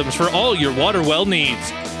systems for all your water well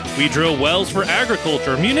needs. We drill wells for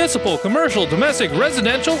agriculture, municipal, commercial, domestic,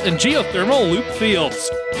 residential, and geothermal loop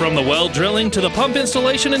fields. From the well drilling to the pump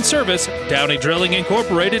installation and service, Downey Drilling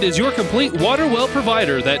Incorporated is your complete water well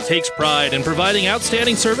provider that takes pride in providing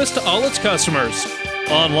outstanding service to all its customers.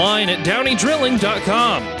 Online at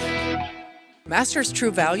downeydrilling.com. Masters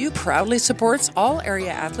True Value proudly supports all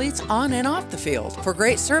area athletes on and off the field. For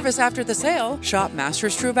great service after the sale, shop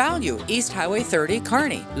Masters True Value, East Highway 30,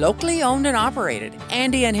 Kearney. Locally owned and operated,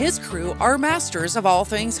 Andy and his crew are masters of all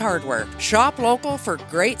things hardware. Shop local for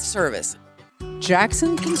great service.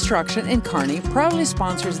 Jackson Construction in Kearney proudly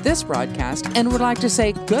sponsors this broadcast and would like to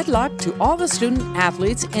say good luck to all the student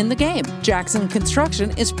athletes in the game. Jackson Construction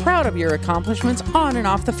is proud of your accomplishments on and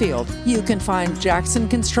off the field. You can find Jackson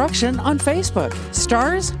Construction on Facebook.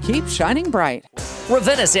 Stars keep shining bright.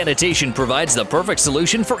 Ravenna Sanitation provides the perfect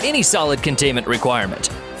solution for any solid containment requirement.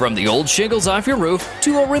 From the old shingles off your roof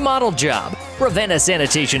to a remodel job, Ravenna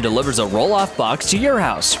Sanitation delivers a roll-off box to your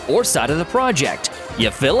house or side of the project. You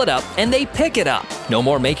fill it up and they pick it up. No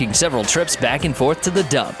more making several trips back and forth to the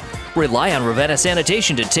dump. Rely on Ravenna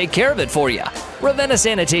Sanitation to take care of it for you. Ravenna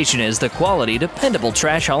Sanitation is the quality, dependable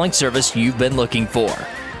trash hauling service you've been looking for.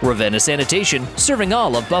 Ravenna Sanitation, serving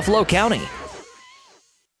all of Buffalo County.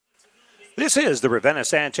 This is the Ravenna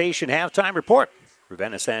Sanitation Halftime Report.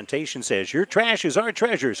 Ravenna Sanitation says your trash is our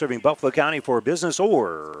treasure, serving Buffalo County for business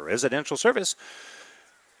or residential service.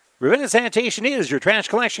 Ravenna Sanitation is your trash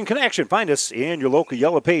collection connection. Find us in your local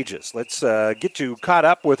Yellow Pages. Let's get you caught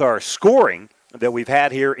up with our scoring that we've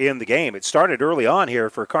had here in the game. It started early on here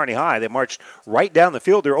for Kearney High. They marched right down the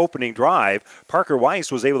field their opening drive. Parker Weiss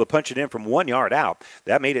was able to punch it in from 1 yard out.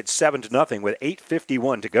 That made it 7-0 with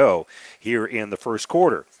 8:51 to go here in the first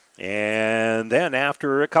quarter. And then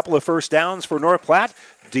after a couple of first downs for North Platte,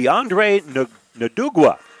 DeAndre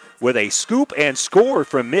Ndugwa with a scoop and score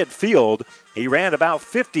from midfield. He ran about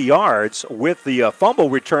 50 yards with the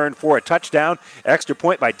fumble return for a touchdown. Extra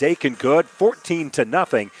point by Dakin Good,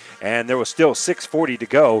 14-0. And there was still 6:40 to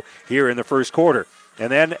go here in the first quarter.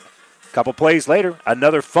 And then a couple plays later,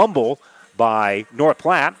 another fumble by North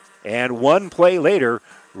Platte. And one play later,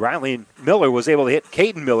 Riley Miller was able to hit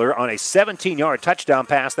Caden Miller on a 17-yard touchdown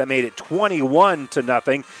pass that made it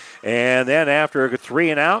 21-0. And then after a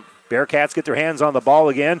 3 and out, Bearcats get their hands on the ball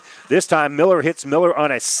again. This time Miller hits Miller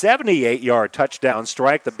on a 78-yard touchdown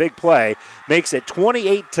strike. The big play makes it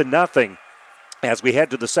 28-0 as we head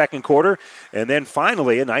to the second quarter. And then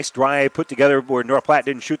finally a nice drive put together where North Platte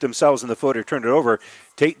didn't shoot themselves in the foot or turned it over.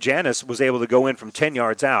 Tate Janis was able to go in from 10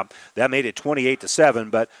 yards out. That made it 28-7.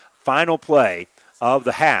 But final play of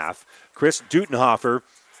the half, Chris Dutenhofer,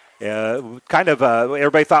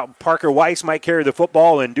 everybody thought Parker Weiss might carry the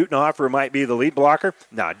football and Dutenhofer might be the lead blocker.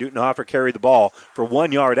 No, Dutenhofer carried the ball for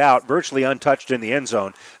 1 yard out, virtually untouched in the end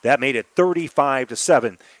zone. That made it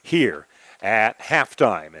 35-7 here at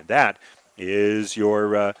halftime. And that is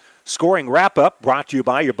your scoring wrap-up brought to you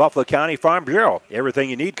by your Buffalo County Farm Bureau.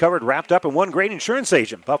 Everything you need covered, wrapped up in one great insurance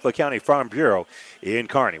agent, Buffalo County Farm Bureau in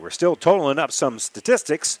Kearney. We're still totaling up some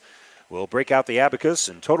statistics. We'll break out the abacus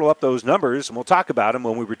and total up those numbers, and we'll talk about them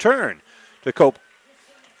when we return to Cope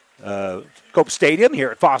Stadium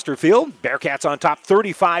here at Foster Field. Bearcats on top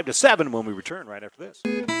 35-7 when we return right after this.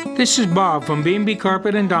 This is Bob from B&B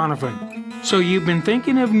Carpet and Donovan. So you've been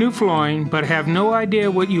thinking of new flooring but have no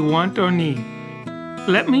idea what you want or need.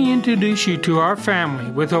 Let me introduce you to our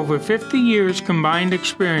family with over 50 years combined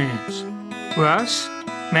experience. Russ,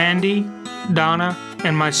 Mandy, Donna,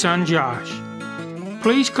 and my son Josh.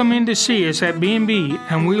 Please come in to see us at B&B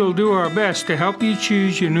and we will do our best to help you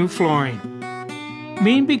choose your new flooring.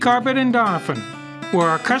 B&B Carpet and Donovan, where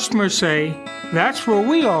our customers say, that's where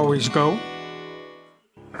we always go.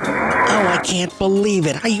 Oh, I can't believe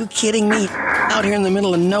it. Are you kidding me? Out here in the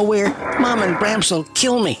middle of nowhere, Mom and Bramps will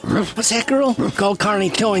kill me. What's that, girl? Call Kearney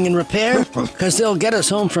Towing and Repair? Because they'll get us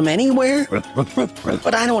home from anywhere?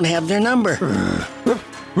 But I don't have their number.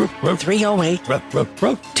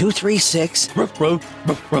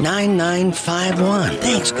 308-236-9951.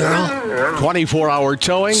 Thanks, girl. 24-hour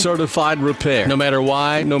towing, certified repair. No matter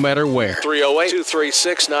why, no matter where.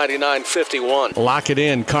 308-236-9951. Lock it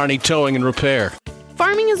in, Kearney Towing and Repair.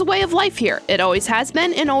 Farming is a way of life here. It always has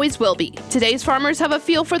been and always will be. Today's farmers have a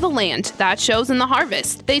feel for the land. That shows in the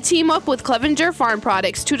harvest. They team up with Clevenger Farm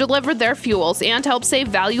Products to deliver their fuels and help save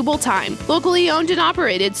valuable time. Locally owned and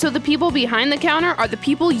operated, so the people behind the counter are the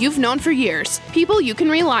people you've known for years. People you can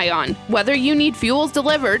rely on. Whether you need fuels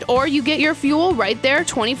delivered or you get your fuel right there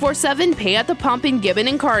 24/7, pay at the pump in Gibbon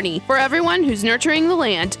and Kearney. For everyone who's nurturing the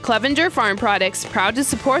land, Clevenger Farm Products, proud to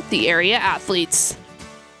support the area athletes.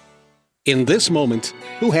 In this moment,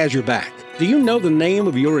 who has your back? Do you know the name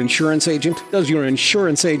of your insurance agent? Does your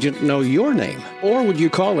insurance agent know your name? Or would you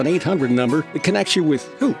call an 800 number that connects you with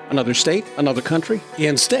who? Another state? Another country?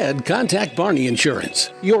 Instead, contact Barney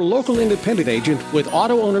Insurance, your local independent agent with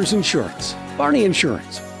auto owner's insurance. Barney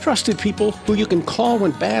Insurance. Trusted people who you can call when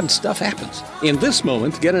bad stuff happens. In this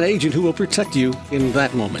moment, get an agent who will protect you in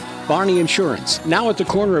that moment. Barney Insurance, now at the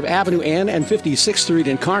corner of Avenue N and 56th Street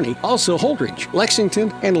in Kearney, also Holdridge,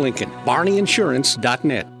 Lexington, and Lincoln.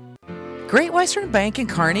 BarneyInsurance.net. Great Western Bank in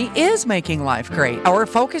Kearney is making life great. Our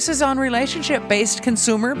focus is on relationship-based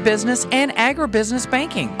consumer, business, and agribusiness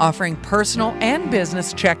banking, offering personal and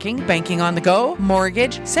business checking, banking on the go,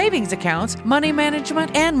 mortgage, savings accounts, money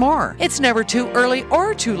management, and more. It's never too early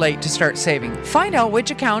or too late to start saving. Find out which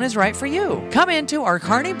account is right for you. Come into our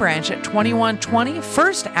Kearney branch at 2120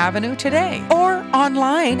 First Avenue today or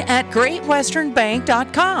online at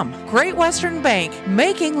greatwesternbank.com. Great Western Bank,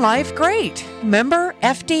 making life great. Member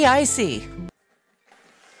FDIC.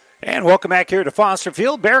 And welcome back here to Foster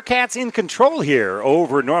Field. Bearcats in control here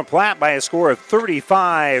over North Platte by a score of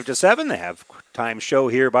 35-7. They have time show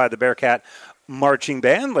here by the Bearcat Marching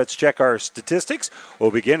Band. Let's check our statistics.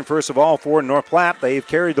 We'll begin first of all for North Platte. They've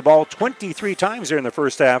carried the ball 23 times here in the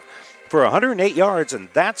first half for 108 yards, and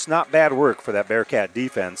that's not bad work for that Bearcat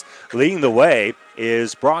defense. Leading the way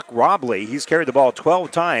is Brock Robley. He's carried the ball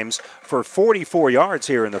 12 times for 44 yards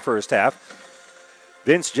here in the first half.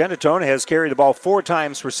 Vince Genatone has carried the ball 4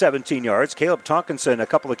 times for 17 yards. Caleb Tonkinson, a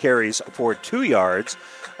couple of carries for 2 yards.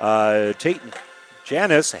 Tate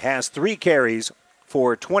Janis has 3 carries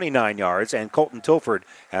for 29 yards, and Colton Tilford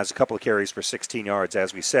has a couple of carries for 16 yards,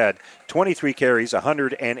 as we said. 23 carries,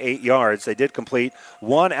 108 yards. They did complete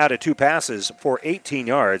 1 out of 2 passes for 18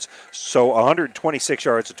 yards, so 126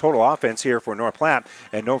 yards of total offense here for North Platte.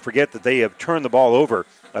 And don't forget that they have turned the ball over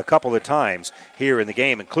a couple of times here in the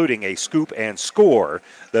game, including a scoop and score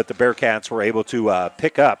that the Bearcats were able to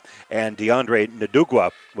pick up, and DeAndre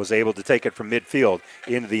Ndugwa was able to take it from midfield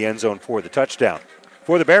into the end zone for the touchdown.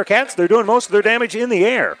 For the Bearcats, they're doing most of their damage in the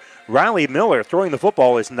air. Riley Miller throwing the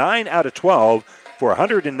football is 9 out of 12 for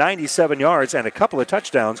 197 yards and a couple of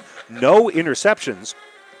touchdowns, no interceptions.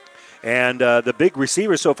 And the big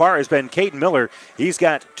receiver so far has been Caden Miller. He's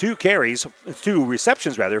got 2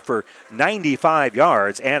 receptions for 95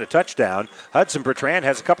 yards and a touchdown. Hudson Bertrand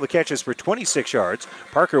has a couple of catches for 26 yards.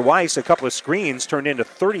 Parker Weiss, a couple of screens turned into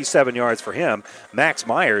 37 yards for him. Max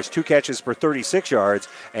Myers, 2 catches for 36 yards.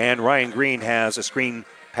 And Ryan Green has a screen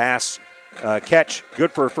pass catch,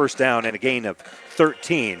 good for a first down and a gain of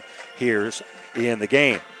 13 here in the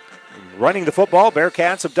game. Running the football,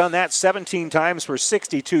 Bearcats have done that 17 times for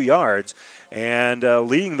 62 yards. And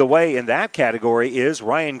leading the way in that category is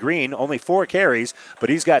Ryan Green, only 4 carries, but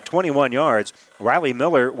he's got 21 yards. Riley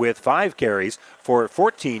Miller with 5 carries for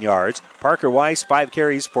 14 yards. Parker Weiss, 5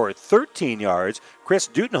 carries for 13 yards. Chris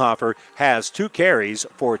Dutenhofer has 2 carries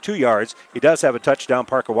for 2 yards. He does have a touchdown.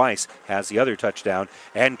 Parker Weiss has the other touchdown.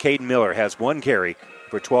 And Caden Miller has 1 carry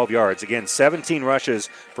for 12 yards. Again, 17 rushes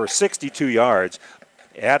for 62 yards.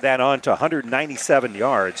 Add that on to 197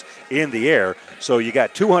 yards in the air. So you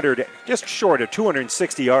got 200, just short of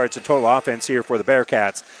 260 yards of total offense here for the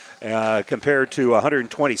Bearcats compared to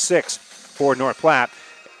 126 for North Platte.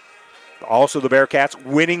 Also the Bearcats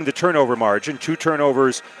winning the turnover margin. 2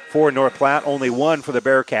 turnovers for North Platte, only 1 for the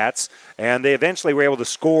Bearcats. And they eventually were able to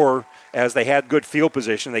score as they had good field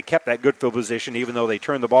position. They kept that good field position even though they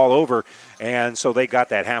turned the ball over. And so they got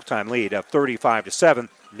that halftime lead of 35-7.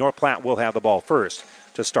 North Platte will have the ball first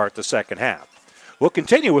to start the second half. We'll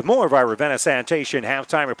continue with more of our Ravenna Sanitation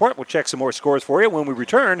halftime report. We'll check some more scores for you when we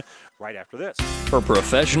return right after this. For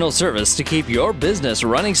professional service to keep your business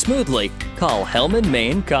running smoothly, call Hellman,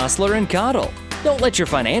 Maine, Kostler, and Cottle. Don't let your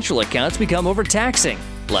financial accounts become overtaxing.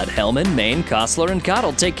 Let Hellman, Maine, Kostler, and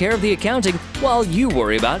Cottle take care of the accounting while you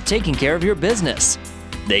worry about taking care of your business.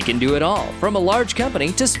 They can do it all, from a large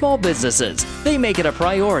company to small businesses. They make it a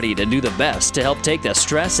priority to do the best to help take the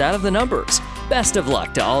stress out of the numbers. Best of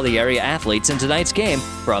luck to all the area athletes in tonight's game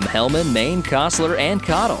from Hellman, Maine, Kostler, and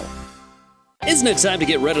Cottle. Isn't it time to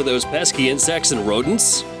get rid of those pesky insects and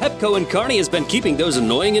rodents? Pepco in Kearney has been keeping those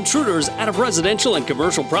annoying intruders out of residential and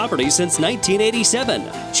commercial properties since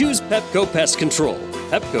 1987. Choose Pepco Pest Control.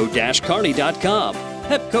 Pepco-Kearney.com.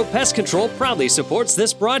 Pepco Pest Control proudly supports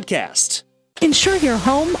this broadcast. Insure your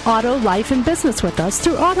home, auto, life, and business with us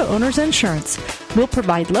through Auto Owners Insurance. We'll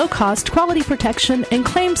provide low-cost, quality protection and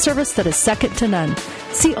claim service that is second to none.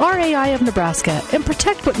 See RAI of Nebraska and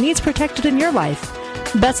protect what needs protected in your life.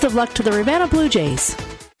 Best of luck to the Ravenna Blue Jays.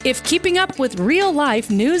 If keeping up with real-life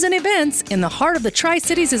news and events in the heart of the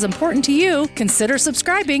Tri-Cities is important to you, consider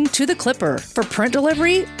subscribing to The Clipper. For print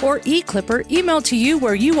delivery or e-Clipper emailed to you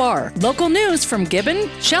where you are. Local news from Gibbon,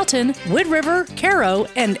 Shelton, Wood River, Caro,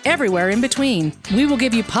 and everywhere in between. We will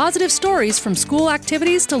give you positive stories from school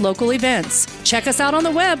activities to local events. Check us out on the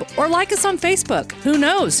web or like us on Facebook. Who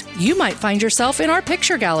knows? You might find yourself in our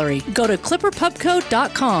picture gallery. Go to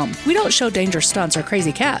clipperpubco.com. We don't show dangerous stunts or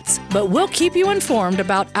crazy cats, but we'll keep you informed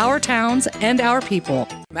about our towns and our people.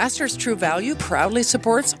 Masters True Value proudly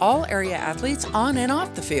supports all area athletes on and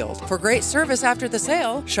off the field. For great service after the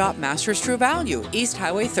sale, shop Masters True Value, East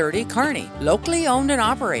Highway 30, Kearney. Locally owned and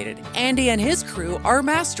operated. Andy and his crew are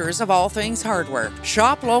masters of all things hardware.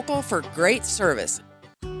 Shop local for great service.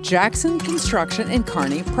 Jackson Construction in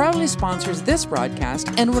Kearney proudly sponsors this broadcast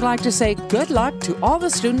and would like to say good luck to all the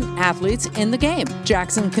student athletes in the game.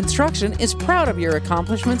 Jackson Construction is proud of your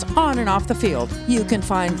accomplishments on and off the field. You can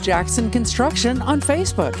find Jackson Construction on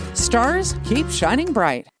Facebook. Stars keep shining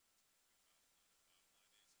bright.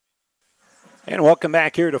 And welcome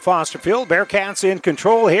back here to Foster Field. Bearcats in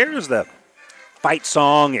control. Here's the fight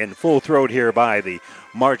song in full throat here by the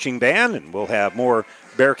marching band, and we'll have more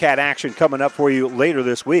Bearcat action coming up for you later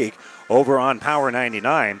this week over on Power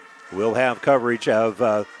 99. We'll have coverage of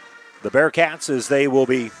the Bearcats as they will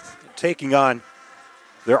be taking on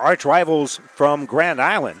their arch rivals from Grand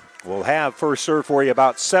Island. We'll have first serve for you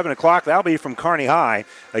about 7 o'clock. That'll be from Kearney High.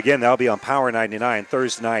 Again, that'll be on Power 99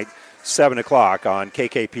 Thursday night, 7 o'clock on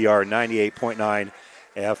KKPR 98.9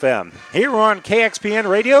 FM. Here on KXPN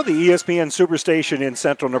Radio, the ESPN Superstation in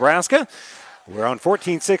central Nebraska. We're on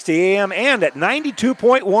 1460 AM and at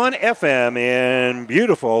 92.1 FM in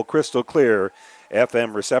beautiful, crystal clear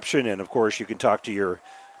FM reception. And, of course, you can talk to your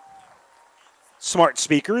smart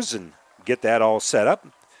speakers and get that all set up.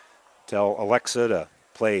 Tell Alexa to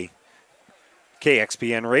play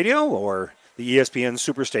KXPN Radio or the ESPN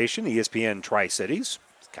Superstation, ESPN Tri-Cities.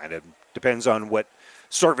 It kind of depends on what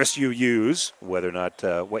service you use, whether or not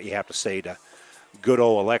what you have to say to good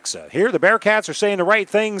old Alexa. Here, the Bearcats are saying the right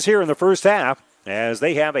things here in the first half as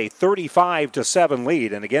they have a 35-7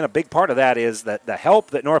 lead. And again, a big part of that is that the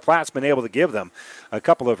help that North Platte's been able to give them. A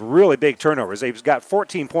couple of really big turnovers. They've got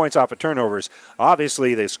 14 points off of turnovers.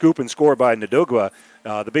 Obviously, they scoop and score by Nadugwa,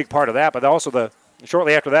 the big part of that, but also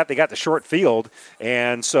shortly after that, they got the short field.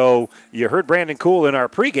 And so you heard Brandon Kuhl in our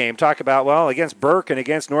pregame talk about, well, against Burke and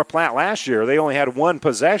against North Platte last year, they only had one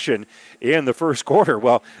possession in the first quarter.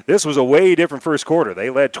 Well, this was a way different first quarter.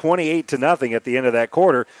 They led 28-0 at the end of that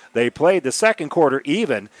quarter. They played the second quarter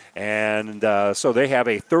even, and so they have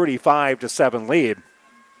a 35-7 lead.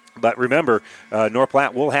 But remember, North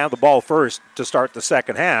Platte will have the ball first to start the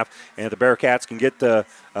second half, and if the Bearcats can get a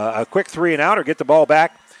quick 3-and-out or get the ball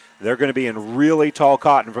back, they're going to be in really tall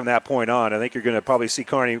cotton from that point on. I think you're going to probably see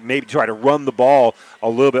Kearney maybe try to run the ball a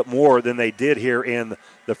little bit more than they did here in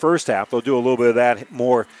the first half. They'll do a little bit of that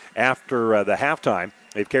more after the halftime.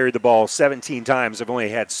 They've carried the ball 17 times. They've only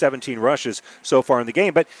had 17 rushes so far in the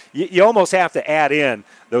game. But you almost have to add in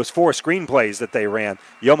those 4 screenplays that they ran.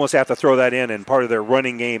 You almost have to throw that in part of their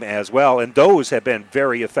running game as well. And those have been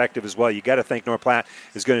very effective as well. You got to think North Platte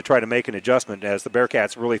is going to try to make an adjustment as the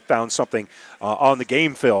Bearcats really found something on the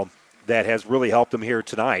game film that has really helped them here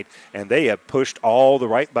tonight. And they have pushed all the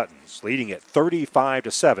right buttons, leading it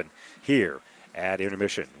 35-7 here at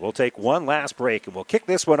intermission. We'll take one last break, and we'll kick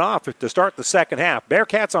this one off to start the second half.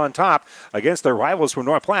 Bearcats on top against their rivals from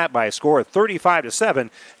North Platte by a score of 35-7,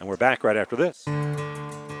 and we're back right after this.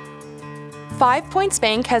 5 Points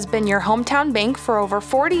Bank has been your hometown bank for over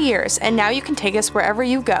 40 years, and now you can take us wherever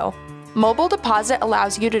you go. Mobile Deposit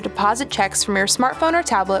allows you to deposit checks from your smartphone or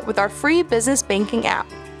tablet with our free business banking app.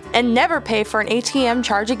 And never pay for an ATM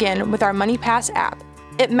charge again with our MoneyPass app.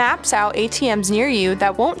 It maps out ATMs near you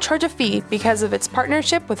that won't charge a fee because of its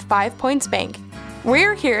partnership with 5 Points Bank.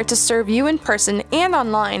 We're here to serve you in person and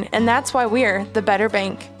online, and that's why we're the better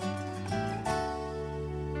bank.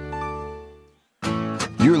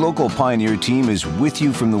 Your local Pioneer team is with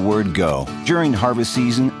you from the word go during harvest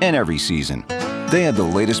season and every season. They have the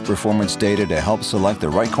latest performance data to help select the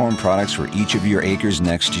right corn products for each of your acres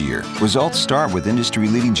next year. Results start with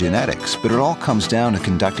industry-leading genetics, but it all comes down to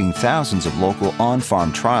conducting thousands of local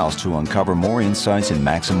on-farm trials to uncover more insights and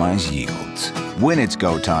maximize yields. When it's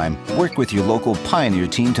go time, work with your local Pioneer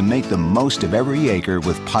team to make the most of every acre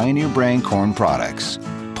with Pioneer brand corn products.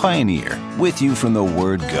 Pioneer, with you from the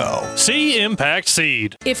word go. See Impact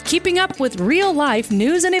Seed. If keeping up with real-life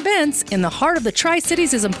news and events in the heart of the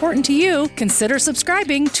Tri-Cities is important to you, consider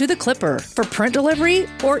subscribing to The Clipper. For print delivery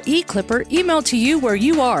or e-Clipper emailed to you where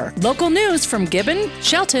you are. Local news from Gibbon,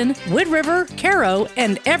 Shelton, Wood River, Caro,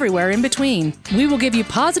 and everywhere in between. We will give you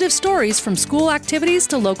positive stories from school activities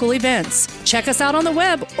to local events. Check us out on the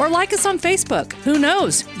web or like us on Facebook. Who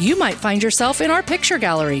knows? You might find yourself in our picture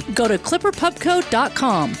gallery. Go to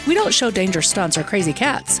clipperpubco.com. We don't show dangerous stunts or crazy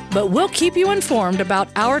cats, but we'll keep you informed about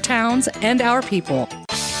our towns and our people.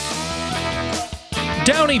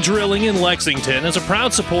 Downey Drilling in Lexington is a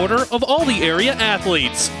proud supporter of all the area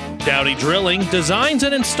athletes. Downey Drilling designs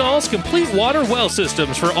and installs complete water well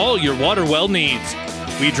systems for all your water well needs.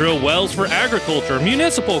 We drill wells for agriculture,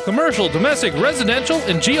 municipal, commercial, domestic, residential,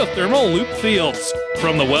 and geothermal loop fields.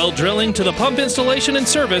 From the well drilling to the pump installation and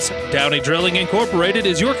service, Downey Drilling Incorporated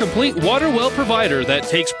is your complete water well provider that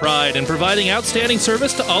takes pride in providing outstanding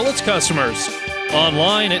service to all its customers.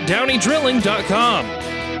 Online at downeydrilling.com.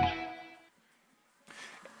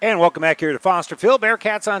 And welcome back here to Foster Field.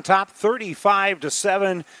 Bearcats on top,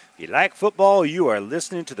 35-7. If you like football, you are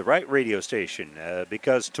listening to the right radio station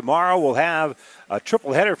because tomorrow we'll have a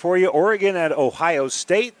triple header for you. Oregon at Ohio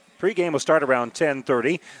State. Pregame will start around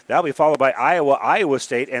 10:30. That'll be followed by Iowa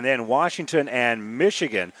State, and then Washington and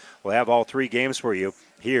Michigan. We'll have all three games for you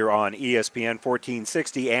here on ESPN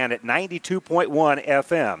 1460 and at 92.1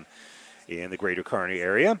 FM. In the greater Kearney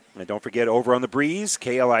area. And don't forget, over on the Breeze,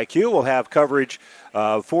 KLIQ will have coverage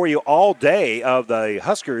for you all day of the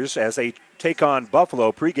Huskers as they take on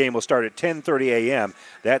Buffalo. Pregame will start at 10:30 a.m.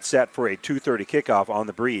 That's set for a 2:30 kickoff on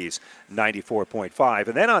the Breeze, 94.5.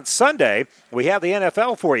 And then on Sunday, we have the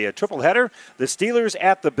NFL for you. Triple header, the Steelers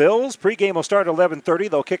at the Bills. Pregame will start at 11:30.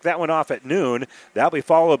 They'll kick that one off at noon. That'll be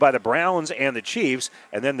followed by the Browns and the Chiefs,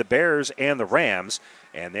 and then the Bears and the Rams.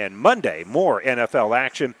 And then Monday, more NFL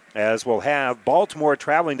action as we'll have Baltimore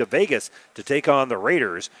traveling to Vegas to take on the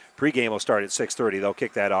Raiders. Pregame will start at 6:30. They'll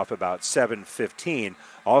kick that off about 7:15.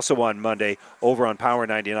 Also on Monday, over on Power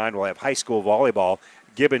 99, we'll have high school volleyball.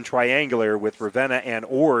 Gibbon Triangular with Ravenna and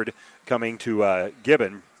Ord coming to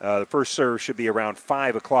Gibbon. The first serve should be around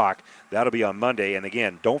 5 o'clock. That'll be on Monday. And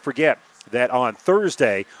again, don't forget that on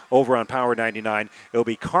Thursday over on Power 99, it'll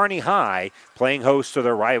be Kearney High playing host to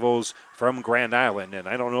their rivals from Grand Island. And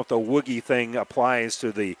I don't know if the Woogie thing applies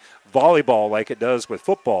to the volleyball like it does with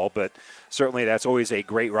football, but certainly that's always a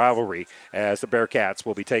great rivalry as the Bearcats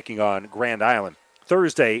will be taking on Grand Island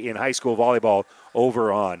Thursday in high school volleyball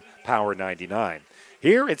over on Power 99.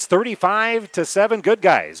 Here it's 35-7. Good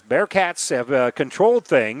guys. Bearcats have controlled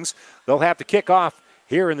things. They'll have to kick off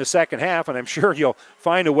here in the second half, and I'm sure you'll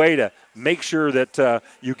find a way to make sure that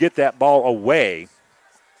you get that ball away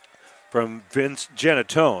from Vince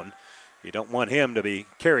Genatone. You don't want him to be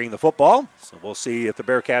carrying the football, so we'll see if the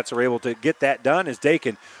Bearcats are able to get that done as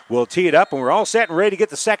Dakin will tee it up, and we're all set and ready to get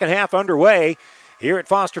the second half underway here at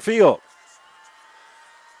Foster Field.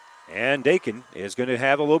 And Dakin is going to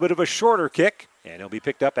have a little bit of a shorter kick, and he'll be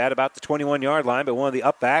picked up at about the 21-yard line by one of the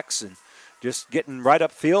upbacks and just getting right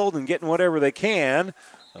up field and getting whatever they can.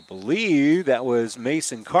 I believe that was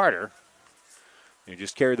Mason Carter. He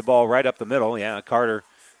just carried the ball right up the middle. Yeah, Carter,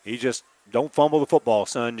 he just don't fumble the football,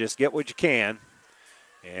 son. Just get what you can.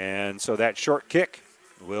 And so that short kick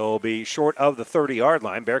will be short of the 30-yard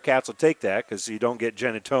line. Bearcats will take that because you don't get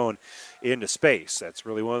Genatone into space. That's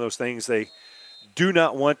really one of those things they do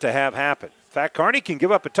not want to have happen. In fact, Kearney can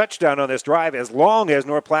give up a touchdown on this drive as long as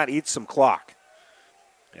North Platte eats some clock.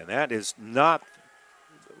 And that is not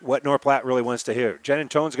what North Platte really wants to hear.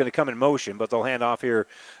 Genatone's going to come in motion, but they'll hand off here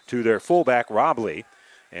to their fullback, Robley.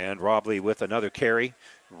 And Robley with another carry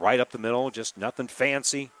right up the middle, just nothing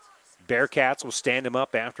fancy. Bearcats will stand him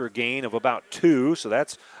up after a gain of about 2, so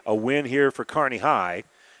that's a win here for Kearney High.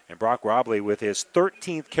 And Brock Robley with his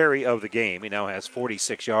 13th carry of the game. He now has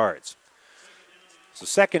 46 yards. So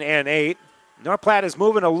 2nd and 8. North Platte is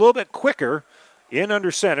moving a little bit quicker. In under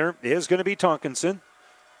center is going to be Tonkinson.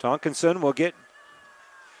 Tonkinson will get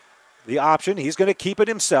the option. He's going to keep it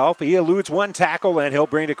himself. He eludes one tackle, and he'll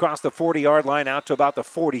bring it across the 40-yard line out to about the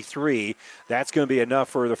 43. That's going to be enough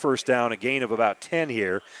for the first down, a gain of about 10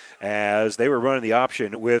 here as they were running the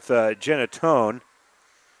option with Genatone.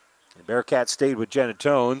 The Bearcats stayed with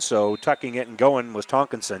Genatone, so tucking it and going was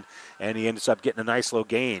Tonkinson, and he ends up getting a nice low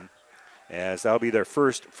gain. as that'll be their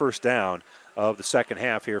first down of the second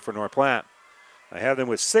half here for North Platte. I have them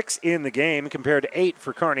with 6 in the game compared to 8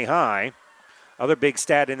 for Kearney High. Other big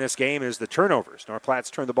stat in this game is the turnovers. North Platte's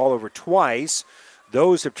turned the ball over twice.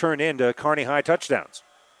 Those have turned into Kearney High touchdowns.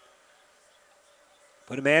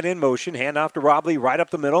 Put a man in motion, hand off to Robley right up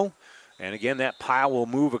the middle. And again, that pile will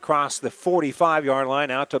move across the 45-yard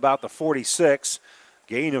line out to about the 46.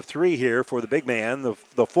 Gain of 3 here for the big man,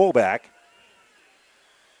 the fullback,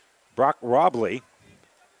 Brock Robley.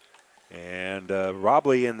 And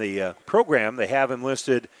Robley in the program, they have him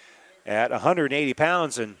listed at 180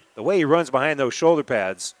 pounds. And the way he runs behind those shoulder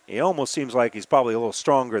pads, he almost seems like he's probably a little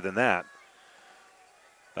stronger than that.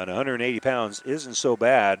 But 180 pounds isn't so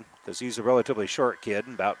bad because he's a relatively short kid,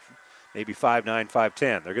 about maybe 5'9",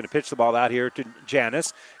 5'10". They're going to pitch the ball out here to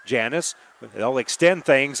Janis. Janis, they'll extend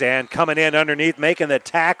things, and coming in underneath, making the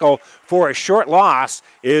tackle for a short loss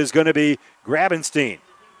is going to be Grabenstein.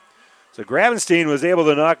 So Grabenstein was able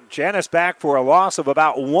to knock Janis back for a loss of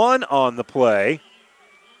about 1 on the play.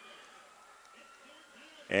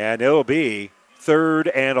 And it'll be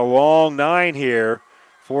 3rd and a long 9 here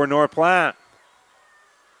for North Platte.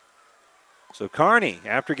 So Kearney,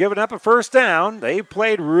 after giving up a first down, they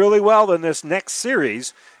played really well in this next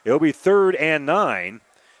series. It'll be 3rd and 9,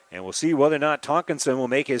 and we'll see whether or not Tonkinson will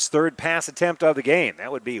make his 3rd pass attempt of the game.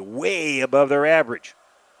 That would be way above their average.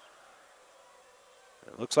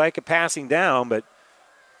 It looks like a passing down, but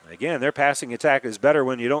again, their passing attack is better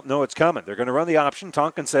when you don't know it's coming. They're going to run the option.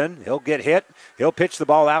 Tonkinson, he'll get hit. He'll pitch the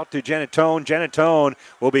ball out to Genatone. Genatone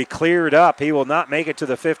will be cleared up. He will not make it to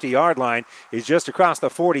the 50-yard line. He's just across the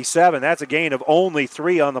 47. That's a gain of only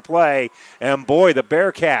 3 on the play. And boy, the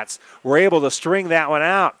Bearcats were able to string that one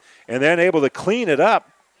out and then able to clean it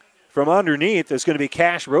up from underneath. It's going to be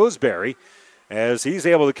Cash Roseberry as he's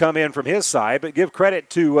able to come in from his side. But give credit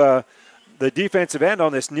to the defensive end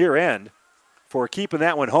on this near end for keeping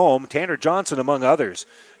that one home. Tanner Johnson, among others,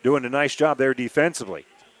 doing a nice job there defensively.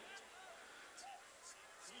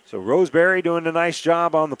 So Roseberry doing a nice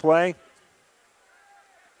job on the play.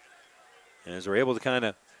 And as we're able to kind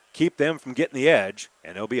of keep them from getting the edge,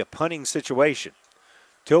 and it'll be a punting situation.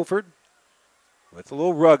 Tilford with a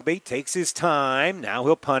little rugby, takes his time. Now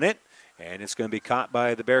he'll punt it, and it's going to be caught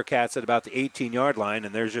by the Bearcats at about the 18-yard line,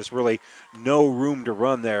 and there's just really no room to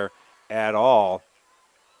run there at all.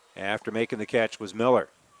 After making the catch was Miller.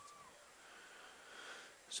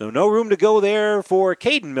 So no room to go there for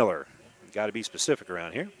Caden Miller. Got to be specific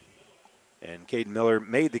around here. And Caden Miller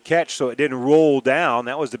made the catch so it didn't roll down.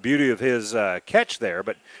 That was the beauty of his catch there,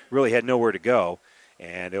 but really had nowhere to go.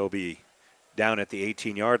 And it'll be down at the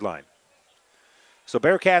 18-yard line. So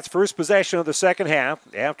Bearcats' first possession of the second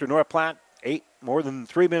half after North Platte ate more than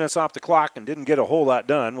 3 minutes off the clock and didn't get a whole lot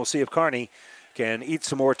done. We'll see if Kearney can eat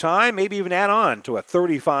some more time, maybe even add on to a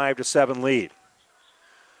 35-7 lead.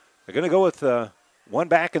 They're going to go with one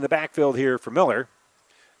back in the backfield here for Miller.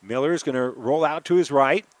 Miller's going to roll out to his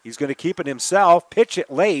right. He's going to keep it himself, pitch it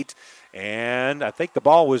late, and I think the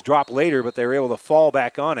ball was dropped later, but they were able to fall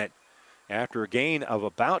back on it after a gain of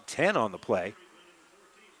about 10 on the play.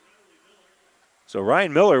 So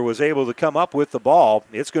Ryan Miller was able to come up with the ball.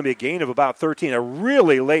 It's going to be a gain of about 13, a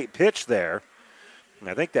really late pitch there. And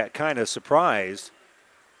I think that kind of surprised.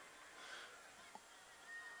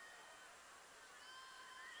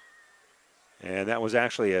 And that was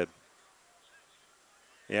actually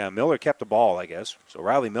Miller kept the ball, I guess. So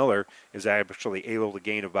Riley Miller is actually able to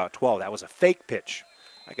gain about 12. That was a fake pitch.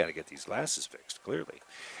 I got to get these glasses fixed, clearly.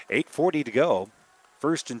 8:40 to go.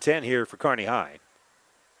 1st and 10 here for Kearney High.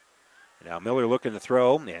 Now Miller looking to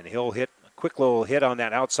throw, and he'll hit a quick little hit on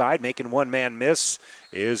that outside, making one man miss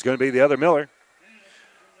is going to be the other Miller.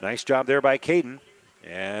 Nice job there by Caden,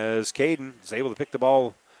 as Caden is able to pick the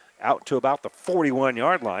ball out to about the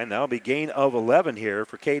 41-yard line. That'll be gain of 11 here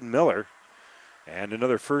for Caden Miller. And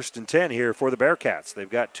another 1st and 10 here for the Bearcats. They've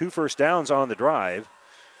got 2 first downs on the drive.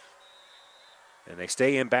 And they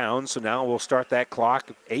stay in bounds, so now we'll start that clock.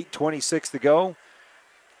 8:26 to go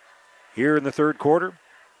here in the third quarter.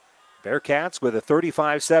 Bearcats with a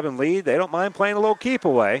 35-7 lead. They don't mind playing a little keep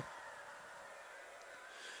away.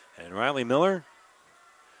 And Riley Miller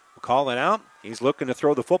calling out. He's looking to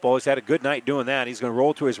throw the football. He's had a good night doing that. He's going to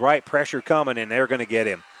roll to his right, pressure coming, and they're going to get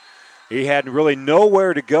him. He had really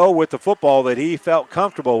nowhere to go with the football that he felt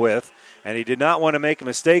comfortable with, and he did not want to make a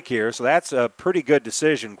mistake here. So that's a pretty good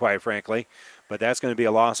decision, quite frankly. But that's going to be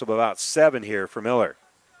a loss of about 7 here for Miller.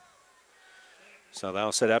 So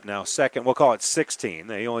that'll set up now second. We'll call it 16.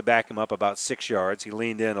 They only back him up about 6 yards. He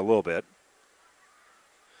leaned in a little bit.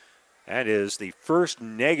 That is the first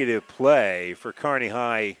negative play for Kearney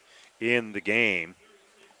High in the game.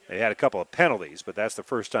 They had a couple of penalties, but that's the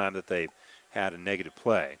first time that they've had a negative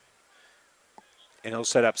play. And he'll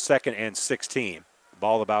set up 2nd and 16.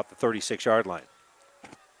 Ball about the 36-yard line.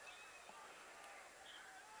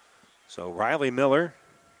 So Riley Miller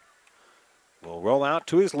will roll out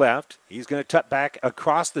to his left. He's going to tut back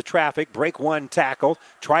across the traffic, break one tackle,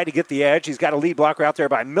 try to get the edge. He's got a lead blocker out there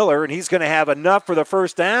by Miller, and he's going to have enough for the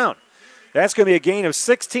first down. That's going to be a gain of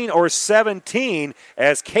 16 or 17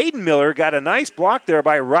 as Caden Miller got a nice block there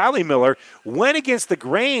by Riley Miller, went against the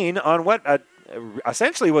grain on what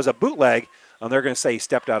essentially was a bootleg, and they're going to say he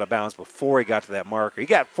stepped out of bounds before he got to that marker. He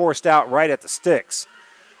got forced out right at the sticks,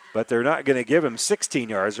 but they're not going to give him 16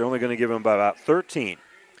 yards. They're only going to give him about 13.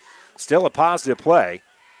 Still a positive play,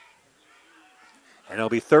 and it'll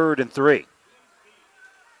be 3rd and 3.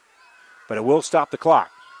 But it will stop the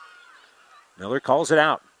clock. Miller calls it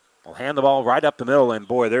out. Will hand the ball right up the middle, and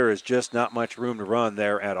boy, there is just not much room to run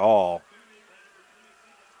there at all.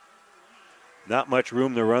 Not much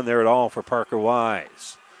room to run there at all for Parker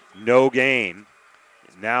Wise. No gain.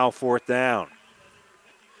 Now 4th down.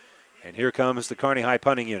 And here comes the Kearney High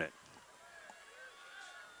punting unit.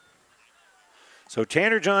 So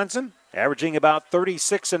Tanner Johnson, averaging about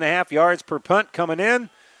 36.5 yards per punt coming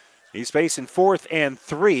in. He's facing 4th and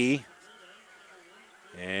 3.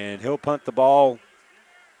 And he'll punt the ball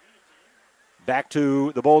back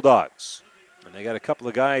to the Bulldogs. And they got a couple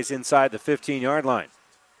of guys inside the 15-yard line.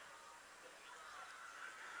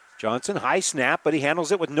 Johnson, high snap, but he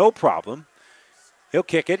handles it with no problem. He'll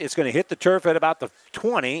kick it. It's going to hit the turf at about the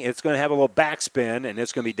 20. It's going to have a little backspin, and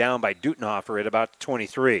it's going to be down by Dutenhofer at about the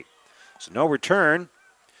 23. So no return,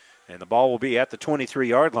 and the ball will be at the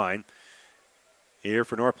 23-yard line here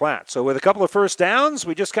for North Platte. So with a couple of first downs,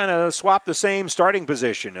 we just kind of swapped the same starting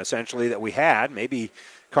position, essentially, that we had. Maybe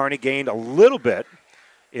Kearney gained a little bit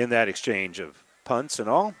in that exchange of punts and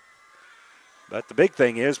all. But the big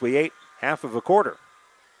thing is we ate half of a quarter,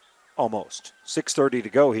 almost. 6:30 to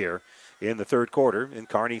go here in the third quarter, and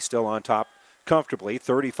Kearney still on top comfortably,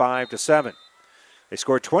 35-7. They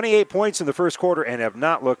scored 28 points in the first quarter and have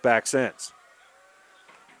not looked back since.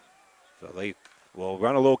 So they will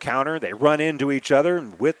run a little counter. They run into each other,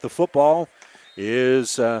 and with the football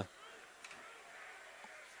is going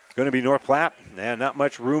to be North Platte. And not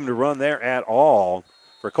much room to run there at all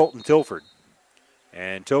for Colton Tilford.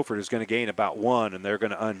 And Tilford is going to gain about 1, and they're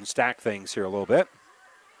going to unstack things here a little bit.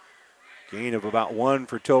 Gain of about 1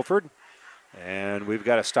 for Tilford. And we've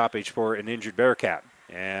got a stoppage for an injured Bearcat.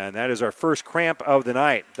 And that is our first cramp of the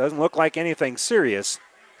night. Doesn't look like anything serious,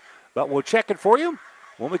 but we'll check it for you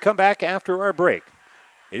when we come back after our break.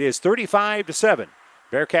 It is 35-7.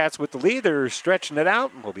 Bearcats with the lead. They're stretching it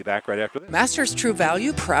out, and we'll be back right after this. Masters True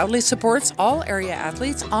Value proudly supports all area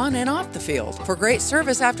athletes on and off the field. For great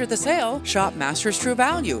service after the sale, shop Masters True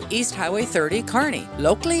Value, East Highway 30, Kearney.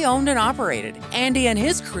 Locally owned and operated. Andy and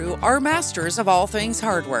his crew are masters of all things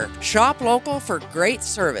hardware. Shop local for great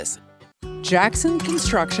service. Jackson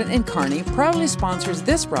Construction in Kearney proudly sponsors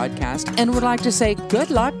this broadcast and would like to say good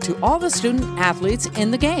luck to all the student athletes in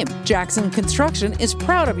the game. Jackson Construction is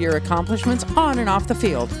proud of your accomplishments on and off the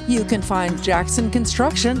field. You can find Jackson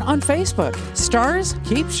Construction on Facebook. Stars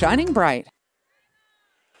keep shining bright.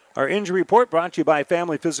 Our injury report brought to you by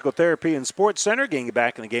Family Physical Therapy and Sports Center, getting you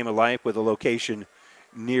back in the game of life with a location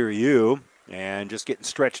near you. And just getting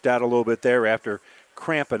stretched out a little bit there after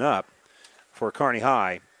cramping up for Kearney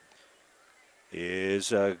High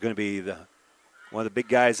is going to be one of the big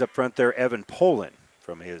guys up front there, Evan Poland,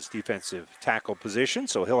 from his defensive tackle position.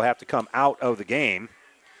 So he'll have to come out of the game.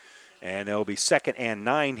 And it'll be 2nd and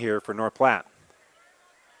 9 here for North Platte.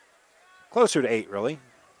 Closer to 8, really.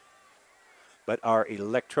 But our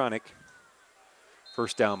electronic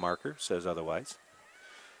first down marker says otherwise.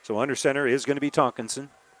 So under center is going to be Tonkinson.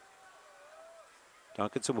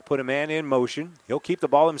 Tonkinson will put a man in motion. He'll keep the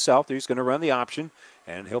ball himself. He's going to run the option,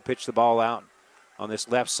 and he'll pitch the ball out on this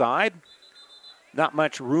left side. Not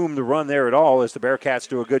much room to run there at all as the Bearcats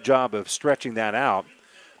do a good job of stretching that out.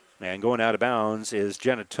 And going out of bounds is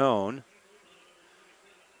Genatone.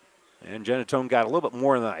 And Genatone got a little bit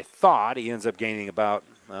more than I thought. He ends up gaining about,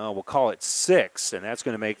 we'll call it 6, and that's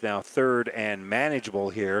going to make now 3rd and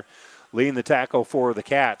manageable here. Leading the tackle for the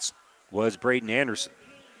Cats was Braden Anderson.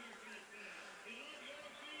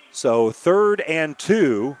 So 3rd and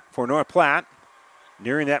 2 for North Platte,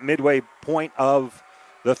 nearing that midway point of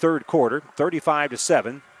the third quarter,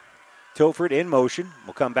 35-7. Tilford in motion.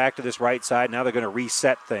 We'll come back to this right side. Now they're going to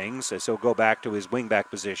reset things as he'll go back to his wingback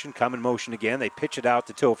position. Come in motion again. They pitch it out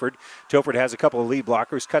to Tilford. Tilford has a couple of lead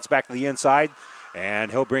blockers, cuts back to the inside,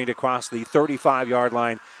 and he'll bring it across the 35-yard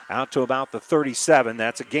line out to about the 37.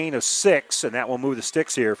 That's a gain of 6, and that will move the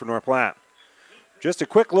sticks here for North Platte. Just a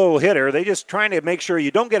quick little hitter. They just trying to make sure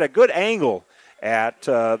you don't get a good angle at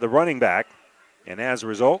the running back. And as a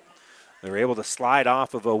result, they're able to slide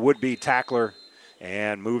off of a would-be tackler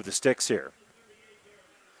and move the sticks here.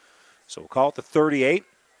 So we'll call it the 38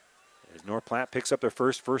 as North Platte picks up their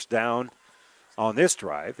first down on this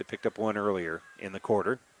drive. They picked up one earlier in the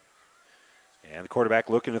quarter. And the quarterback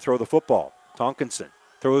looking to throw the football. Tonkinson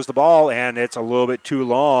throws the ball, and it's a little bit too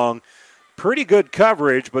long. Pretty good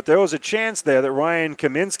coverage, but there was a chance there that Ryan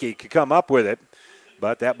Kaminsky could come up with it.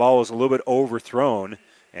 But that ball was a little bit overthrown,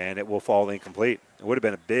 and it will fall incomplete. It would have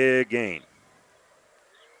been a big gain.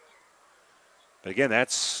 But again,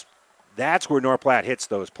 that's where North Platte hits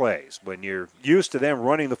those plays. When you're used to them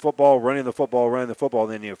running the football,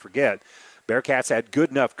 then you forget. Bearcats had good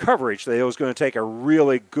enough coverage that it was going to take a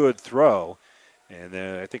really good throw. And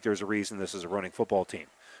I think there's a reason this is a running football team.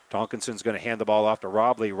 Tonkinson's going to hand the ball off to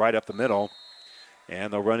Robley right up the middle.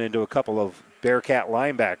 And they'll run into a couple of Bearcat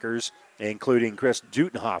linebackers, including Chris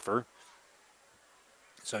Dutenhofer.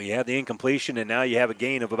 So you have the incompletion, and now you have a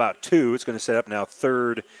gain of about 2. It's going to set up now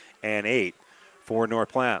 3rd and 8 for North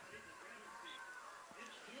Platte.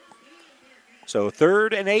 So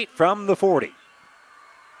 3rd and 8 from the 40.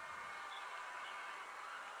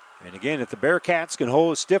 And again, if the Bearcats can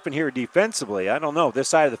hold it stiff in here defensively, I don't know, this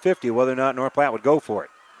side of the 50, whether or not North Platte would go for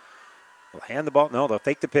it. They'll hand the ball. No, they'll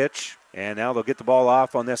fake the pitch. And now they'll get the ball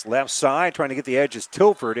off on this left side. Trying to get the edge is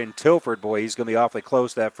Tilford. And Tilford, boy, he's going to be awfully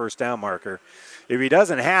close to that first down marker. If he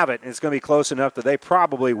doesn't have it, it's going to be close enough that they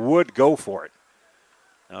probably would go for it.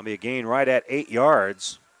 That'll be a gain right at 8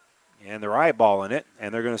 yards. And they're eyeballing it.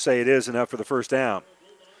 And they're going to say it is enough for the first down.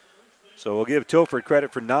 So we'll give Tilford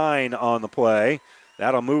credit for 9 on the play.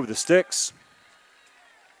 That'll move the sticks.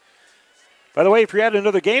 By the way, if you're at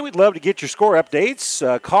another game, we'd love to get your score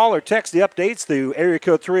updates. Call or text the updates through area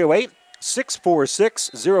code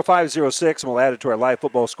 308-646-0506, and we'll add it to our live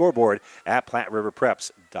football scoreboard at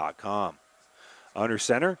PlatteRiverPreps.com. Under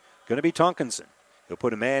center, going to be Tonkinson. He'll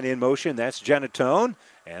put a man in motion. That's Genatone,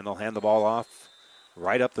 and they'll hand the ball off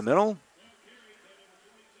right up the middle.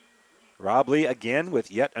 Robley again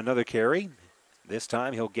with yet another carry. This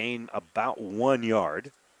time he'll gain about 1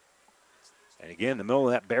 yard. And again, the middle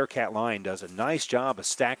of that Bearcat line does a nice job of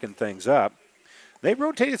stacking things up. They've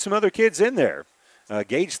rotated some other kids in there.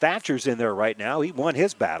 Gage Thatcher's in there right now. He won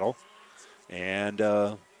his battle. And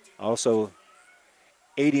also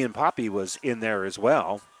Adian Poppy was in there as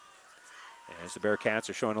well. As the Bearcats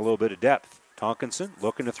are showing a little bit of depth. Tonkinson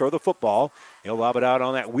looking to throw the football. He'll lob it out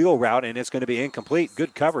on that wheel route, and it's going to be incomplete.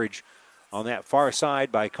 Good coverage on that far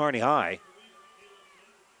side by Kearney High.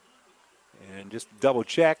 And just double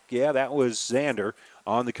check, yeah, that was Xander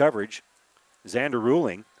on the coverage. Xander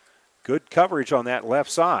Ruling. Good coverage on that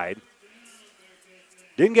left side.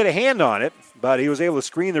 Didn't get a hand on it, but he was able to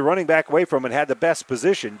screen the running back away from it, had the best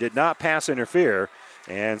position, did not pass interfere,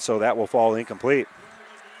 and so that will fall incomplete.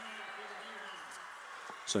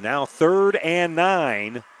 So now 3rd and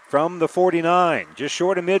 9 from the 49. Just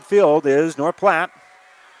short of midfield is North Platte.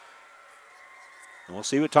 And we'll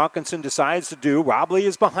see what Tonkinson decides to do. Robley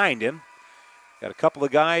is behind him. Got a couple of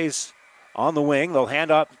guys on the wing. They'll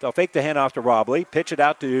fake the handoff to Robley, pitch it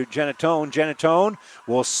out to Genatone. Genatone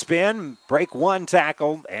will spin, break one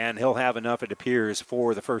tackle, and he'll have enough, it appears,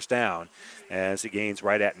 for the first down as he gains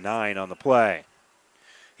right at 9 on the play.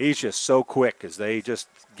 He's just so quick as they just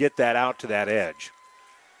get that out to that edge.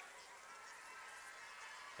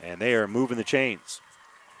 And they are moving the chains.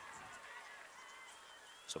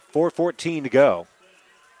 So 4:14 to go.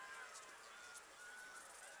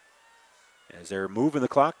 As they're moving the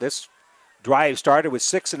clock, this drive started with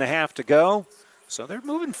 6.5 to go. So they're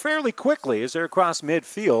moving fairly quickly as they're across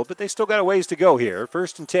midfield, but they still got a ways to go here.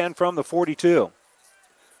 1st and 10 from the 42.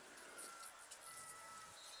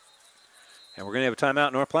 And we're going to have a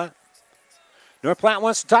timeout, North Platte. North Platte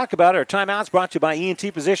wants to talk about it. Our timeout's brought to you by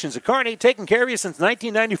E&T Positions at Kearney, taking care of you since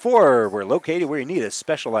 1994. We're located where you need us,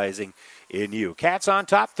 specializing in you. Cats on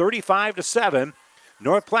top, 35-7.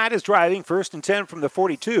 North Platte is driving 1st and 10 from the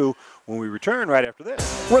 42 when we return right after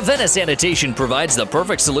this. Ravenna Sanitation provides the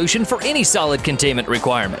perfect solution for any solid containment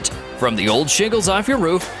requirement. From the old shingles off your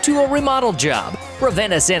roof to a remodel job,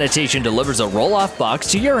 Ravenna Sanitation delivers a roll-off box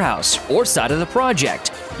to your house or side of the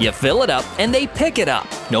project. You fill it up and they pick it up.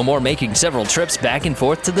 No more making several trips back and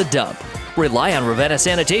forth to the dump. Rely on Ravenna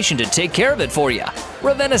Sanitation to take care of it for you.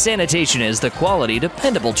 Ravenna Sanitation is the quality,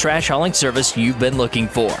 dependable trash hauling service you've been looking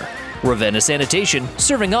for. Ravenna Sanitation,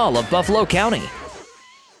 serving all of Buffalo County.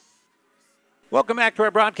 Welcome back to our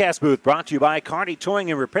broadcast booth, brought to you by Kearney Towing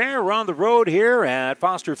and Repair. We're on the road here at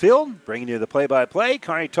Foster Field, bringing you the play-by-play.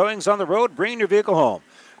 Kearney Towing's on the road, bringing your vehicle home.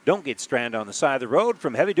 Don't get stranded on the side of the road.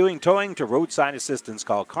 From heavy-duty towing to roadside assistance,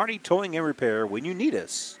 call Kearney Towing and Repair when you need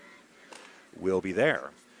us. We'll be there.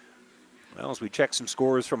 Well, as we check some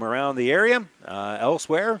scores from around the area,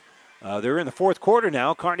 elsewhere, they're in the fourth quarter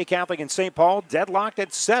now. Kearney Catholic and St. Paul deadlocked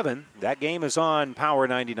at 7. That game is on Power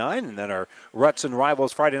 99, and then our Ruts and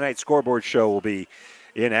Rivals Friday night scoreboard show will be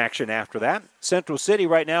in action after that. Central City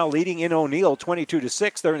right now leading in O'Neill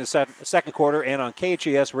 22-6. They're in the second quarter, and on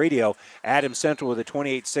KHAS radio, Adams Central with a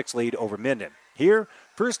 28-6 lead over Minden. Here,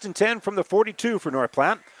 first and 10 from the 42 for North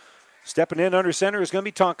Platte. Stepping in under center is going to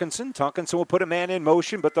be Tonkinson. Tonkinson will put a man in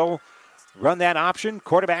motion, but they'll run that option.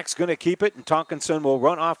 Quarterback's going to keep it, and Tonkinson will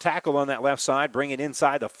run off tackle on that left side, bring it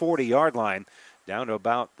inside the 40-yard line, down to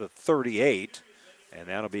about the 38. And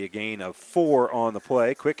that'll be a gain of 4 on the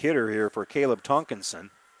play. Quick hitter here for Caleb Tonkinson.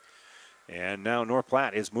 And now North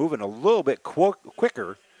Platte is moving a little bit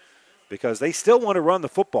quicker because they still want to run the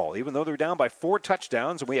football, even though they're down by 4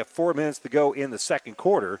 touchdowns and we have 4 minutes to go in the second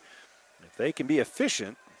quarter. If they can be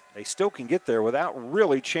efficient, they still can get there without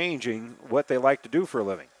really changing what they like to do for a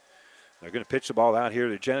living. They're going to pitch the ball out here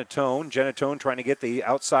to Genatone. Genatone trying to get the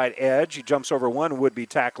outside edge. He jumps over one would-be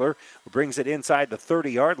tackler, who brings it inside the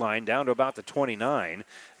 30-yard line down to about the 29.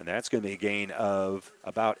 And that's going to be a gain of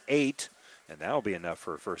about 8. And that'll be enough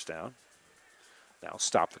for a first down. That'll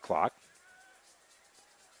stop the clock.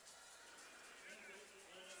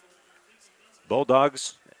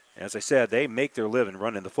 Bulldogs, as I said, they make their living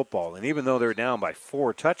running the football. And even though they're down by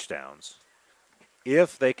 4 touchdowns,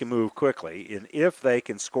 if they can move quickly, and if they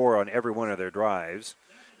can score on every one of their drives,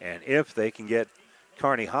 and if they can get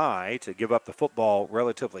Kearney High to give up the football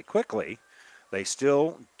relatively quickly, they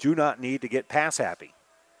still do not need to get pass happy.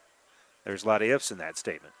 There's a lot of ifs in that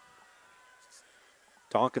statement.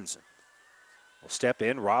 Tonkinson will step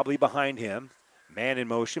in. Robley behind him. Man in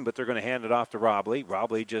motion, but they're going to hand it off to Robley.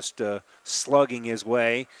 Robley just slugging his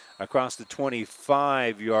way across the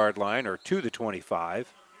 25-yard line, or to the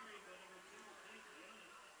 25.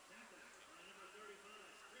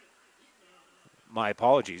 My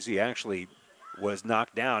apologies. He actually was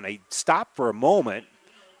knocked down. He stopped for a moment,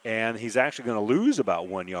 and he's actually going to lose about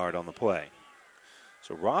 1 yard on the play.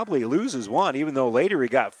 So Robley loses 1, even though later he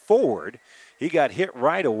got forward. He got hit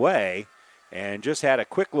right away and just had a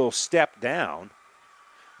quick little step down.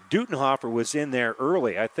 Dutenhofer was in there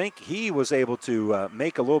early. I think he was able to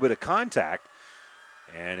make a little bit of contact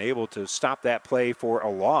and able to stop that play for a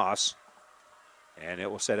loss. And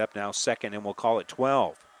it will set up now second, and we'll call it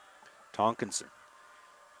 12. Tonkinson.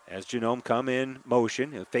 As Genome come in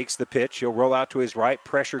motion, he fakes the pitch. He'll roll out to his right.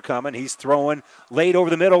 Pressure coming. He's throwing late over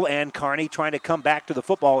the middle, and Kearney trying to come back to the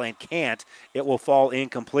football and can't. It will fall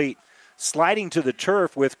incomplete. Sliding to the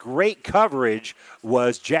turf with great coverage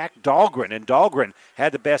was Jack Dahlgren, and Dahlgren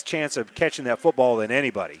had the best chance of catching that football than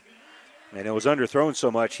anybody. And it was underthrown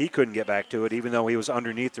so much he couldn't get back to it, even though he was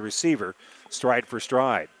underneath the receiver, stride for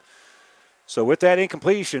stride. So with that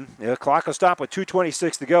incompletion, the clock will stop with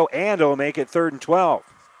 2:26 to go, and it'll make it 3rd and 12.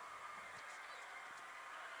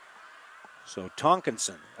 So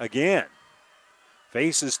Tonkinson, again,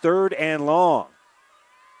 faces 3rd and long.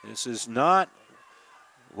 This is not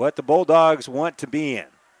what the Bulldogs want to be in.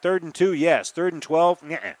 3rd and 2, yes. 3rd and 12,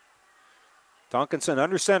 nah. Tonkinson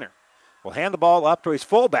under center. Will hand the ball up to his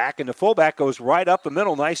fullback, and the fullback goes right up the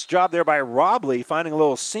middle. Nice job there by Robley, finding a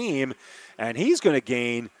little seam, and he's going to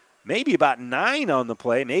gain maybe about 9 on the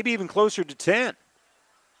play, maybe even closer to 10.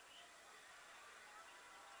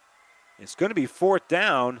 It's going to be 4th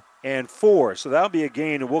down and 4, so that'll be a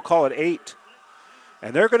gain, and we'll call it 8.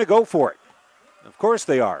 And they're going to go for it. Of course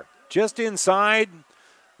they are. Just inside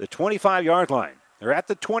the 25-yard line. They're at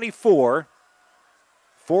the 24,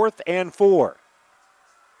 4th and 4.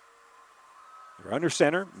 They're under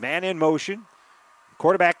center, man in motion.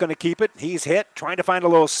 Quarterback going to keep it. He's hit, trying to find a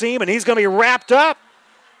little seam, and he's going to be wrapped up.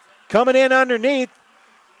 Coming in underneath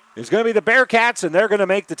is going to be the Bearcats, and they're going to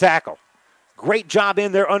make the tackle. Great job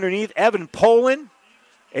in there underneath. Evan Poland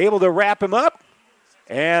able to wrap him up.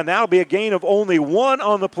 And that'll be a gain of only 1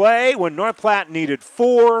 on the play when North Platte needed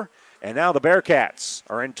 4. And now the Bearcats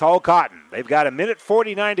are in tall cotton. They've got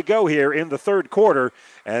 1:49 to go here in the third quarter,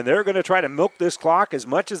 and they're going to try to milk this clock as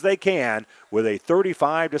much as they can with a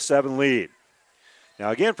 35-7 lead. Now,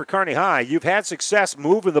 again, for Kearney High, you've had success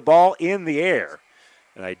moving the ball in the air.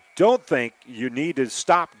 And I don't think you need to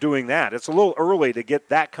stop doing that. It's a little early to get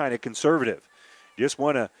that kind of conservative. You just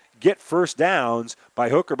want to get first downs by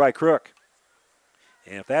hook or by crook.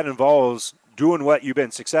 And if that involves doing what you've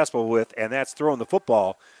been successful with, and that's throwing the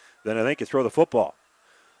football, then I think you throw the football.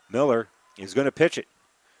 Miller is going to pitch it.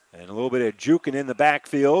 And a little bit of juking in the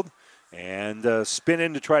backfield and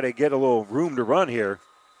spinning to try to get a little room to run here.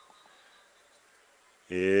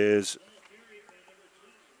 is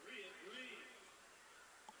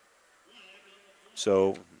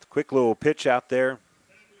so quick little pitch out there,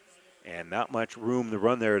 and not much room to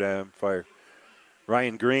run there for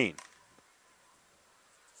Ryan Green.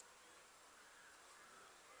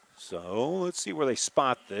 So let's see where they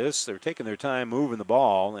spot this. They're taking their time moving the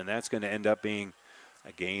ball, and that's going to end up being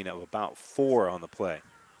a gain of about 4 on the play.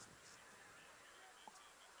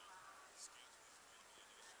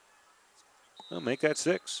 I'll make that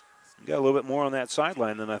 6. Got a little bit more on that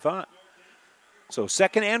sideline than I thought. So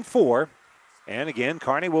 2nd and 4. And again,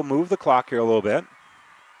 Kearney will move the clock here a little bit.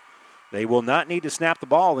 They will not need to snap the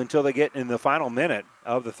ball until they get in the final minute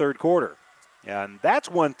of the third quarter. And that's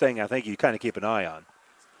one thing I think you kind of keep an eye on.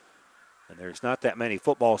 And there's not that many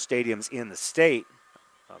football stadiums in the state.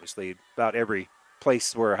 Obviously, about every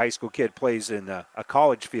place where a high school kid plays in a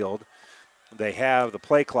college field, they have the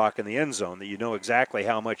play clock in the end zone that you know exactly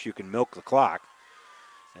how much you can milk the clock.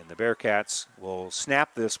 And the Bearcats will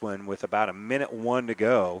snap this one with about 1:01 to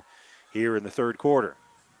go here in the third quarter.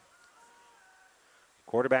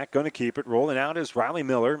 Quarterback going to keep it. Rolling out is Riley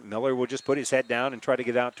Miller. Miller will just put his head down and try to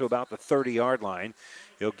get out to about the 30-yard line.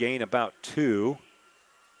 He'll gain about 2.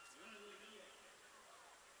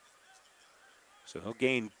 So he'll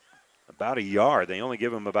gain about a yard. They only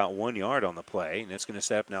give him about 1 yard on the play, and it's going to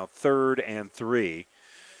set up now 3rd and 3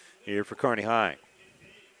 here for Kearney High.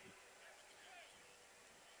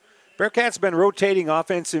 Bearcats have been rotating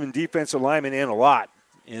offensive and defensive linemen in a lot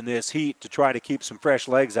in this heat to try to keep some fresh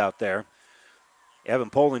legs out there. Evan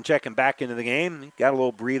Poland checking back into the game. He got a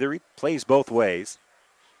little breather. He plays both ways.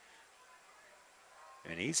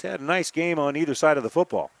 And he's had a nice game on either side of the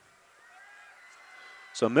football.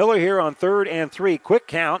 So Miller here on 3rd and 3. Quick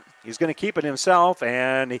count. He's going to keep it himself,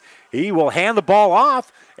 and he will hand the ball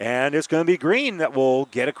off, and it's going to be Green that will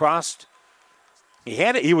get across.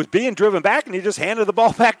 He was being driven back, and he just handed the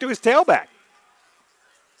ball back to his tailback.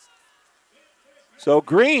 So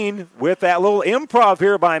Green, with that little improv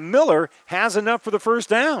here by Miller, has enough for the first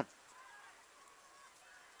down.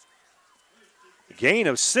 A gain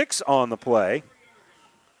of 6 on the play.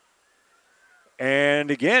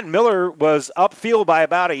 And again, Miller was upfield by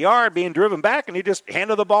about a yard, being driven back, and he just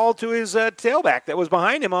handed the ball to his tailback that was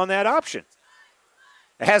behind him on that option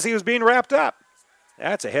as he was being wrapped up.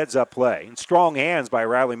 That's a heads-up play. And strong hands by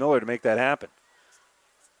Riley Miller to make that happen.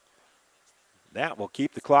 That will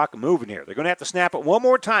keep the clock moving here. They're going to have to snap it one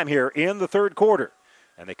more time here in the third quarter.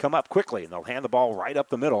 And they come up quickly, and they'll hand the ball right up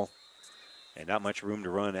the middle. And not much room to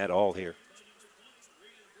run at all here.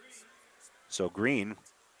 So Green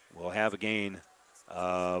will have a gain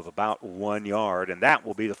of about 1 yard, and that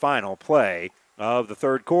will be the final play of the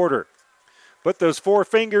third quarter. Put those 4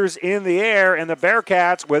 fingers in the air, and the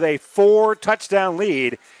Bearcats with a 4-touchdown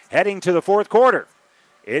lead heading to the fourth quarter.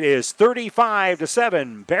 It is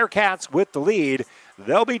 35-7. Bearcats with the lead.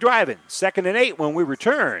 They'll be driving 2nd and 8 when we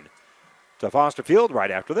return to Foster Field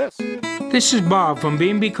right after this. This is Bob from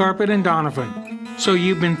B&B Carpet and Donovan. So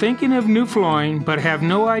you've been thinking of new flooring but have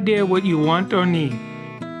no idea what you want or need.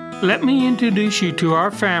 Let me introduce you to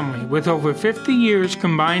our family with over 50 years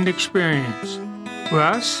combined experience.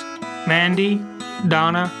 Russ, Mandy,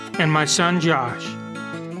 Donna, and my son Josh.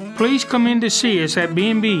 Please come in to see us at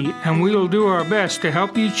B&B and we will do our best to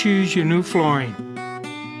help you choose your new flooring.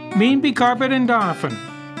 B&B Carpet and Donovan,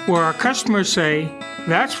 where our customers say,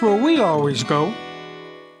 that's where we always go.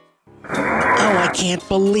 Oh, I can't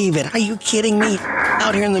believe it. Are you kidding me?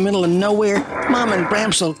 Out here in the middle of nowhere, Mom and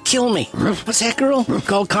Bramps will kill me. What's that, girl?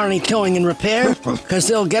 Call Kearney Towing and Repair? Because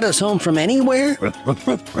they'll get us home from anywhere?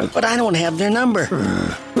 But I don't have their number.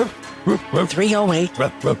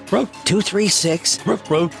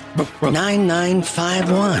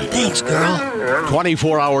 308-236-9951. Thanks, girl.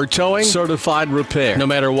 24-hour towing, certified repair. No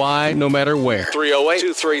matter why, no matter where.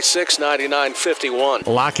 308-236-9951.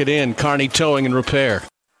 Lock it in, Kearney Towing and Repair.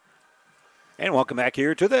 And welcome back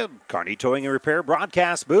here to the Kearney Towing and Repair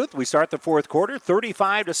broadcast booth. We start the fourth quarter,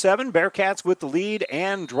 35-7. Bearcats with the lead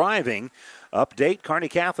and driving. Update, Kearney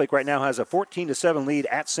Catholic right now has a 14-7 lead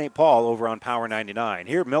at St. Paul over on Power 99.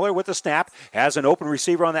 Here, Miller with the snap, has an open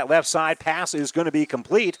receiver on that left side. Pass is going to be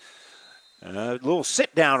complete. A little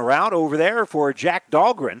sit-down route over there for Jack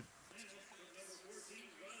Dahlgren.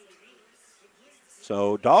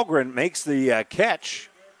 So Dahlgren makes the catch.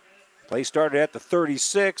 Play started at the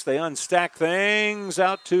 36. They unstack things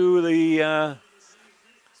out to the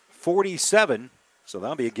 47. So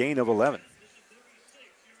that'll be a gain of 11.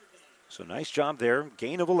 So nice job there.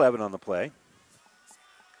 Gain of 11 on the play.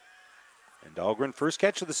 And Dahlgren, first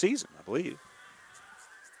catch of the season, I believe.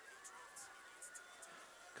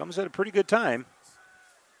 Comes at a pretty good time.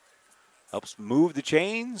 Helps move the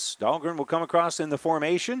chains. Dahlgren will come across in the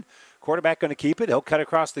formation. Quarterback going to keep it. He'll cut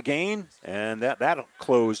across the gain, and that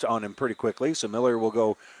closed on him pretty quickly. So Miller will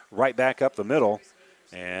go right back up the middle,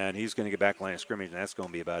 and he's going to get back line of scrimmage, and that's going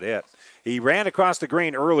to be about it. He ran across the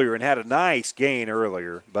green earlier and had a nice gain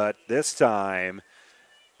earlier, but this time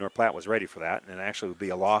North Platte was ready for that, and it actually would be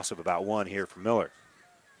a loss of about 1 here for Miller.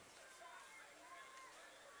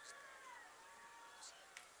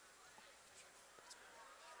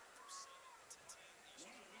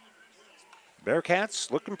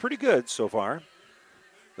 Bearcats looking pretty good so far.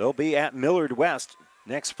 They'll be at Millard West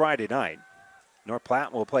next Friday night. North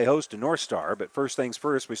Platte will play host to North Star, but first things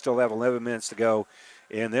first, we still have 11 minutes to go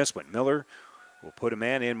in this one. Miller will put a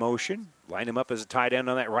man in motion, line him up as a tight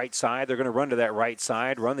end on that right side. They're going to run to that right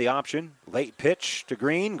side, run the option. Late pitch to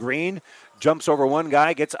Green. Green jumps over one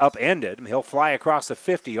guy, gets upended. He'll fly across the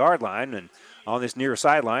 50-yard line, and on this near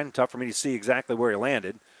sideline, tough for me to see exactly where he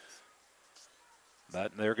landed.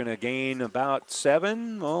 But they're going to gain about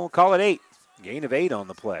 7, we'll call it 8. Gain of 8 on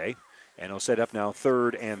the play, and he'll set up now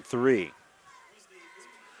 3rd and 3.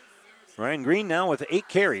 Ryan Green now with 8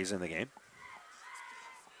 carries in the game.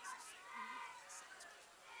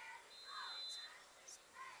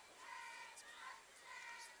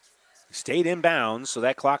 Stayed in bounds, so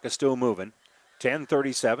that clock is still moving.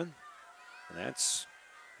 10:37, and that's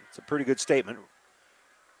a pretty good statement.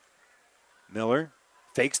 Miller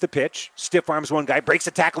fakes the pitch, stiff arms one guy, breaks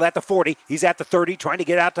the tackle at the 40. He's at the 30, trying to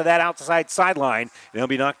get out to that outside sideline. And he'll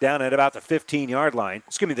be knocked down at about the 15-yard line.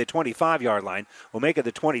 Excuse me, the 25-yard line. We'll make it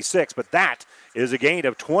the 26, but that is a gain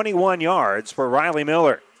of 21 yards for Riley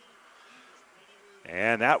Miller.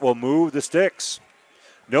 And that will move the sticks.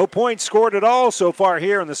 No points scored at all so far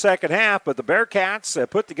here in the second half, but the Bearcats have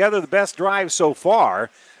put together the best drive so far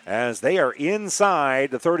as they are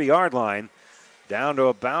inside the 30-yard line, down to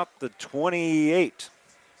about the 28.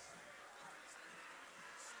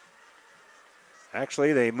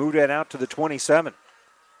 Actually, they moved that out to the 27.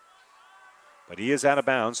 But he is out of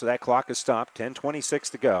bounds, so that clock is stopped. 10:26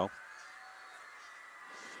 to go.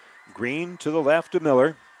 Green to the left of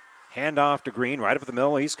Miller. Handoff to Green, right up the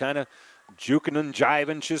middle. He's kind of juking and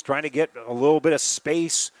jiving, just trying to get a little bit of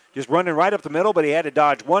space. Just running right up the middle, but he had to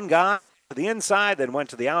dodge one guy to the inside, then went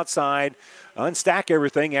to the outside. Unstack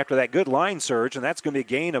everything after that good line surge, and that's going to be a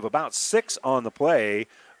gain of about 6 on the play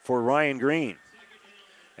for Ryan Green.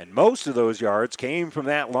 And most of those yards came from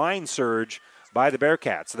that line surge by the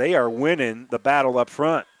Bearcats. They are winning the battle up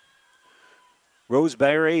front.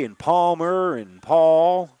 Roseberry and Palmer and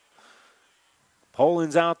Paul.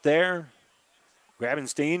 Poland's out there.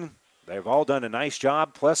 Grabenstein. They've all done a nice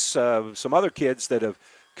job, plus some other kids that have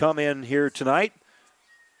come in here tonight.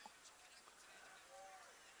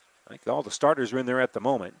 I think all the starters are in there at the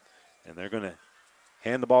moment. And they're going to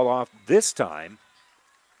hand the ball off this time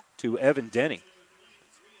to Evan Denny.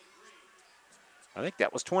 I think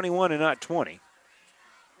that was 21 and not 20.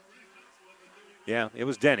 Yeah, it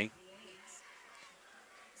was Denny.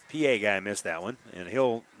 PA guy missed that one, and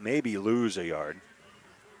he'll maybe lose a yard.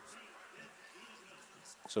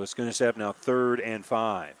 So it's going to set up now 3rd and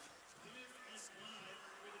 5.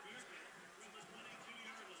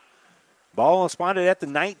 Ball spotted at the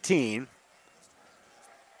 19.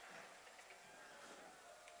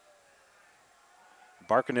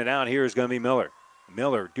 Barking it out here is going to be Miller.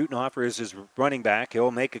 Dutenhofer is his running back.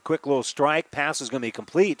 He'll make a quick little strike. Pass is going to be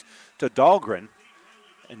complete to Dahlgren.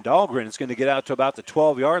 And Dahlgren is going to get out to about the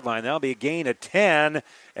 12-yard line. That'll be a gain of 10,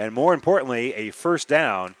 and more importantly, a first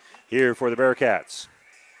down here for the Bearcats.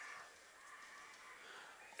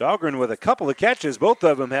 Dahlgren with a couple of catches. Both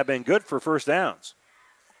of them have been good for first downs.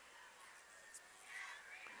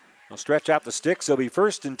 They'll stretch out the sticks. They'll be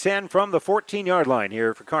 1st and 10 from the 14-yard line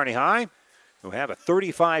here for Kearney High, who have a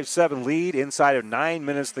 35-7 lead inside of 9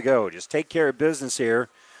 minutes to go. Just take care of business here.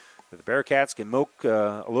 The Bearcats can milk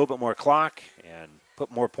a little bit more clock and put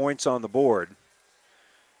more points on the board.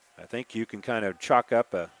 I think you can kind of chalk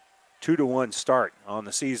up a 2-1 start on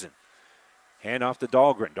the season. Hand off to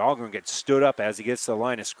Dahlgren. Dahlgren gets stood up as he gets to the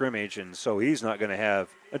line of scrimmage, and so he's not going to have,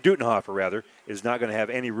 Dutenhofer rather, is not going to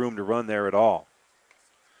have any room to run there at all.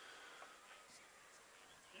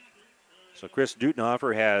 So Chris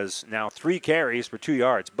Dutenhofer has now 3 carries for 2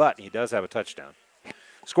 yards, but he does have a touchdown.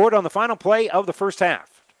 Scored on the final play of the first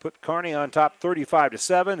half. Put Kearney on top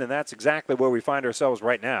 35-7, and that's exactly where we find ourselves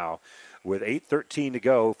right now with 8:13 to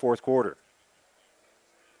go, fourth quarter.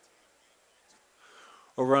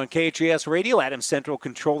 Over on KHAS Radio, Adams Central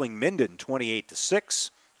controlling Minden 28-6.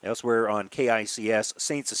 Elsewhere on KICS,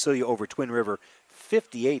 St. Cecilia over Twin River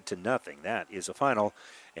 58-0. That is a final.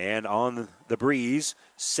 And on the breeze,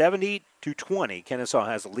 70-20, Kennesaw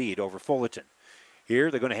has a lead over Fullerton. Here,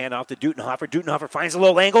 they're going to hand off to Dutenhofer. Dutenhofer finds a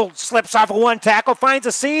little angle, slips off of one tackle, finds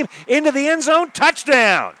a seam, into the end zone,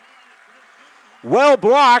 touchdown. Well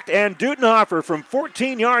blocked, and Dutenhofer from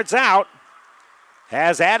 14 yards out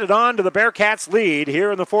has added on to the Bearcats' lead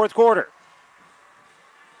here in the fourth quarter.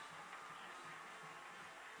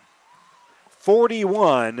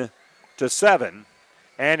 41-7.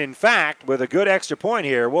 And in fact, with a good extra point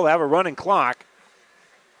here, we'll have a running clock.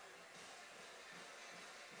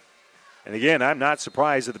 And again, I'm not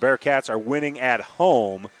surprised that the Bearcats are winning at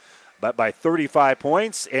home, but by 35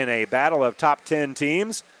 points in a battle of top 10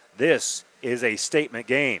 teams, this is a statement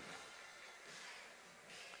game.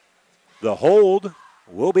 The hold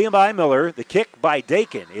will be by Miller. The kick by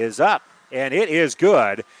Dakin is up, and it is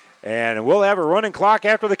good. And we'll have a running clock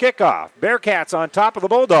after the kickoff. Bearcats on top of the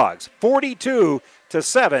Bulldogs,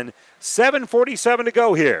 42-7, 7:47 to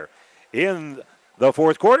go here in the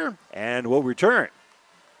fourth quarter, and we'll return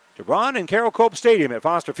to Ron and Carol Cope Stadium at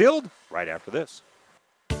Foster Field right after this.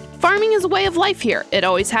 Farming is a way of life here. It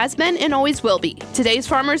always has been and always will be. Today's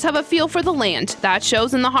farmers have a feel for the land. That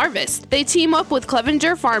shows in the harvest. They team up with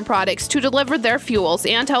Clevenger Farm Products to deliver their fuels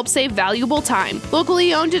and help save valuable time.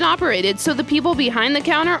 Locally owned and operated, so the people behind the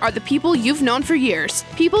counter are the people you've known for years.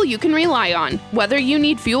 People you can rely on. Whether you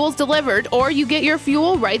need fuels delivered or you get your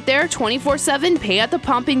fuel right there 24/7, pay at the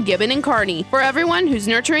pump in Gibbon and Kearney. For everyone who's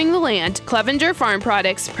nurturing the land, Clevenger Farm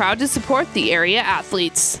Products, proud to support the area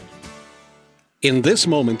athletes. In this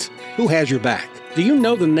moment, who has your back? Do you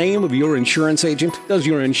know the name of your insurance agent? Does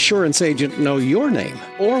your insurance agent know your name?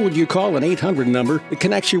 Or would you call an 800 number that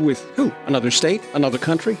connects you with who? Another state? Another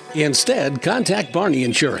country? Instead, contact Barney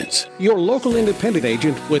Insurance, your local independent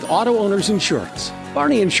agent with Auto Owners Insurance.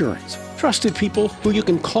 Barney Insurance. Trusted people who you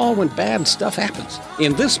can call when bad stuff happens.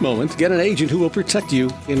 In this moment, get an agent who will protect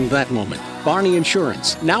you in that moment. Barney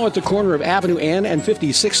Insurance, now at the corner of Avenue N and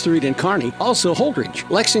 56th Street in Kearney, also Holdridge,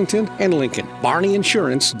 Lexington, and Lincoln.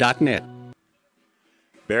 BarneyInsurance.net.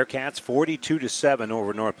 Bearcats 42-7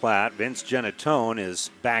 over North Platte. Vince Genatone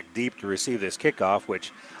is back deep to receive this kickoff,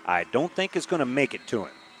 which I don't think is going to make it to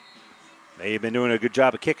him. They've been doing a good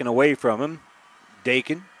job of kicking away from him.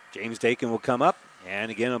 James Dakin will come up.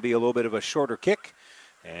 And again, it'll be a little bit of a shorter kick.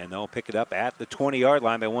 And they'll pick it up at the 20-yard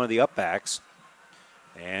line by one of the upbacks.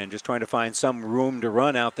 And just trying to find some room to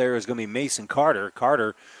run out there is going to be Mason Carter.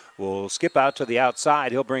 Carter will skip out to the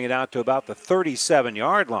outside. He'll bring it out to about the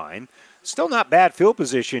 37-yard line. Still not bad field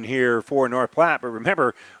position here for North Platte. But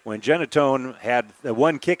remember, when Genatone had the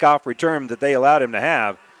one kickoff return that they allowed him to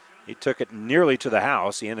have, he took it nearly to the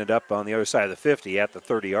house. He ended up on the other side of the 50 at the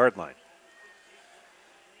 30-yard line.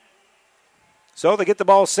 So they get the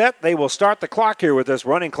ball set. They will start the clock here with this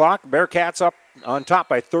running clock. Bearcats up on top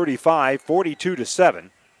by 35, 42-7.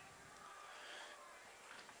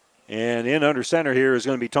 And in under center here is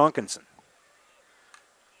going to be Tonkinson.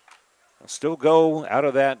 They'll still go out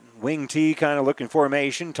of that wing T kind of looking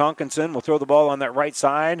formation. Tonkinson will throw the ball on that right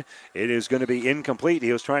side. It is going to be incomplete.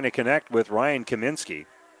 He was trying to connect with Ryan Kaminsky.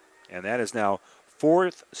 And that is now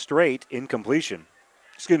fifth straight incompletion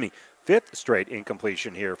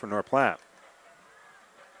here for North Platte.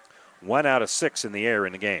 1 out of 6 in the air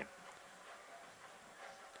in the game.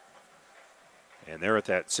 And they're at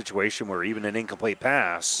that situation where even an incomplete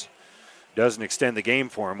pass doesn't extend the game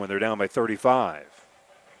for them when they're down by 35.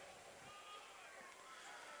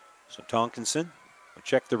 So Tonkinson will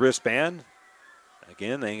check the wristband.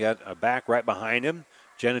 Again, they got a back right behind him.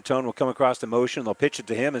 Genatone will come across the motion. They'll pitch it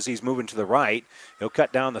to him as he's moving to the right. He'll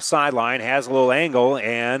cut down the sideline, has a little angle,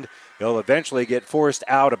 and he'll eventually get forced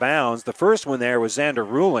out of bounds. The first one there was Xander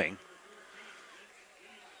Ruling.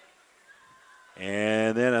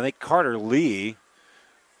 And then I think Carter Lee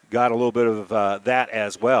got a little bit of that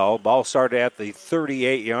as well. Ball started at the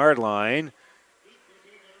 38-yard line.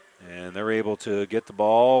 And they're able to get the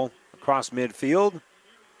ball across midfield.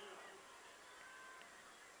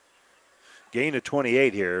 Gain of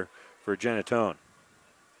 28 here for Genatone.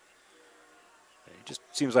 It just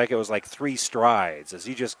seems like it was like 3 strides as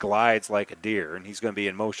he just glides like a deer, and he's going to be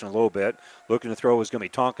in motion a little bit. Looking to throw is going to be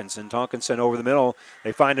Tonkinson. Tonkinson over the middle.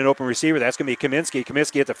 They find an open receiver. That's going to be Kaminsky.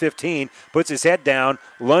 Kaminsky at the 15, puts his head down,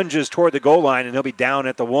 lunges toward the goal line, and he'll be down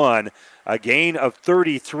at the 1. A gain of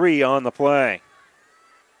 33 on the play.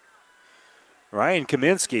 Ryan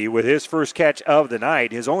Kaminsky with his first catch of the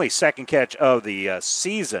night, his only second catch of the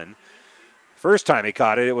season. First time he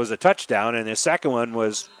caught it, it was a touchdown, and his second one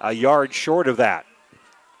was a yard short of that.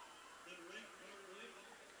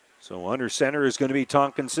 So under center is going to be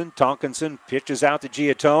Tonkinson. Tonkinson pitches out to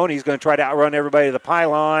Giatone. He's going to try to outrun everybody to the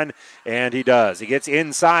pylon, and he does. He gets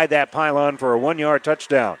inside that pylon for a 1-yard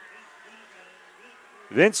touchdown.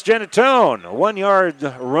 Vince Genatone, a 1-yard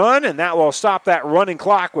run, and that will stop that running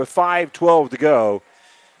clock with 5:12 to go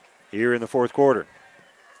here in the fourth quarter.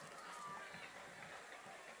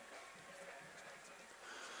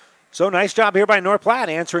 So nice job here by North Platte,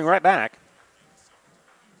 answering right back.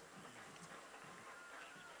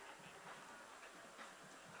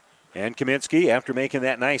 And Kaminsky, after making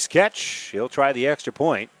that nice catch, he'll try the extra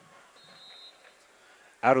point.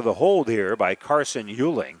 Out of the hold here by Carson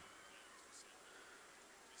Euling.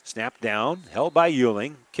 Snap down, held by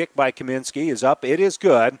Euling. Kick by Kaminsky is up. It is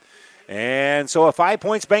good. And so a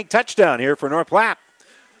 5-point bank touchdown here for North Platte.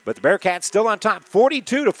 But the Bearcats still on top,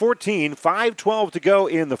 42-14, 5:12 to go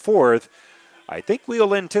in the fourth. I think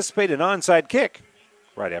we'll anticipate an onside kick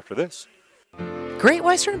right after this. Great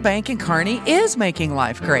Western Bank in Kearney is making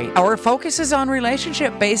life great. Our focus is on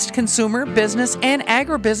relationship-based consumer, business, and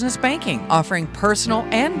agribusiness banking, offering personal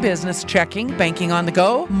and business checking, banking on the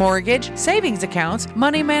go, mortgage, savings accounts,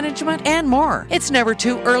 money management, and more. It's never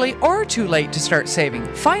too early or too late to start saving.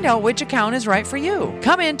 Find out which account is right for you.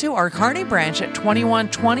 Come into our Kearney branch at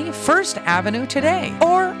 2120 First Avenue today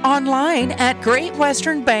or online at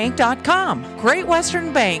greatwesternbank.com. Great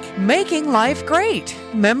Western Bank, making life great.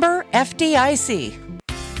 Member FDIC.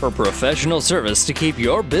 For professional service to keep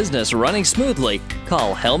your business running smoothly,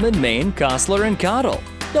 call Hellman, Maine, Kostler, and Cottle.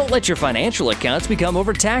 Don't let your financial accounts become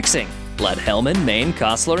overtaxing. Let Hellman, Maine,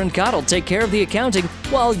 Kostler, and Cottle take care of the accounting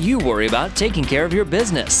while you worry about taking care of your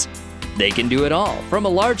business. They can do it all, from a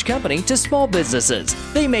large company to small businesses.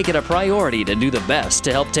 They make it a priority to do the best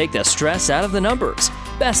to help take the stress out of the numbers.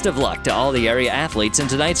 Best of luck to all the area athletes in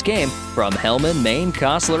tonight's game from Hellman, Maine,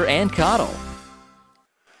 Kostler, and Cottle.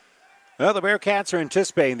 Well, the Bearcats are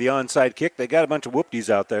anticipating the onside kick. They got a bunch of whoopties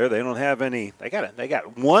out there. They don't have any. They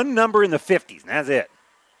got one number in the 50s, and that's it.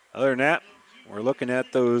 Other than that, we're looking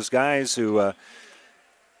at those guys who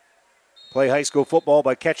play high school football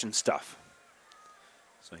by catching stuff.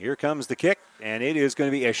 So here comes the kick, and it is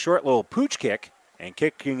going to be a short little pooch kick, and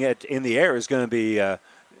kicking it in the air is going to be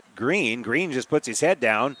Green. Green just puts his head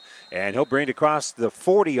down, and he'll bring it across the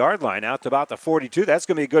 40-yard line out to about the 42. That's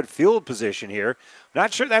going to be a good field position here.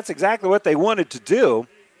 Not sure that's exactly what they wanted to do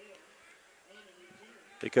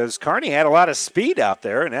because Kearney had a lot of speed out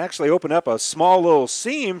there and actually opened up a small little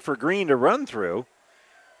seam for Green to run through.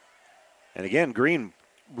 And again, Green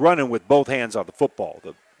running with both hands on the football.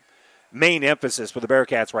 The main emphasis for the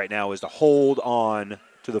Bearcats right now is to hold on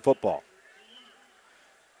to the football.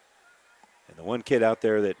 And the one kid out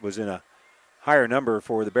there that was in a higher number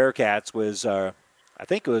for the Bearcats was, I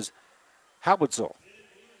think it was Habitzel,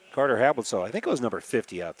 Carter Habitzel. I think it was number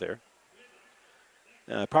 50 out there.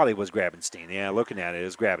 Probably was Grabenstein. Yeah, looking at it, it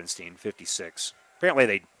was Grabenstein, 56. Apparently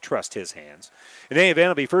they trust his hands. In any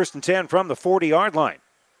event, it'll be 1st and 10 from the 40-yard line.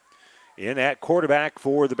 In at quarterback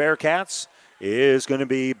for the Bearcats is going to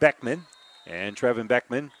be Beckman. And Trevin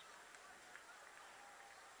Beckman,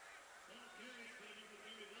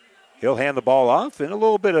 he'll hand the ball off, and a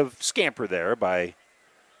little bit of scamper there by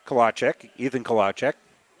Kolacek, Ethan Kolacek.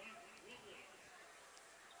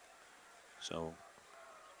 So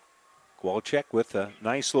Kolacek with a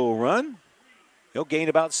nice little run. He'll gain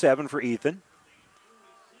about 7 for Ethan.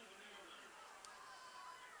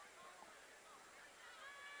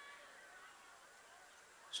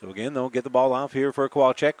 So again, they'll get the ball off here for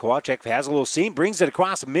Kowalczyk. Kowalczyk has a little seam, brings it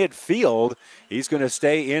across midfield. He's going to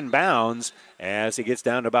stay in bounds as he gets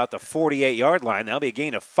down to about the 48-yard line. That'll be a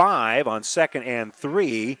gain of 5 on 2nd and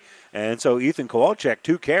 3. And so Ethan Kowalczyk,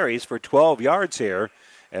 2 carries for 12 yards here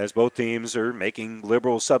as both teams are making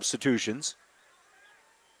liberal substitutions.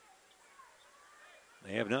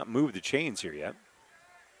 They have not moved the chains here yet.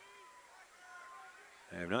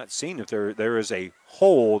 I have not seen if there is a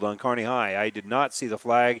hold on Kearney High. I did not see the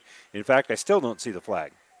flag. In fact, I still don't see the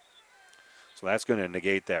flag. So that's going to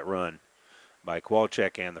negate that run by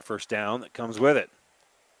Kowalczyk and the first down that comes with it.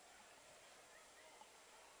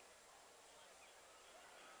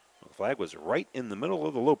 The flag was right in the middle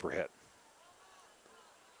of the Loper hit.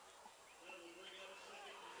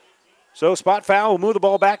 So spot foul will move the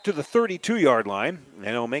ball back to the 32-yard line, and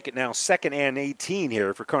it'll make it now 2nd and 18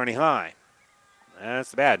 here for Kearney High.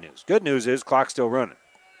 That's the bad news. Good news is clock's still running.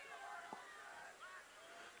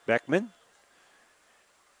 Beckman.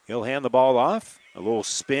 He'll hand the ball off. A little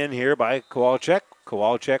spin here by Kowalczyk.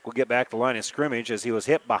 Kowalczyk will get back to the line of scrimmage as he was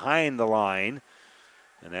hit behind the line.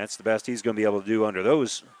 And that's the best he's going to be able to do under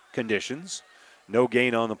those conditions. No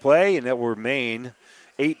gain on the play, and it will remain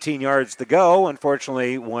 18 yards to go.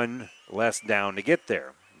 Unfortunately, one less down to get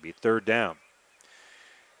there. It'll be 3rd down.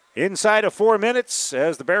 Inside of 4 minutes,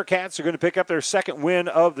 as the Bearcats are going to pick up their 2nd win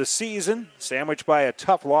of the season, sandwiched by a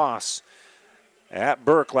tough loss at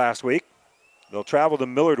Burke last week. They'll travel to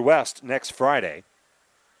Millard West next Friday.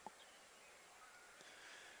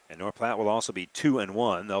 And North Platte will also be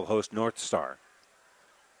 2-1. They'll host North Star.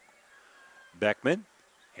 Beckman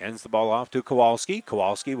hands the ball off to Kowalski.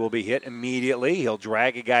 Kowalski will be hit immediately. He'll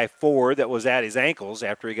drag a guy forward that was at his ankles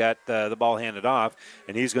after he got the ball handed off,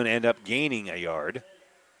 and he's going to end up gaining a yard.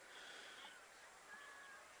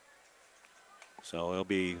 So it'll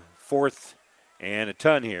be 4th and a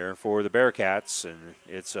ton here for the Bearcats, and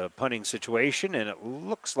it's a punting situation, and it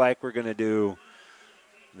looks like we're going to do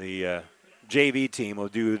the JV team will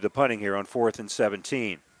do the punting here on 4th and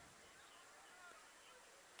 17.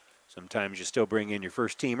 Sometimes you still bring in your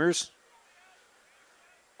first teamers.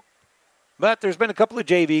 But there's been a couple of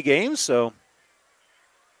JV games, so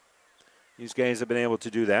these guys have been able to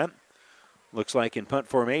do that. Looks like in punt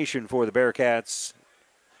formation for the Bearcats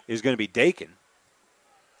is going to be Dakin.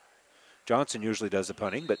 Johnson usually does the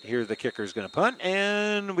punting, but here the kicker is going to punt,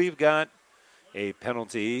 and we've got a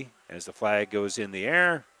penalty as the flag goes in the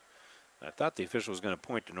air. I thought the official was going to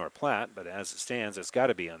point to North Platte, but as it stands, it's got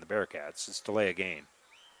to be on the Bearcats. It's delay a game.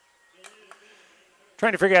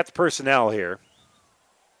 Trying to figure out the personnel here.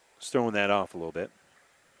 Just throwing that off a little bit.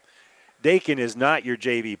 Dakin is not your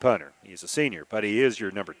JV punter. He's a senior, but he is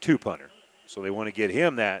your number 2 punter. So they want to get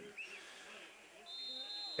him that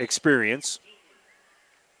experience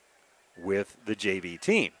with the JV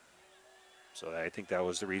team. So I think that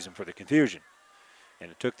was the reason for the confusion.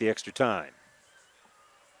 And it took the extra time.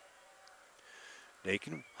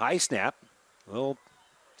 Dakin, high snap. Will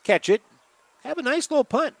catch it. Have a nice little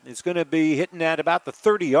punt. It's going to be hitting at about the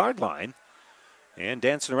 30-yard line. And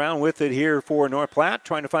dancing around with it here for North Platte,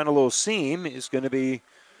 trying to find a little seam is going to be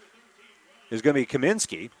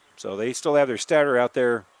Kaminsky. So they still have their starter out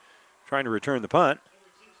there trying to return the punt.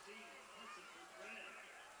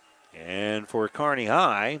 And for Kearney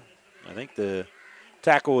High, I think the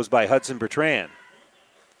tackle was by Hudson Bertrand.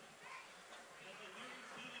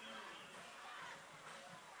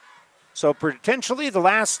 So potentially the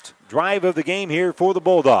last drive of the game here for the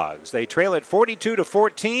Bulldogs. They trail at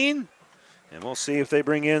 42-14, and we'll see if they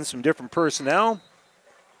bring in some different personnel,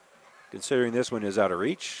 considering this one is out of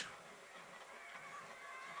reach.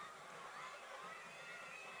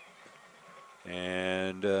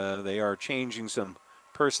 And they are changing some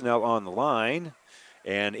personnel on the line.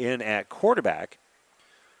 And in at quarterback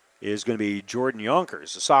is going to be Jordan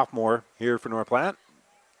Yonkers, a sophomore here for North Platte.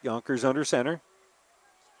 Yonkers under center.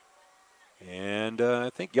 And I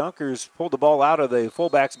think Yonkers pulled the ball out of the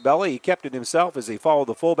fullback's belly. He kept it himself as he followed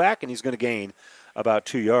the fullback, and he's going to gain about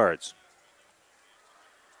 2 yards.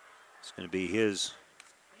 It's going to be his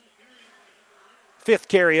 5th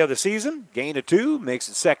carry of the season. Gain of 2, makes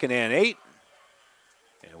it 2nd and 8.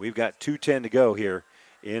 And we've got 2:10 to go here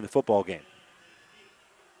in the football game.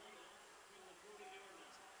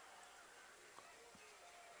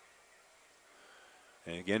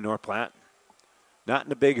 And again, North Platte not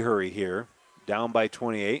in a big hurry here. Down by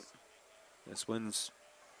 28. This one's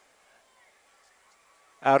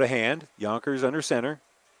out of hand. Yonkers under center.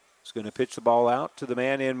 He's going to pitch the ball out to the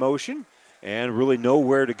man in motion. And really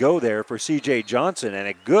nowhere to go there for C.J. Johnson. And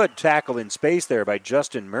a good tackle in space there by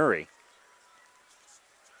Justin Murray.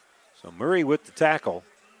 So Murray with the tackle.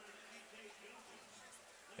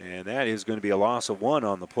 And that is going to be a loss of 1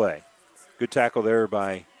 on the play. Good tackle there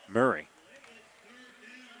by Murray.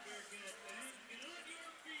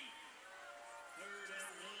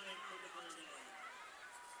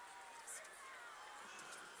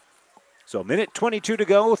 So minute 22 to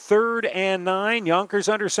go, 3rd and 9. Yonkers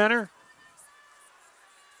under center.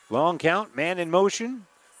 Long count, man in motion.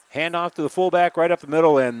 Hand off to the fullback right up the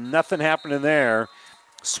middle, and nothing happening there.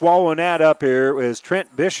 Swallowing that up here is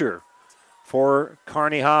Trent Bisher for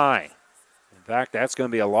Kearney High. In fact, that's going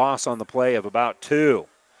to be a loss on the play of about 2.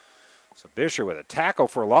 So Bisher with a tackle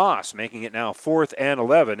for loss, making it now 4th and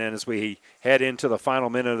 11, and as we head into the final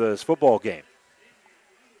minute of this football game.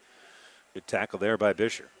 Good tackle there by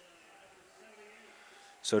Bisher.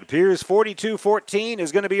 So it appears 42-14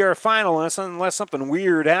 is going to be our final, unless something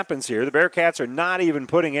weird happens here. The Bearcats are not even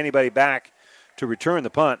putting anybody back to return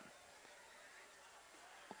the punt.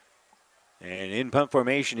 And in punt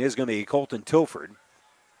formation is going to be Colton Tilford.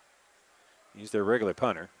 He's their regular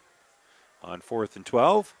punter. On 4th and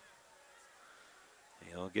 12.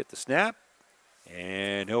 He'll get the snap,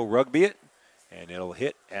 and he'll rugby it, and it'll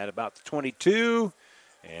hit at about the 22.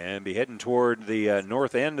 And be heading toward the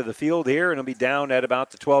north end of the field here, and it'll be down at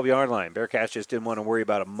about the 12-yard line. Bearcats just didn't want to worry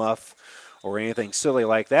about a muff or anything silly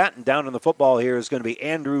like that. And down in the football here is going to be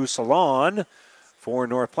Andrew Salon for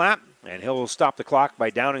North Platte, and he'll stop the clock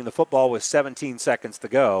by downing the football with 17 seconds to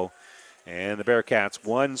go. And the Bearcats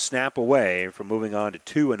 1 snap away from moving on to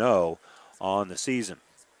 2-0 on the season.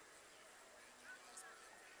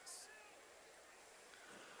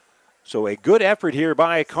 So a good effort here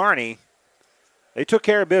by Kearney. They took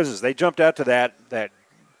care of business. They jumped out to that.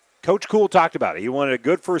 Coach Cool talked about it. He wanted a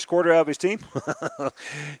good first quarter of his team.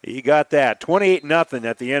 He got that. 28-0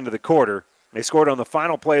 at the end of the quarter. They scored on the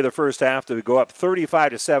final play of the first half to go up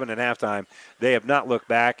 35-7 at halftime. They have not looked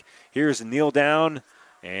back. Here's a kneel down,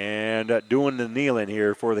 and doing the kneeling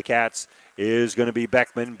here for the Cats is going to be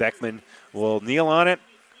Beckman. Beckman will kneel on it.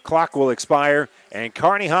 Clock will expire, and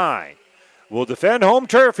Kearney High will defend home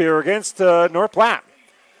turf here against North Platte.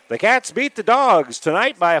 The Cats beat the Dogs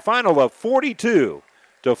tonight by a final of 42-14.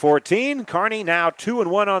 Kearney now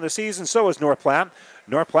 2-1 on the season. So is North Platte.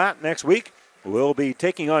 North Platte next week will be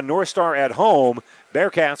taking on North Star at home.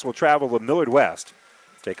 Bearcats will travel to Millard West,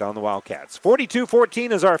 take on the Wildcats.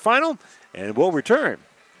 42-14 is our final, and we'll return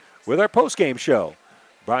with our postgame show.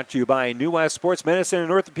 Brought to you by New West Sports Medicine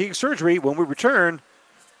and Orthopedic Surgery when we return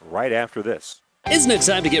right after this. Isn't it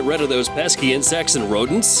time to get rid of those pesky insects and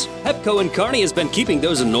rodents? Pepco in Kearney has been keeping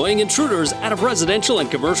those annoying intruders out of residential and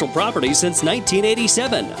commercial property since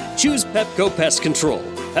 1987. Choose Pepco Pest Control.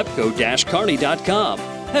 Pepco-Kearney.com.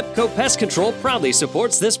 Pepco Pest Control proudly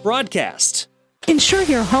supports this broadcast. Insure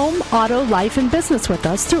your home, auto, life, and business with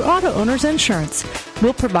us through Auto Owners Insurance.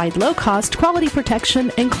 We'll provide low-cost, quality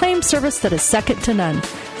protection and claim service that is second to none.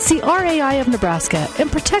 See RAI of Nebraska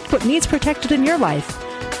and protect what needs protected in your life.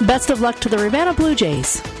 Best of luck to the Ravenna Blue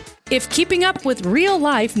Jays. If keeping up with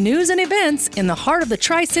real-life news and events in the heart of the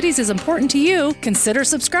Tri-Cities is important to you, consider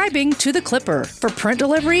subscribing to The Clipper. For print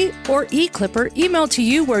delivery or e-Clipper emailed to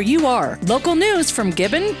you where you are. Local news from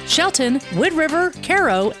Gibbon, Shelton, Wood River,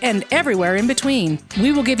 Caro, and everywhere in between.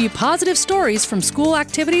 We will give you positive stories from school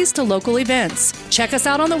activities to local events. Check us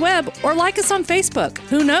out on the web or like us on Facebook.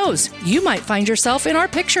 Who knows? You might find yourself in our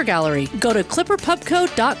picture gallery. Go to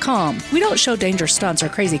clipperpubco.com. We don't show dangerous stunts or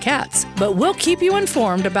crazy cats, but we'll keep you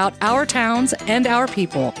informed about our towns and our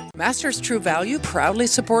people. Masters True Value proudly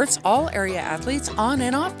supports all area athletes on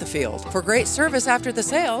and off the field. For great service after the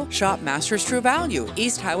sale, shop Masters True Value,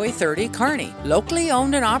 East Highway 30, Kearney. Locally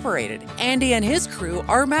owned and operated. Andy and his crew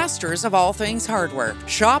are masters of all things hardware.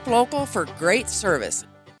 Shop local for great service.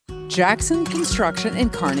 Jackson Construction in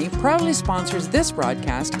Kearney proudly sponsors this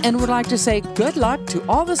broadcast and would like to say good luck to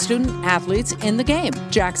all the student athletes in the game.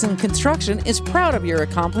 Jackson Construction is proud of your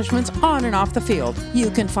accomplishments on and off the field. You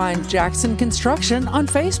can find Jackson Construction on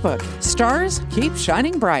Facebook. Stars keep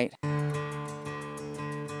shining bright.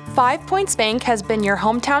 5 Points Bank has been your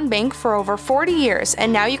hometown bank for over 40 years,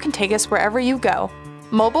 and now you can take us wherever you go.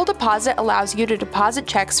 Mobile Deposit allows you to deposit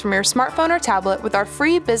checks from your smartphone or tablet with our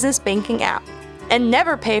free business banking app. And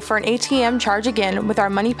never pay for an ATM charge again with our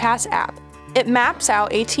MoneyPass app. It maps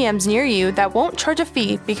out ATMs near you that won't charge a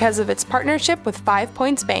fee because of its partnership with 5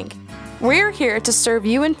 Points Bank. We're here to serve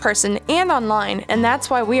you in person and online, and that's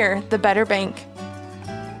why we're the better bank.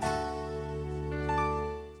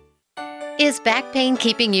 Is back pain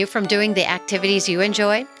keeping you from doing the activities you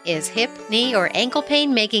enjoy? Is hip, knee, or ankle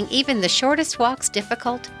pain making even the shortest walks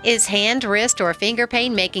difficult? Is hand, wrist, or finger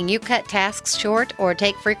pain making you cut tasks short or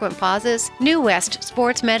take frequent pauses? New West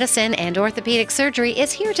Sports Medicine and Orthopedic Surgery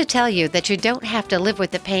is here to tell you that you don't have to live with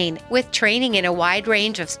the pain. With training in a wide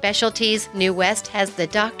range of specialties, New West has the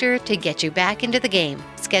doctor to get you back into the game.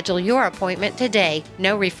 Schedule your appointment today.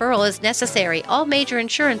 No referral is necessary. All major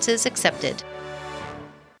insurances accepted.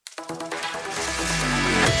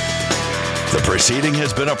 The proceeding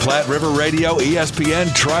has been a Platte River Radio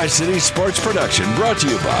ESPN Tri-City Sports production brought to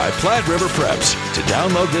you by Platte River Preps. To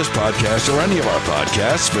download this podcast or any of our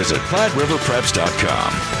podcasts, visit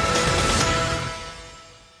PlatteRiverPreps.com.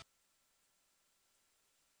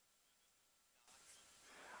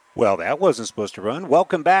 Well, that wasn't supposed to run.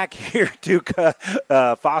 Welcome back here to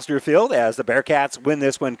Foster Field as the Bearcats win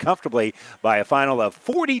this one comfortably by a final of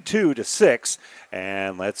 42-6.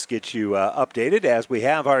 And let's get you updated as we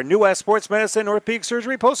have our New West Sports Medicine Orthopedic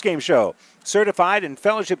Surgery postgame show. Certified and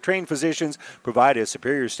fellowship-trained physicians provide a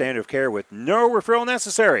superior standard of care with no referral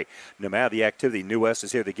necessary. No matter the activity, New West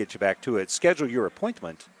is here to get you back to it. Schedule your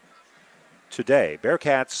appointment today.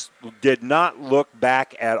 Bearcats did not look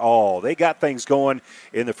back at all. They got things going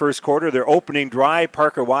in the first quarter. Their opening drive,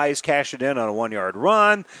 Parker Wise cashed it in on a 1-yard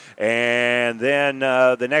run. And then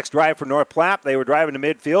the next drive for North Platte, they were driving to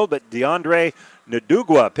midfield, but DeAndre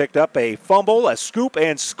Ndugwa picked up a fumble, a scoop,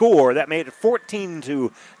 and score. That made it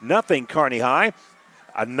 14-0 Kearney High.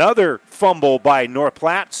 Another fumble by North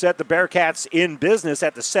Platte set the Bearcats in business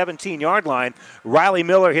at the 17-yard line. Riley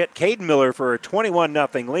Miller hit Caden Miller for a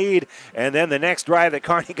 21-0 lead. And then the next drive that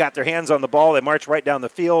Kearney got their hands on the ball, they marched right down the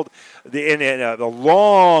field. In a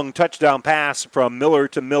long touchdown pass from Miller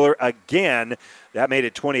to Miller again. That made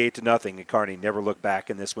it 28-0. And Kearney never looked back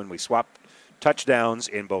in this one. We swapped touchdowns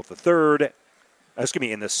in both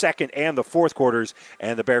in the second and the fourth quarters.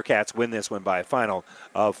 And the Bearcats win this one by a final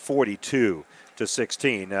of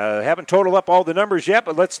 42-16. Haven't totaled up all the numbers yet,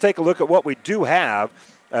 but let's take a look at what we do have.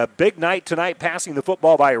 A big night tonight passing the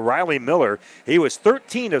football by Riley Miller. He was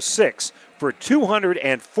 13 of 6 for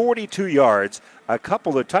 242 yards, a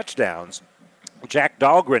couple of touchdowns. Jack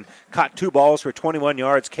Dahlgren caught 2 balls for 21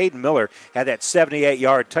 yards. Caden Miller had that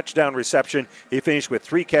 78-yard touchdown reception. He finished with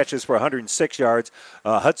 3 catches for 106 yards.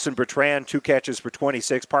 Hudson Bertrand, 2 catches for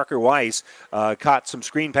 26. Parker Weiss caught some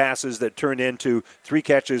screen passes that turned into 3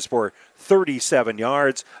 catches for 37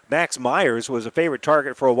 yards. Max Myers was a favorite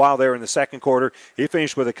target for a while there in the second quarter. He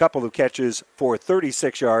finished with a couple of catches for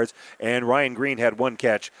 36 yards, and Ryan Green had 1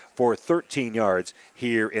 catch for 13 yards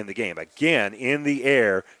here in the game. Again, in the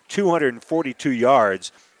air, 242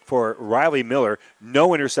 yards for Riley Miller. No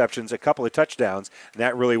interceptions, a couple of touchdowns, and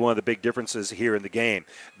that really one of the big differences here in the game.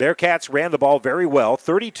 Bearcats ran the ball very well,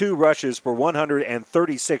 32 rushes for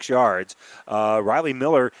 136 yards. Riley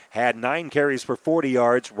Miller had 9 carries for 40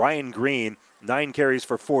 yards. Ryan Green, 9 carries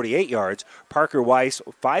for 48 yards. Parker Weiss,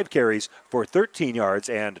 5 carries for 13 yards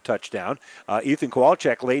and a touchdown. Ethan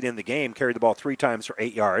Kowalczyk late in the game carried the ball 3 times for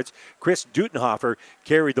 8 yards. Chris Dutenhofer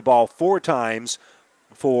carried the ball 4 times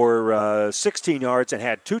for 16 yards and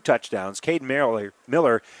had 2 touchdowns. Caden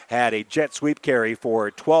Miller had a jet sweep carry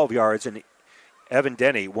for 12 yards, and Evan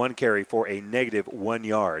Denny 1 carry for a negative 1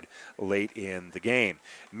 yard late in the game.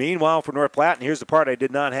 Meanwhile, for North Platte, and here's the part I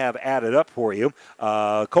did not have added up for you,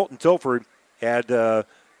 Colton Tilford had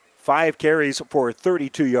 5 carries for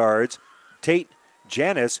 32 yards. Tate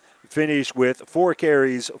Janis finished with 4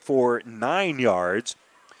 carries for 9 yards.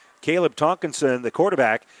 Caleb Tonkinson, the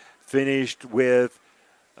quarterback, finished with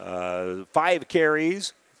 5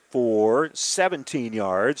 carries for 17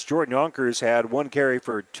 yards. Jordan Yonkers had 1 carry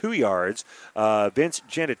for 2 yards. Vince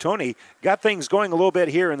Giannatoni got things going a little bit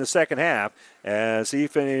here in the second half as he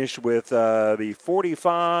finished with the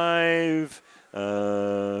 45,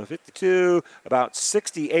 52, about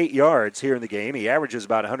 68 yards here in the game. He averages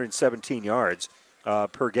about 117 yards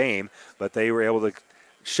per game, but they were able to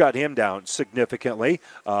shut him down significantly.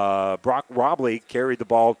 Brock Robley carried the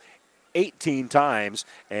ball 18 times,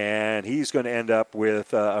 and he's going to end up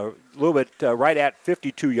with a little bit right at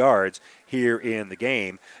 52 yards here in the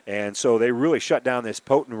game. And so they really shut down this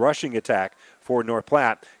potent rushing attack for North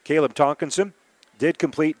Platte. Caleb Tonkinson did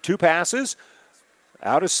complete 2 passes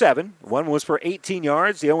out of 7. One was for 18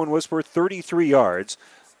 yards. The other one was for 33 yards.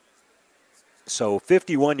 So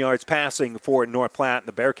 51 yards passing for North Platte.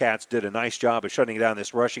 The Bearcats did a nice job of shutting down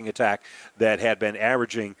this rushing attack that had been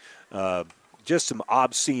averaging just some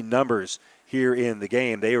obscene numbers here in the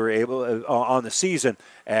game. They were able, on the season,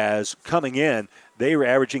 as coming in, they were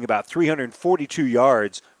averaging about 342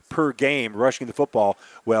 yards per game rushing the football.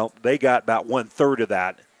 Well, they got about 1/3 of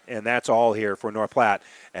that, and that's all here for North Platte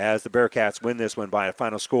as the Bearcats win this one by a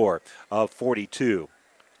final score of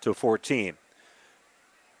 42-14.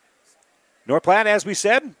 North Platte, as we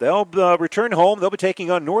said, they'll return home. They'll be taking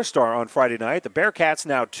on North Star on Friday night. The Bearcats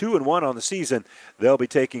now 2-1 on the season. They'll be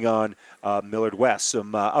taking on Millard West.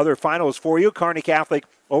 Some other finals for you. Kearney Catholic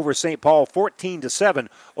over St. Paul 14-7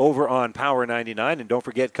 over on Power 99. And don't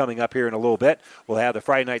forget, coming up here in a little bit, we'll have the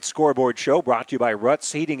Friday night scoreboard show brought to you by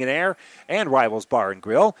Ruts Heating and Air and Rivals Bar and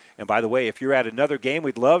Grill. And by the way, if you're at another game,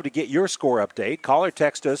 we'd love to get your score update. Call or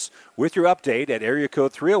text us with your update at area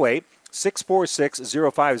code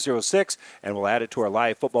 308-646-0506, and we'll add it to our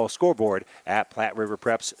live football scoreboard at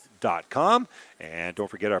PlatteRiverPreps.com. And don't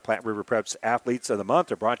forget, our Platte River Preps Athletes of the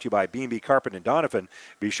Month are brought to you by B&B Carpet and Donovan.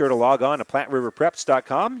 Be sure to log on to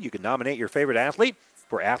PlatteRiverPreps.com. You can nominate your favorite athlete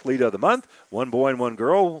for Athlete of the Month. One boy and one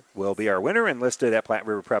girl will be our winner, and listed at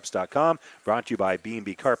PlatteRiverPreps.com. Brought to you by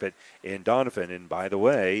B&B Carpet in Donovan. And by the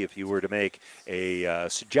way, if you were to make a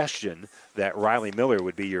suggestion that Riley Miller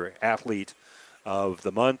would be your Athlete of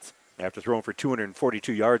the Month, after throwing for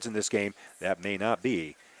 242 yards in this game, that may not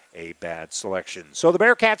be a bad selection. So the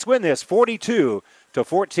Bearcats win this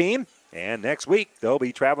 42-14, and next week they'll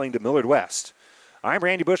be traveling to Millard West. I'm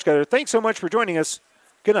Randy Bushcutter. Thanks so much for joining us.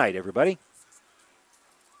 Good night, everybody.